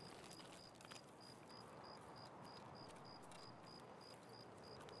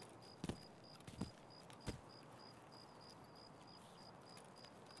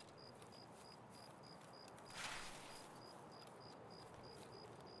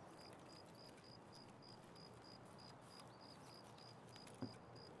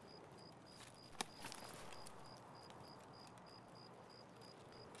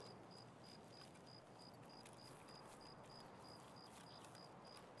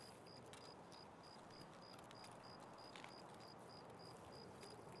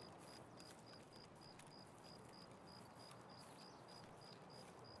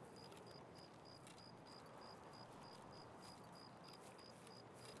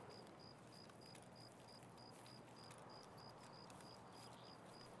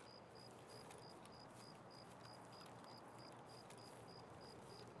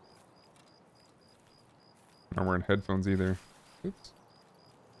 Not wearing headphones either. Oops.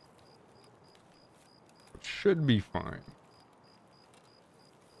 It should be fine.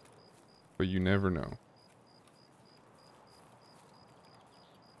 But you never know.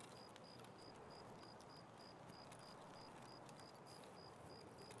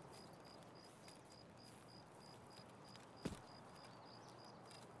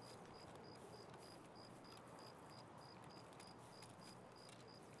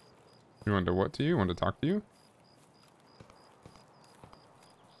 You wanted to what to you? Want to talk to you?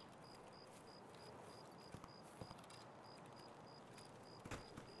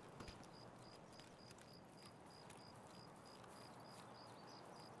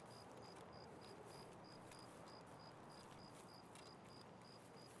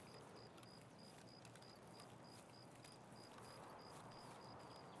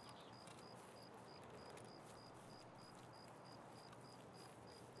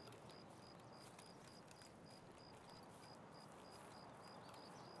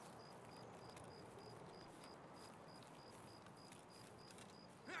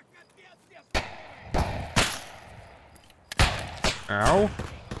 Ow.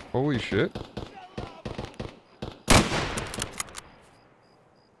 Holy shit.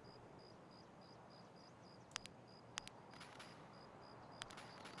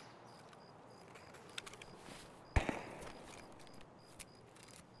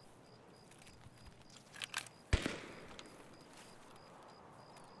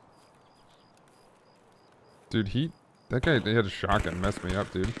 Dude, that guy, they had a shotgun, messed me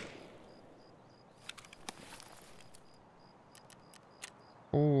up, dude.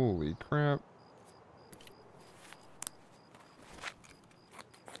 Holy crap.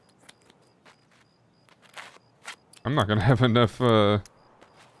 I'm not gonna have enough,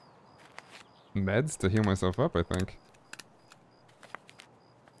 meds to heal myself up, I think.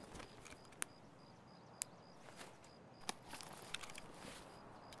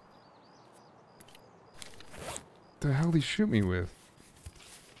 The hell did he shoot me with?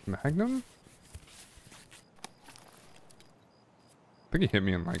 Magnum? I think he hit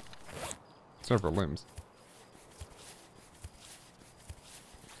me in, like, several limbs.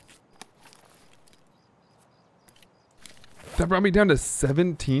 That brought me down to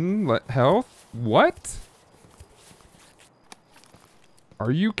 17 health? What?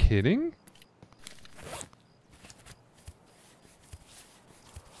 Are you kidding?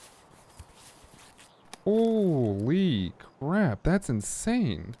 Holy crap, that's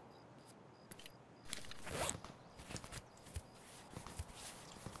insane.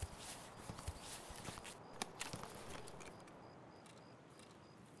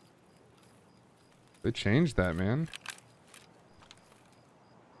 They changed that, man.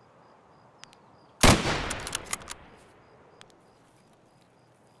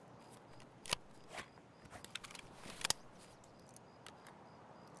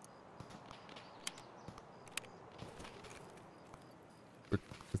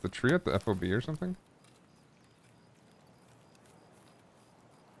 Is the tree at the FOB or something?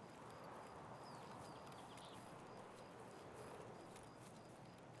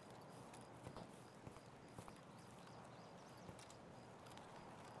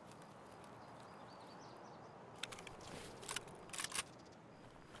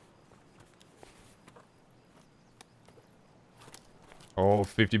 Oh,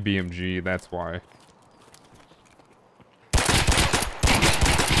 50 BMG, that's why.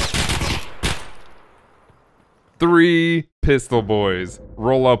 Three pistol boys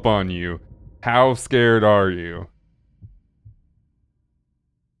roll up on you. How scared are you?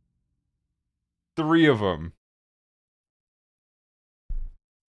 3 of them.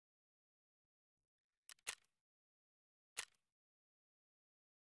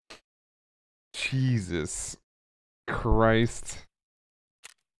 Jesus Christ.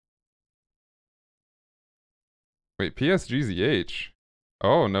 Wait, PSGZH.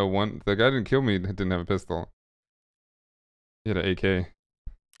 Oh, no, the guy didn't kill me, didn't have a pistol. He had an AK.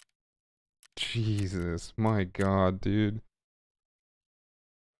 Jesus, my God, dude.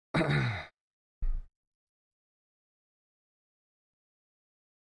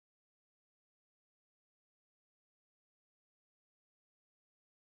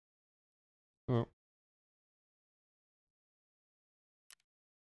 Oh.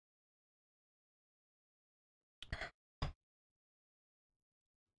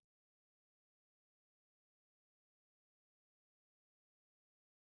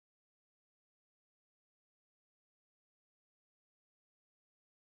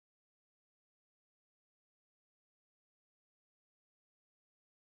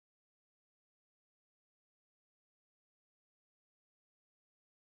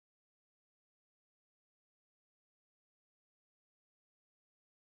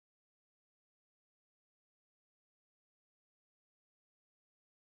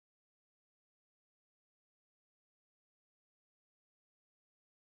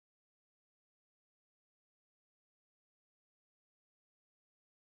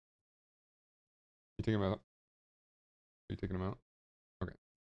 You taking him out? Are you taking him out? Okay.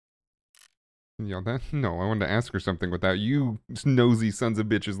 Can you yell that? No, I wanted to ask her something without you nosy sons of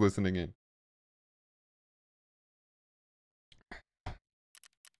bitches listening in.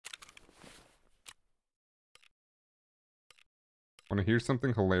 Want to hear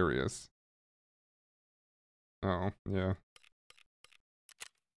something hilarious? Oh, yeah.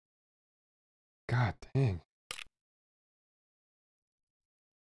 God dang.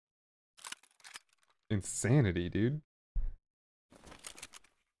 Insanity, dude.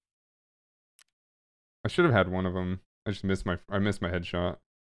 I should have had one of them. I just missed my headshot.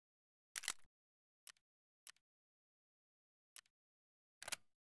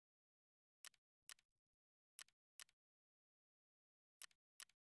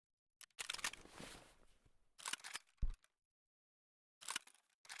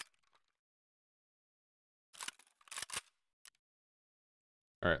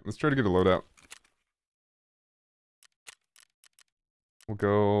 Alright, let's try to get a loadout. We'll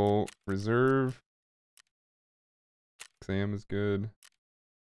go reserve. Exam is good.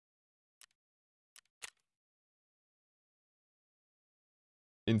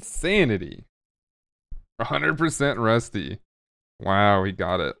 Insanity. 100% rusty. Wow, he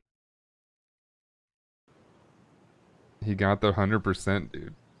got it. He got the 100%,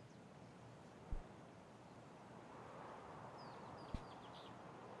 dude.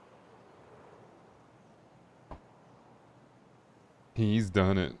 He's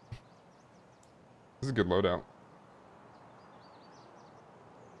done it. This is a good loadout.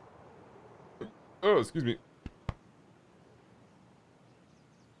 Oh, excuse me.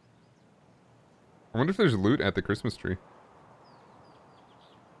 I wonder if there's loot at the Christmas tree.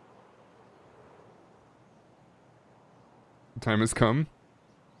 The time has come.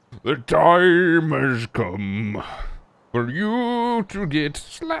 The time has come for you to get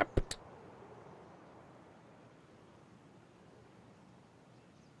slapped.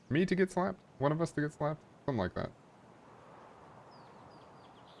 Me to get slapped? One of us to get slapped? Something like that.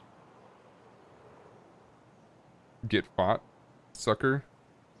 Get fought, sucker.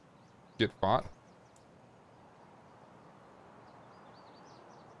 Get fought.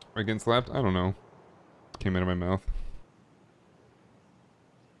 Am I getting slapped? I don't know. Came out of my mouth.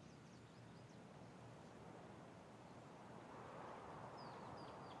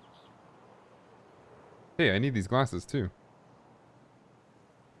 Hey, I need these glasses too.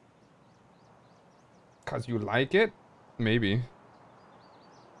 'Cause you like it? Maybe.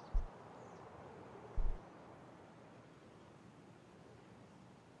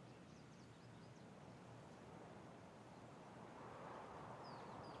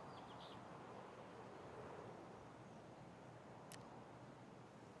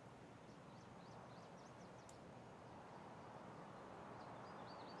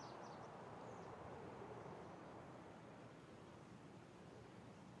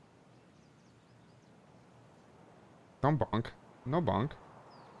 Don't bonk. No bonk.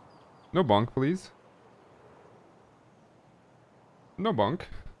 No bonk, please. No bonk.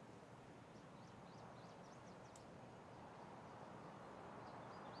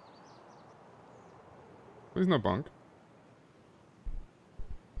 Please no bonk.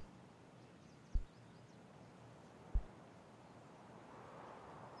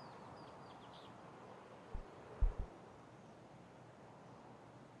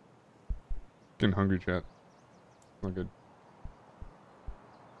 Getting hungry, chat. Not good.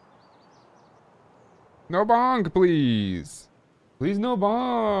 No bonk, please. Please no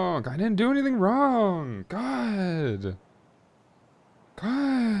bonk. I didn't do anything wrong. God.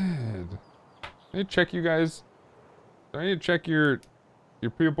 God. I need to check you guys. I need to check your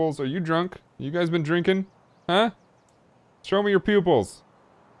pupils. Are you drunk? You guys been drinking? Huh? Show me your pupils.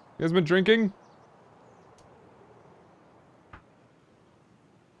 You guys been drinking?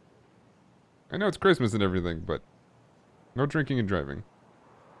 I know it's Christmas and everything, but no drinking and driving.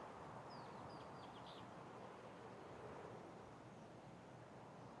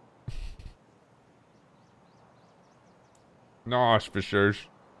 Nosh, for sure.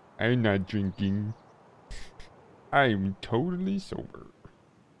 I'm not drinking. I'm totally sober.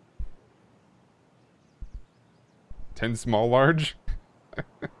 10 small large?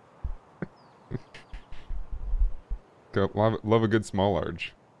 Love a good small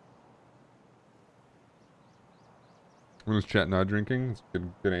large. When was chat not drinking? It's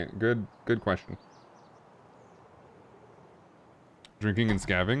good question. Drinking and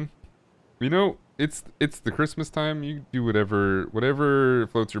scavving? You know, it's the Christmas time. You do whatever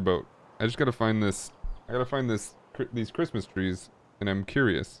floats your boat. I just gotta find this. I gotta find these Christmas trees, and I'm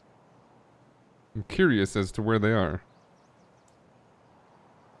curious. I'm curious as to where they are.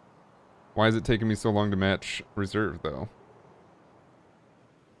 Why is it taking me so long to match reserve, though?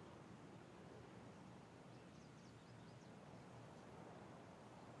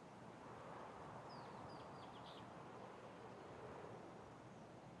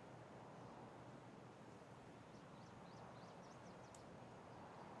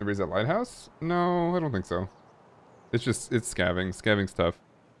 Everybody's at Lighthouse? No, I don't think so. It's just, it's scavving. Scavving's tough.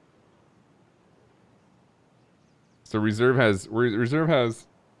 So reserve has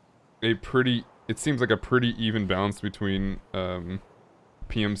a pretty, it seems like a pretty even balance between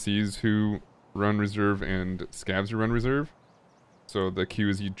PMCs who run reserve and scavs who run reserve. So the queue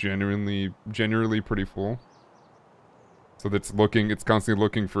is generally pretty full. So it's constantly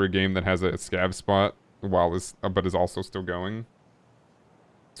looking for a game that has a scav spot but is also still going.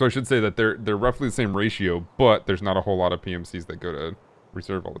 So I should say that they're roughly the same ratio, but there's not a whole lot of PMCs that go to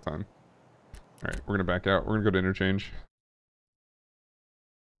reserve all the time. All right, we're gonna back out. We're gonna go to interchange.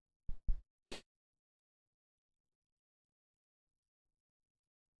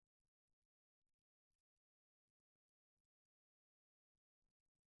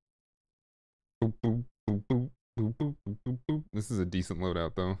 Boop, boop, boop, boop, boop, boop, boop, boop, boop. This is a decent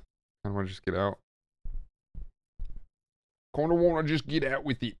loadout, though. I don't want to just get out. Kinda want to just get out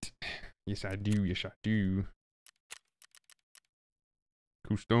with it. Yes, I do. Yes, I do.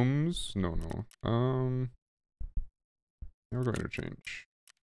 Customs? No, no. Yeah, we'll go interchange.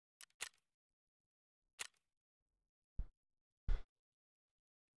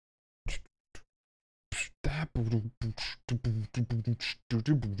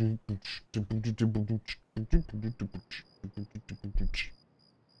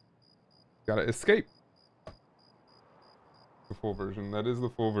 Gotta escape. The full version. That is the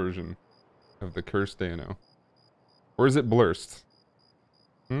full version of the cursed Dano. Or is it blurst?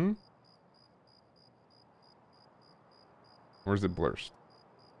 Hmm? Or is it blurst?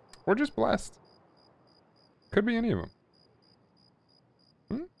 Or just blast? Could be any of them.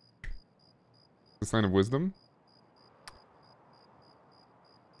 Hmm? The sign of wisdom?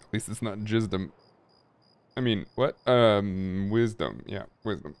 At least it's not jizdom. I mean, what? Wisdom. Yeah,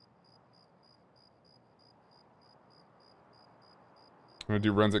 wisdom. I'm gonna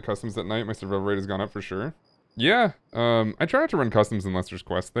do runs at customs at night. My survival rate has gone up for sure. Yeah, I try not to run customs unless there's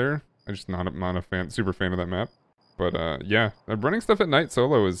quests there. I'm just not a super fan of that map. But, yeah, running stuff at night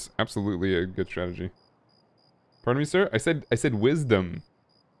solo is absolutely a good strategy. Pardon me, sir? I said wisdom.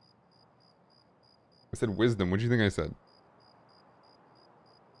 I said wisdom. What do you think I said?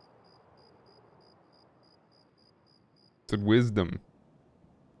 I said wisdom.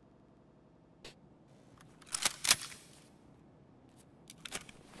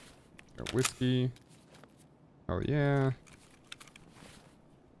 Got whiskey. Oh, yeah.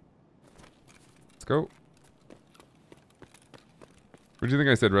 Let's go. What do you think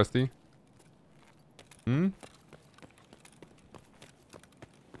I said, Rusty? Hmm?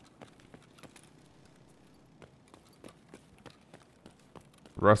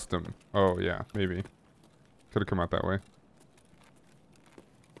 Rustum. Oh, yeah, maybe. Could have come out that way.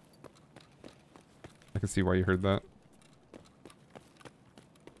 I can see why you heard that.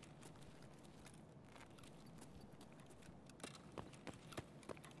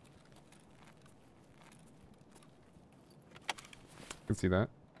 I can see that.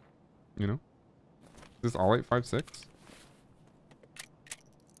 You know? Is this all 856?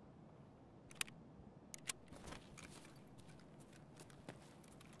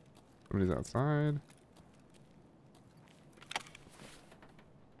 Somebody's outside.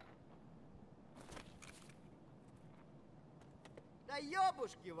 Да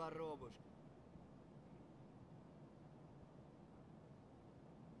ёбушки-воробушки.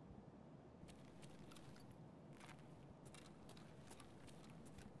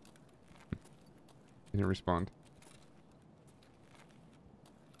 He didn't respond.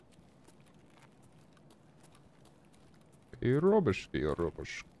 Rubbish.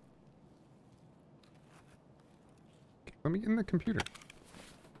 Let me get in the computer.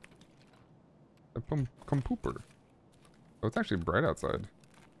 The compooper. Oh, it's actually bright outside.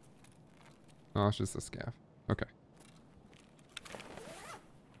 Oh, it's just a scaff. Okay.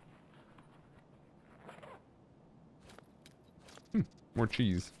 More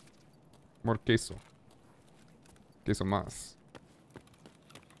cheese. More queso. Queso más.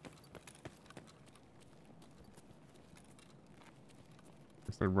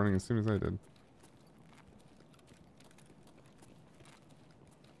 I started running as soon as I did.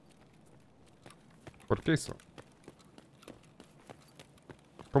 Por queso.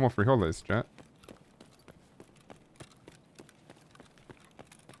 Como frijoles, chat.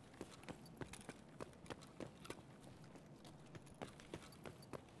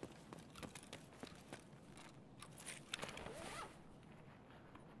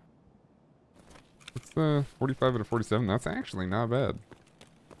 That's 45 out of 47. That's actually not bad.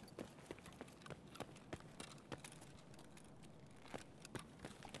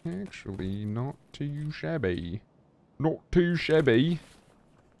 Actually, not too shabby. Not too shabby.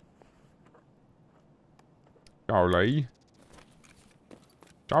 Charlie.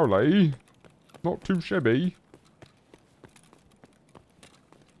 Charlie. Not too shabby.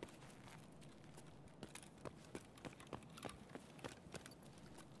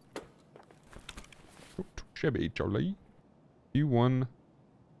 Not too shabby, Charlie. Q1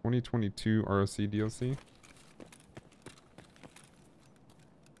 2022 ROC DLC.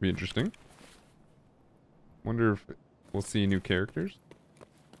 Be interesting. Wonder if we'll see new characters.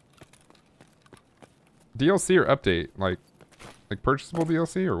 DLC or update? Like purchasable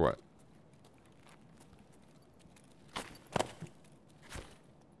DLC or what?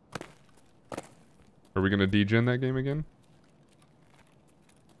 Are we gonna degen that game again?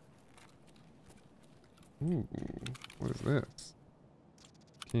 Ooh, what is this?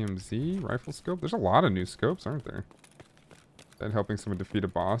 KMZ? Rifle scope? There's a lot of new scopes, aren't there? And helping someone defeat a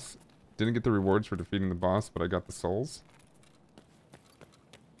boss. Didn't get the rewards for defeating the boss, but I got the souls.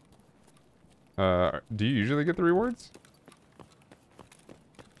 Do you usually get the rewards?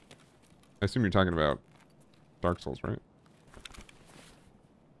 I assume you're talking about Dark Souls, right?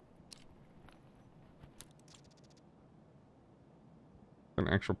 An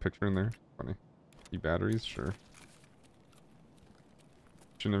actual picture in there. Funny. E-batteries, sure.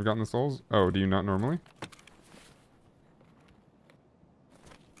 Shouldn't have gotten the souls? Oh, do you not normally?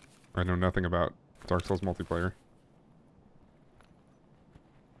 I know nothing about Dark Souls multiplayer.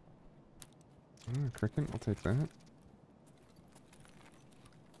 Cricket, I'll take that.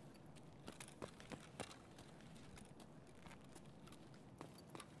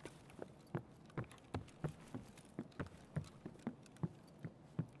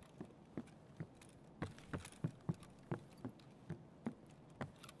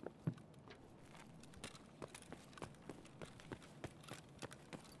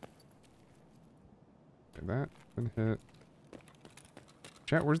 Okay, that been hit.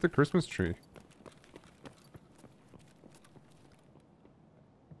 Chat, where's the Christmas tree?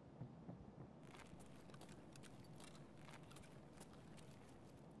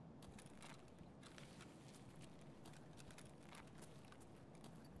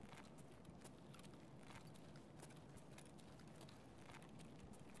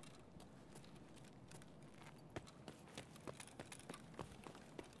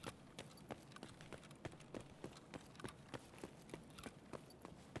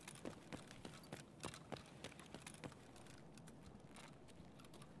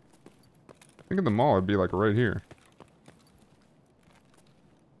 I think in the mall it'd be like right here.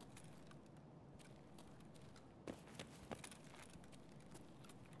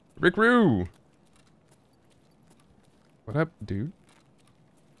 Rick Roo! What up, dude?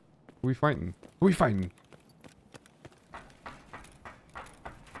 Who we fighting? Who we fighting?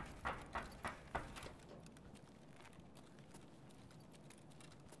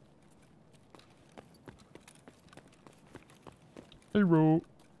 Hey, Ro.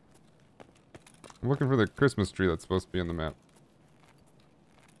 I'm looking for the Christmas tree that's supposed to be on the map.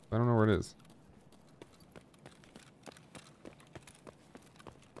 I don't know where it is.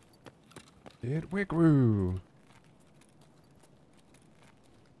 Get Wickroo!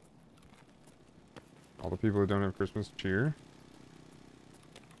 All the people who don't have Christmas cheer.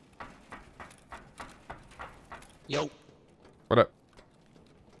 Yo. What up?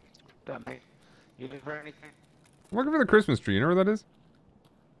 That me. You looking for anything? I'm looking for the Christmas tree. You know where that is?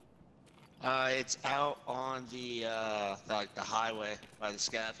 It's out on the highway by the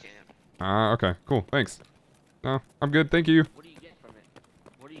scav camp. Ah, okay. Cool. Thanks. No, I'm good. Thank you. What do you get from it?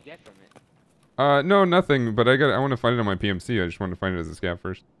 What do you get from it? No, nothing, but I want to find it on my PMC. I just wanted to find it as a scav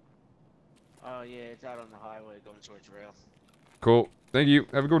first. Oh yeah, it's out on the highway going towards rail. Cool. Thank you.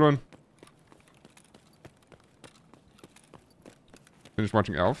 Have a good one. Finished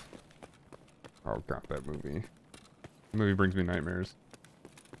watching Elf? Oh god, that movie. The movie brings me nightmares.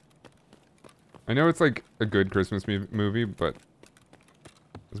 I know it's like a good Christmas movie, but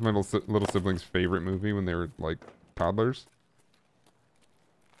it's my little sibling's favorite movie when they were like toddlers.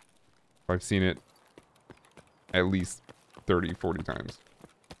 I've seen it at least 30, 40 times.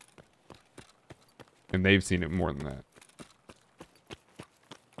 And they've seen it more than that.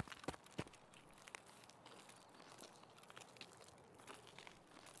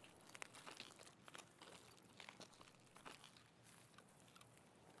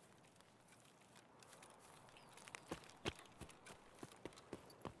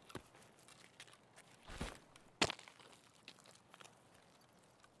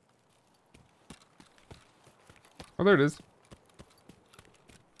 Oh, there it is.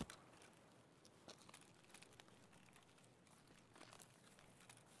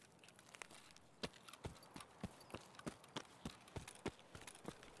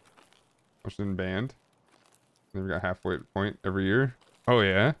 Washington band. Then we got halfway point every year. Oh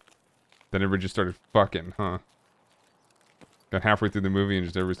yeah. Then everybody just started fucking, huh? Got halfway through the movie and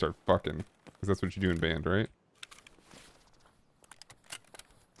just everybody started fucking. Because that's what you do in band, right?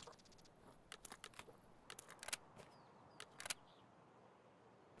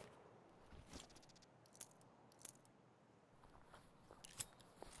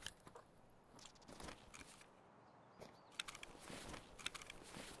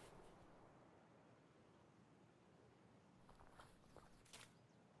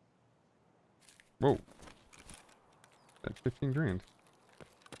 Whoa. That's 15 grand.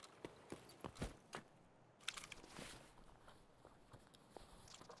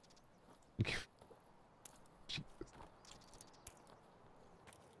 Jesus.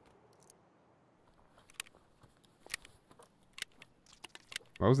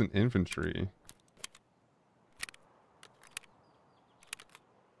 I was in infantry.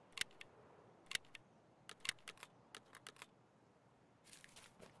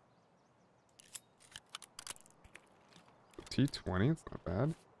 T20, it's not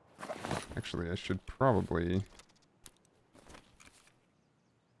bad. Actually, I should probably...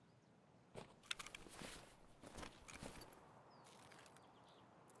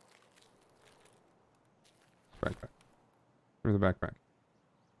 Backpack. Where's the backpack?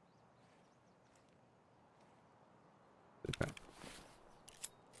 Take that.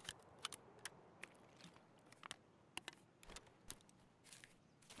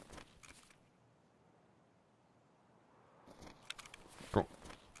 Cool.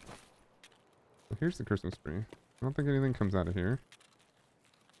 So here's the Christmas tree. I don't think anything comes out of here.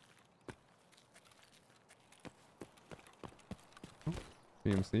 Oh,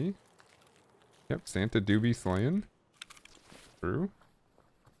 CMC. Yep, Santa do be slaying. True.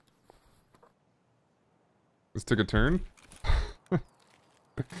 This took a turn.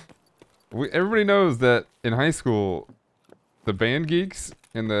 Everybody knows that in high school, the band geeks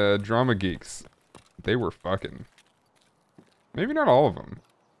and the drama geeks, they were fucking. Maybe not all of them.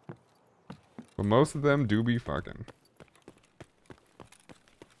 But most of them do be fucking.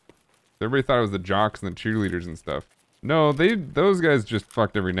 Everybody thought it was the jocks and the cheerleaders and stuff. No, those guys just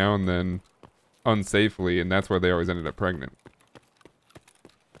fucked every now and then unsafely, and that's why they always ended up pregnant.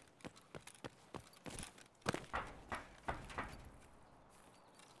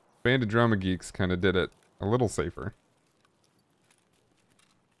 Band of drama geeks kind of did it a little safer.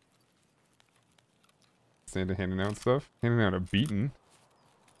 Santa handing out stuff. Handing out a beaten.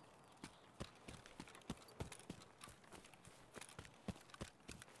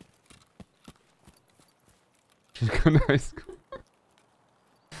 Go to high school.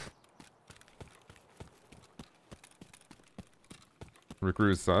 Rick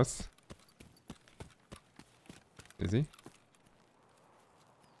Rue's sus. Is he?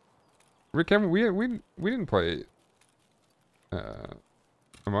 Rick, haven't we didn't play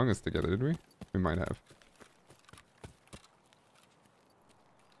Among Us together, did we? We might have.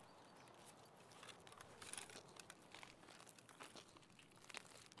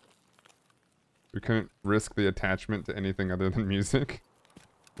 We couldn't risk the attachment to anything other than music.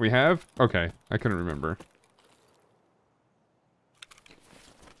 We have? Okay, I couldn't remember.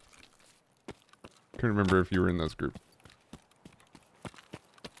 Couldn't remember if you were in those groups.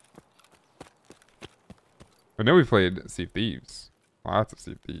 I know we played Sea of Thieves. Lots of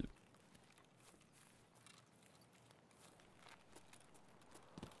Sea of Thieves.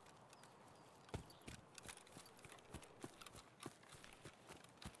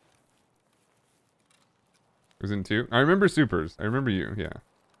 It was in 2. I remember Supers. I remember you, yeah.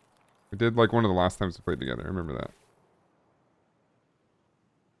 We did like one of the last times we played together. I remember that.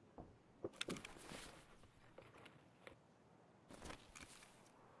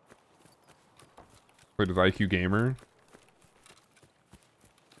 Played with IQ Gamer.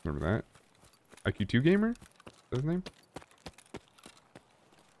 Remember that? IQ2 Gamer? Is that his name?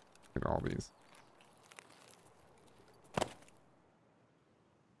 Look at all these.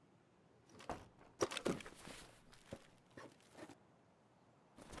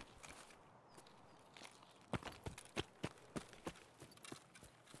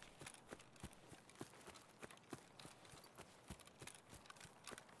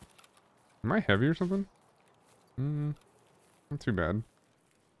 Am I heavy or something? Not too bad.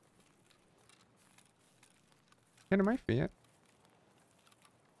 And am I fat?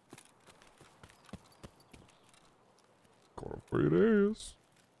 Corporate ass.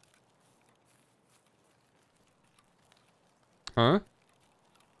 Huh?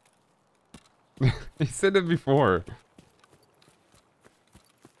 He said it before.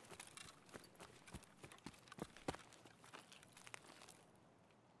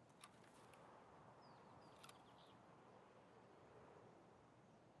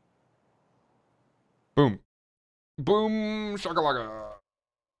 Boom. Boom shakalaka.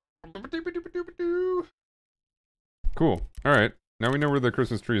 Cool. Alright. Now we know where the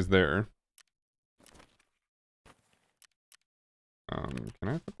Christmas tree is there. Can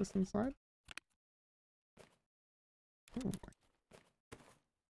I put this inside? Oh,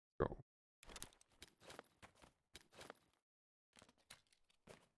 go.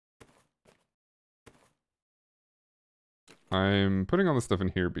 I'm putting all this stuff in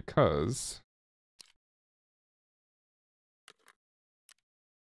here because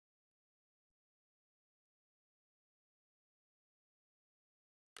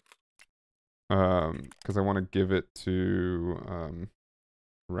I want to give it to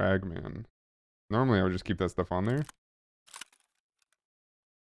Ragman. Normally I would just keep that stuff on there.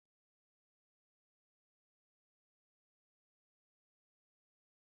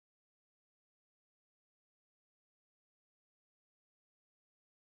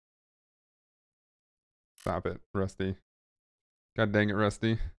 Stop it, Rusty. God dang it,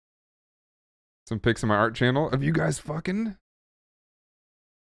 Rusty. Some pics on my art channel of you guys fucking.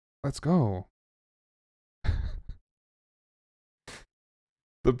 Let's go.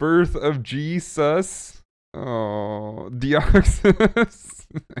 The birth of Jesus. Oh, Deoxys.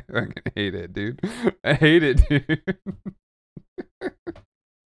 I fucking hate it, dude. I hate it, dude.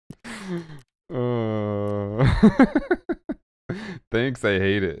 Thanks, I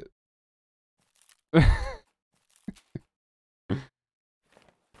hate it.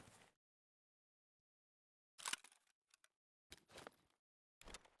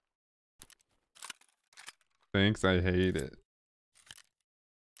 Thanks, I hate it.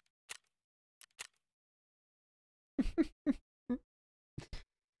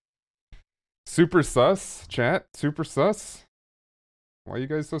 Super sus, chat? Super sus? Why are you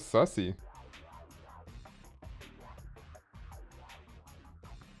guys so sussy?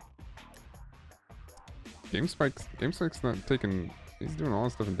 GameSpike's not taking... He's doing all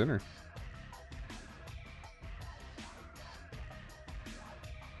his stuff in dinner.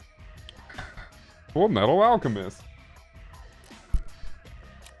 Full Metal Alchemist.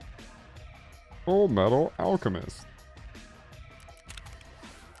 Full Metal Alchemist.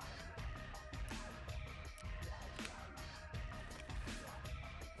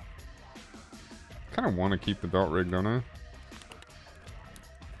 Kind of want to keep the belt rig, don't I?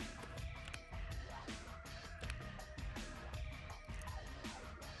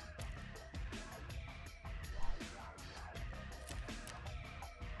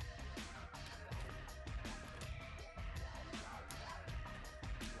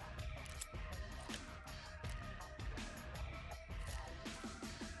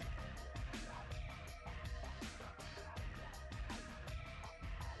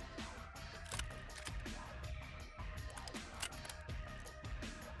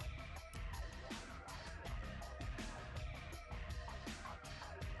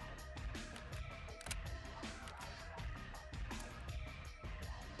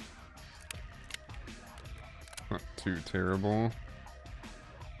 Not too terrible.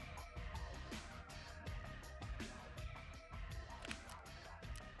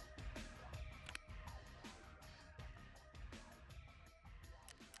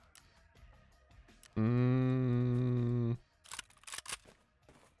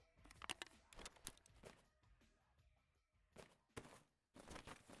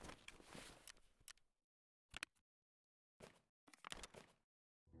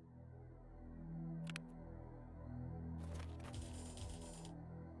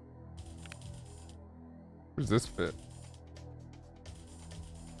 Where does this fit?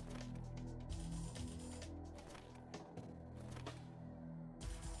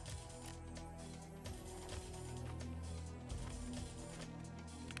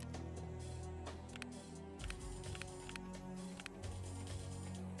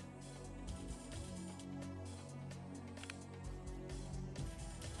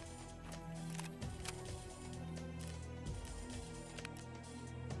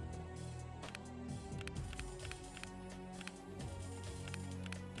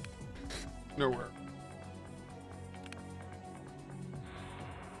 Nowhere.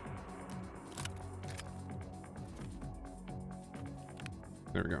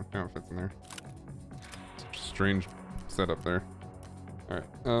 There we go. Now it fits in there. Such a strange setup there. Alright.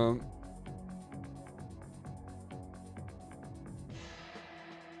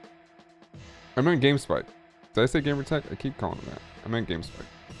 I'm on GameSpike. Did I say gamertag? I keep calling it that. I meant GameSpec.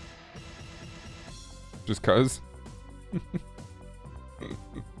 Just cuz.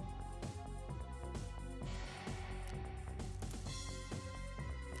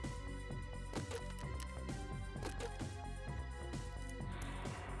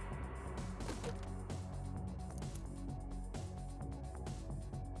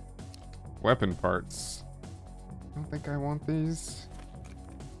 Weapon parts. I don't think I want these.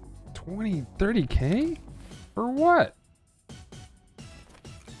 20, 30K? For what?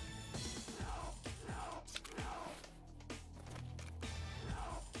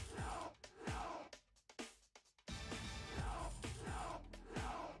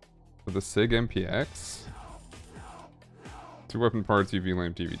 For the SIG MPX? 2 weapon parts, UV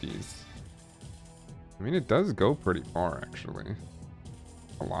lamp DVDs. I mean, it does go pretty far, actually.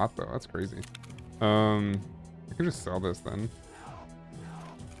 A lot, though. That's crazy. I could just sell this, then.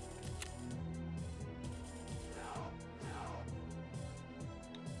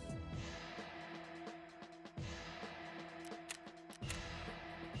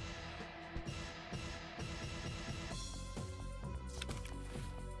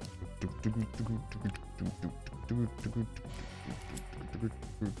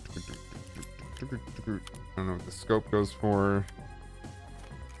 I don't know what the scope goes for.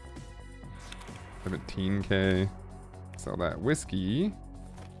 17K. Sell that whiskey.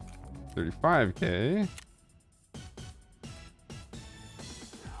 35K.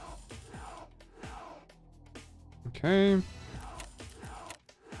 Okay.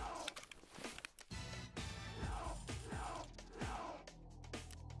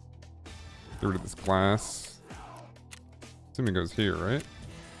 Get rid of this glass. Assuming it goes here, right?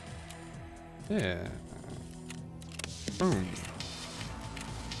 Yeah. Boom.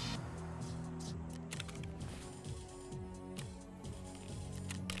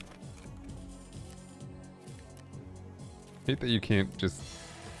 Hate that you can't just...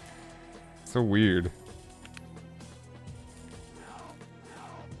 So weird.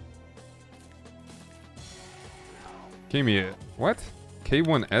 Gave me a... What?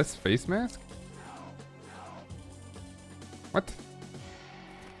 K1S face mask? What?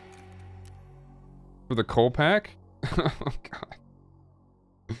 For the coal pack? Oh god.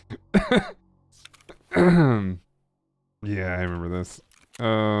 Yeah, I remember this.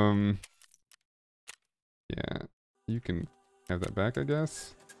 Yeah. You can have that back, I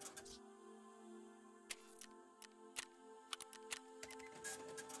guess.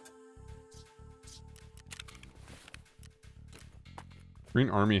 Green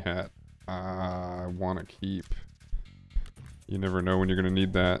army hat. I want to keep. You never know when you're going to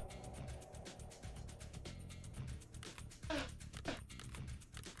need that.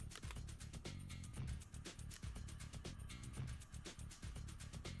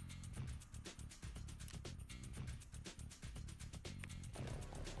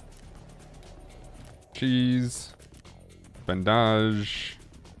 Cheese. Bandage.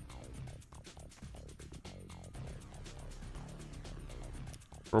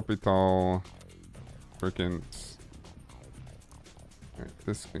 Propital. Perkins. Alright,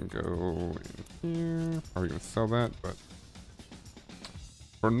 this can go in here. Probably gonna sell that, but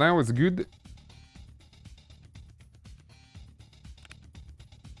for now it's good.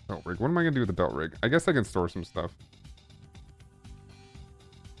 Belt rig. What am I gonna do with the belt rig? I guess I can store some stuff.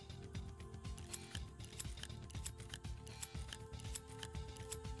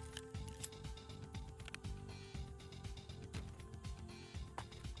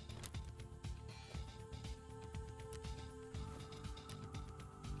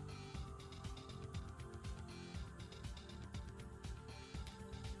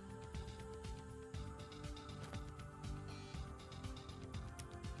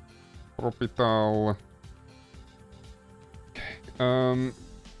 Orbital. Okay.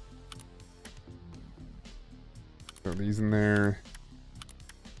 Throw these in there.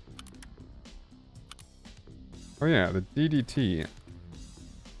 Oh yeah, the DDT.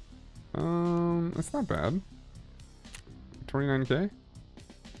 That's not bad. 29K.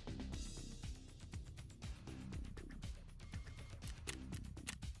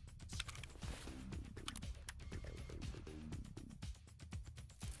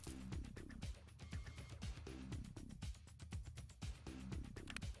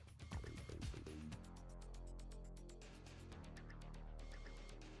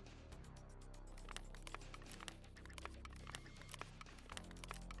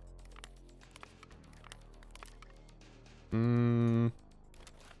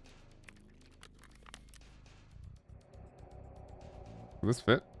 Will this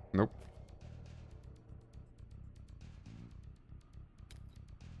fit? Nope.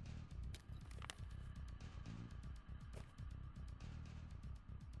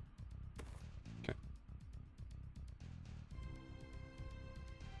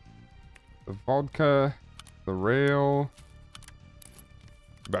 The vodka. The rail.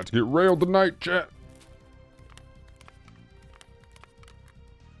 About to get railed tonight, chat.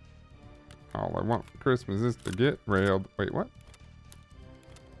 All I want for Christmas is to get railed. Wait, what?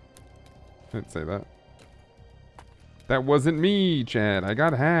 I didn't say that. That wasn't me, Chad. I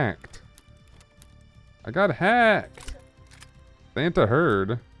got hacked. I got hacked. Santa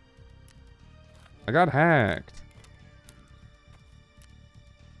heard. I got hacked.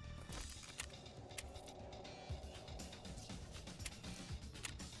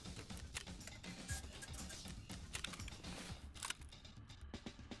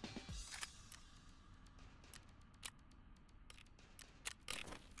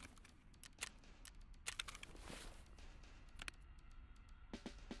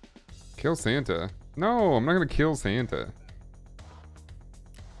 Kill Santa. No, I'm not gonna kill Santa.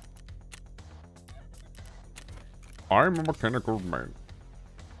 I'm a mechanical man.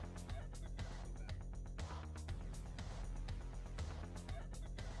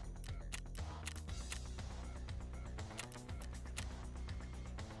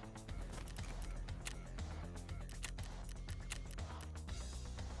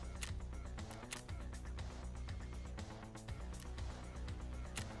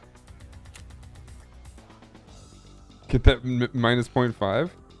 Get that minus 0.5?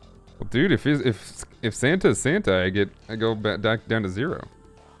 Well, dude, if Santa is Santa, I go back down to 0.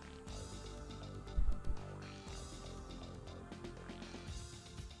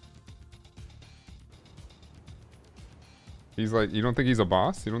 He's like, you don't think he's a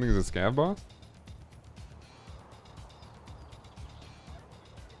boss? You don't think he's a scav boss?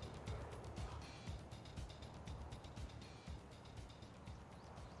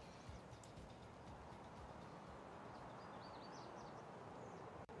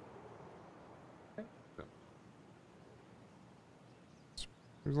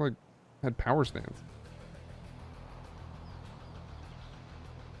 He was like, had power stance.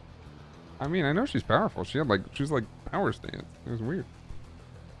 I mean, I know she's powerful. She was like power stance. It was weird.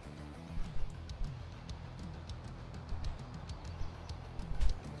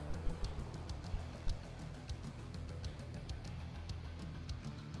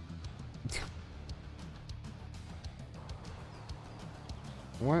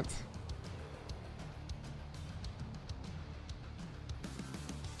 What?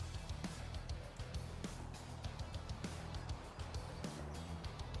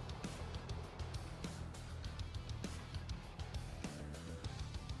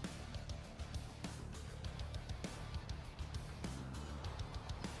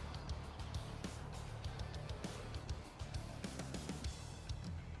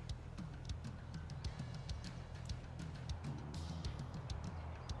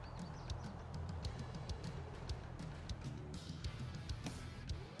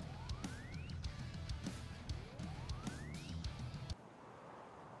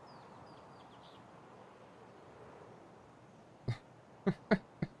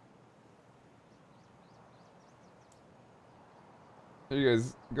 There you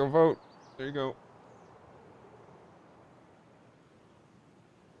guys go vote. There you go.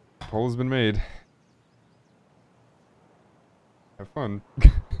 Poll has been made. Have fun.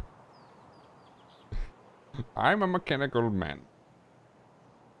 I'm a mechanical man.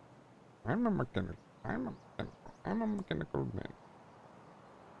 I'm a mechanical man.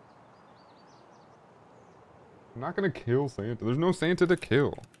 I'm not gonna kill Santa. There's no Santa to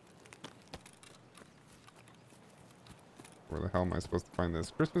kill. Where the hell am I supposed to find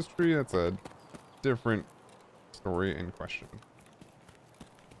this Christmas tree? That's a different story in question.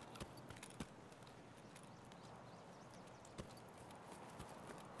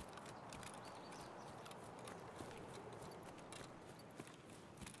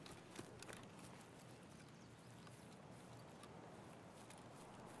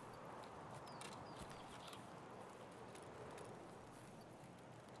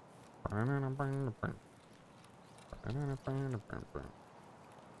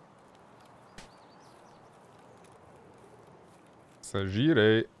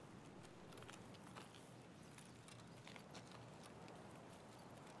 S'agire.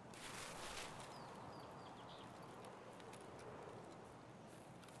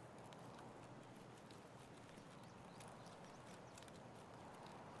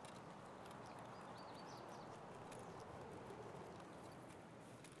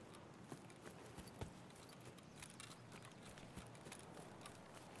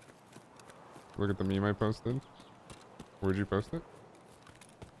 Look at the meme I posted. Where'd you post it?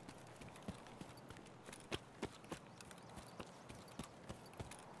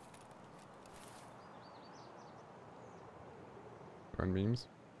 On memes.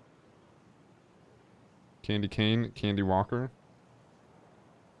 Candy cane, Candy Walker.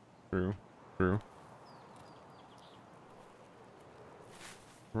 True. True.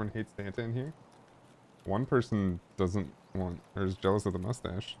 Everyone hates Santa in here? One person doesn't want, or is jealous of the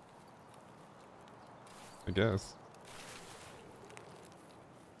mustache. I guess.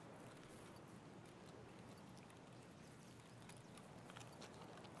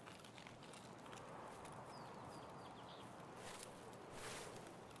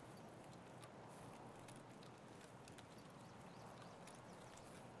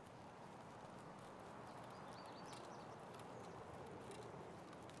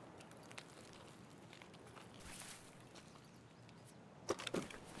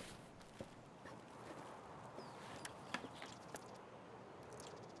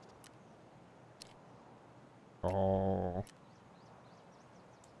 Oh.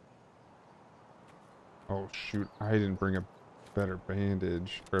 Oh shoot, I didn't bring a better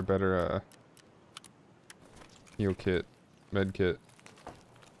bandage, or a better, heal kit, med kit.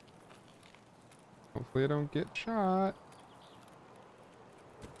 Hopefully I don't get shot.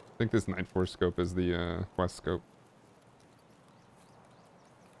 I think this Night Force scope is the, West scope.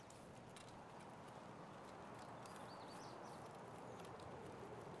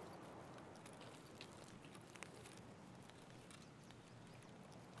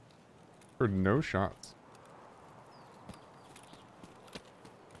 Heard no shots.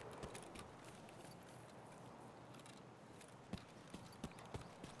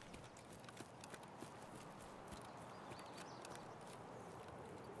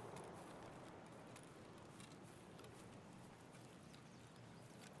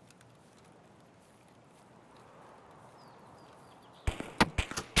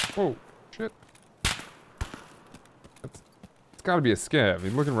 Oh, shit. It's gotta be a scav.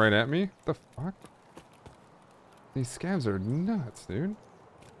 He's looking right at me. What the fuck? These scavs are nuts, dude.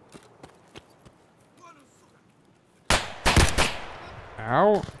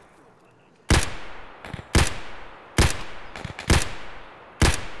 Ow.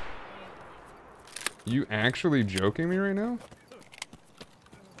 You actually joking me right now?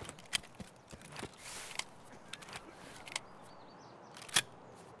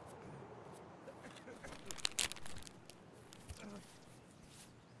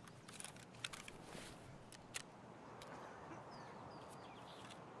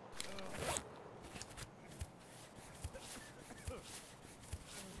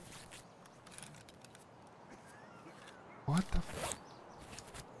 What the f-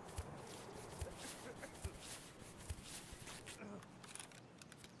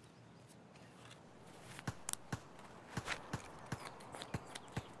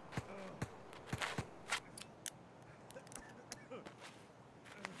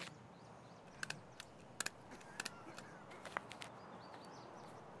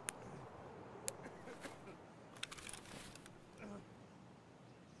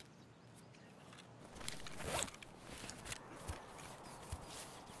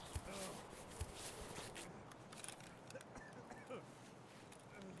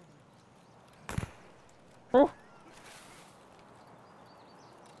 Oh!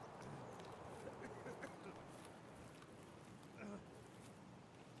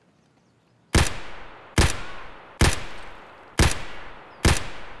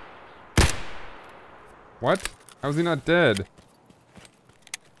 What? How is he not dead?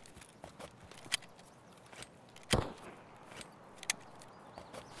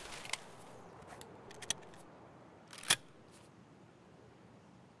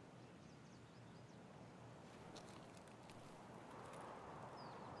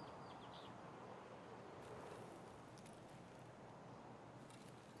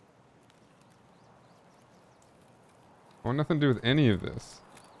 I want nothing to do with any of this.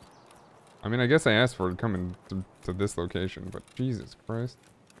 I mean, I guess I asked for it coming to this location, but Jesus Christ.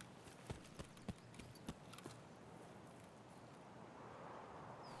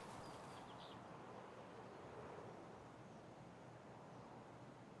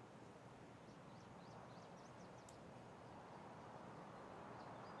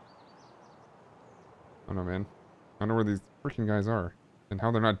 I don't know, man. I don't know where these freaking guys are and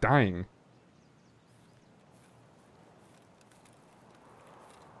how they're not dying.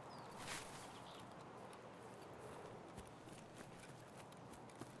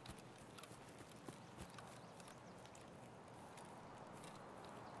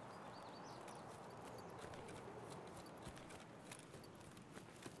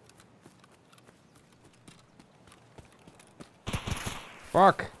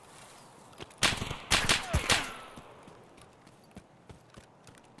 Fuck!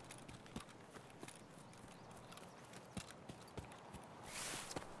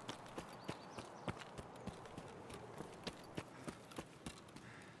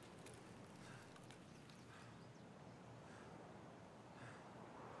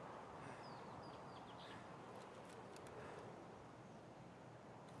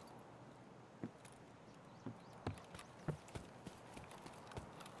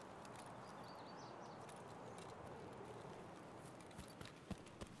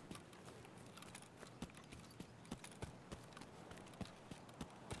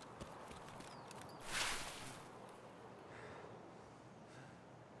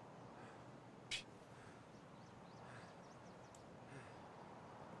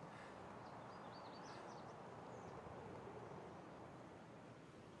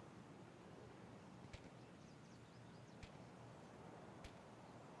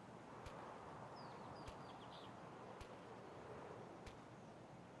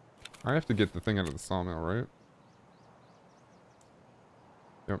 I have to get the thing out of the sawmill, right?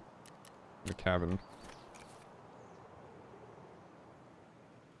 Yep. The cabin.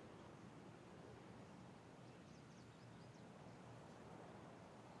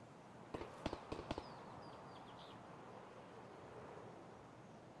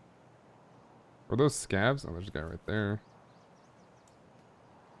 Were those scabs? Oh, there's a guy right there.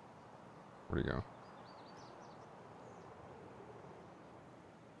 Where'd he go?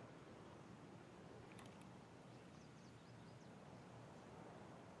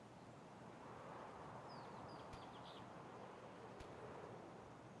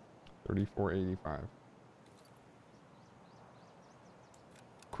 $34.85.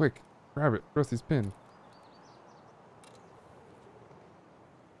 Quick, grab it. Rusty's pin.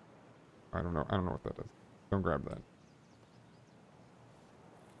 I don't know. I don't know what that is. Don't grab that.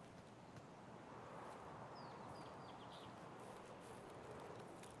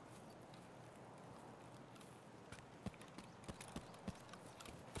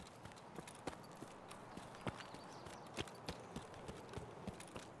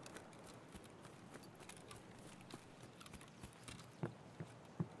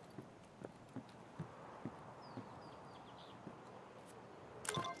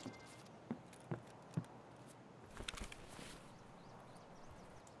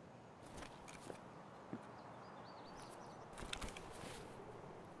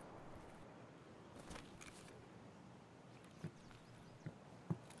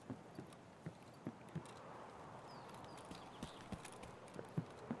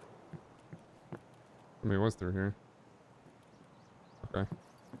 I mean, it was through here. Okay.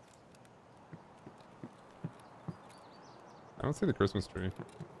 I don't see the Christmas tree. Is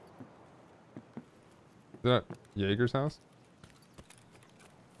that Jaeger's house?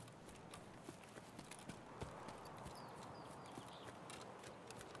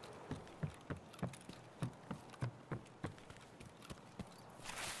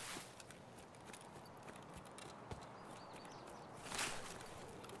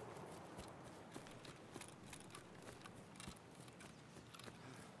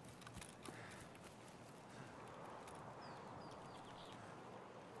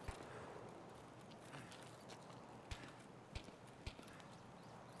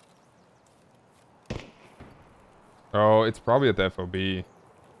 Oh, it's probably at the FOB.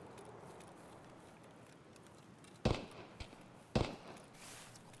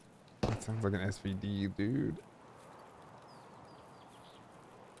 That sounds like an SVD, dude.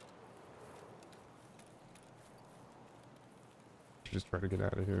 Should just try to get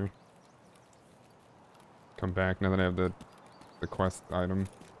out of here. Come back now that I have the quest item.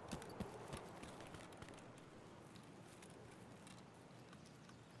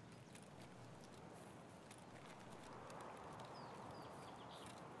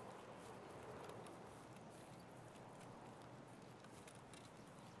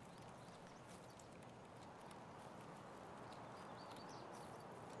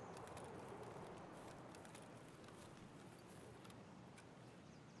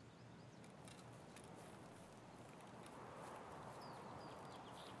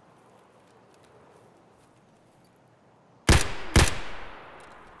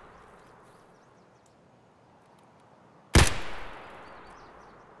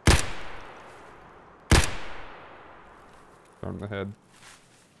 On the head.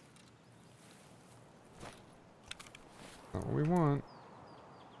 Not what we want.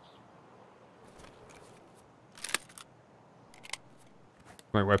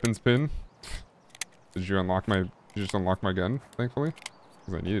 My weapons pin. Did you unlock my? Did you just unlock my gun? Thankfully,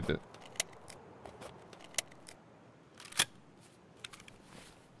 because I needed it.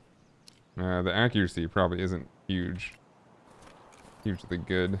 The accuracy probably isn't hugely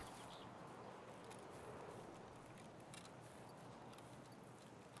good.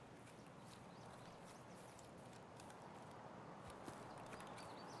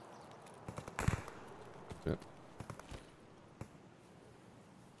 Shit.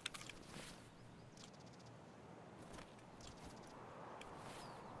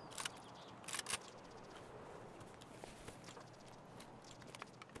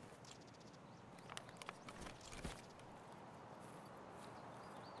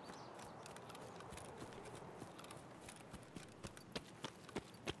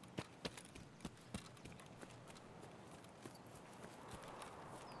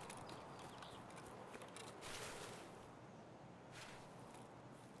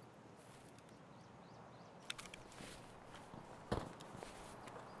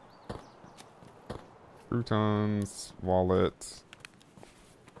 Croutons, wallet,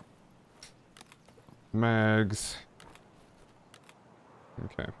 mags.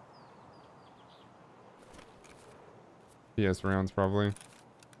 Okay. PS rounds probably.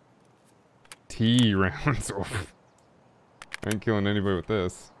 T rounds. Oof. I ain't killing anybody with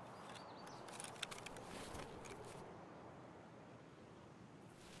this.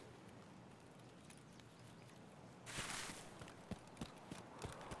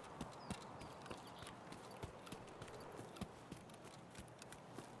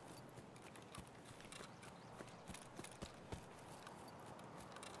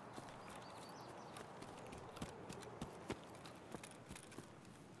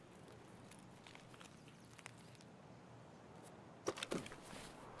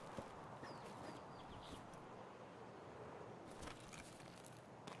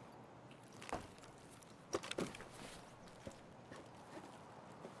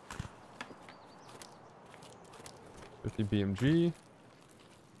 BMG.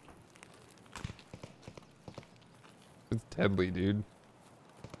 It's deadly, dude.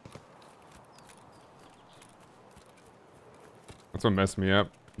 That's what messed me up.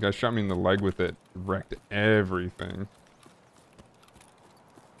 The guy shot me in the leg with it. Wrecked everything.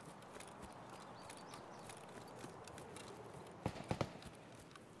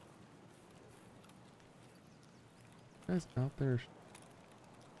 Guy's out there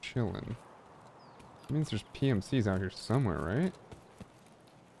chilling. It means there's PMCs out here somewhere, right?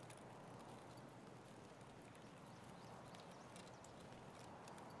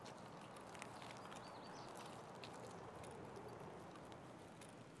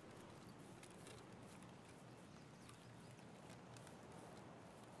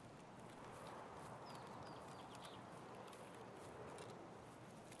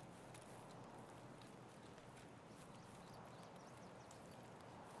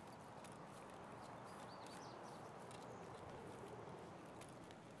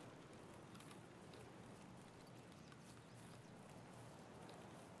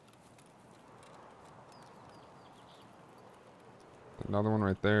 Another one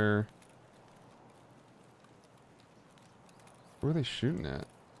right there. Who are they shooting at?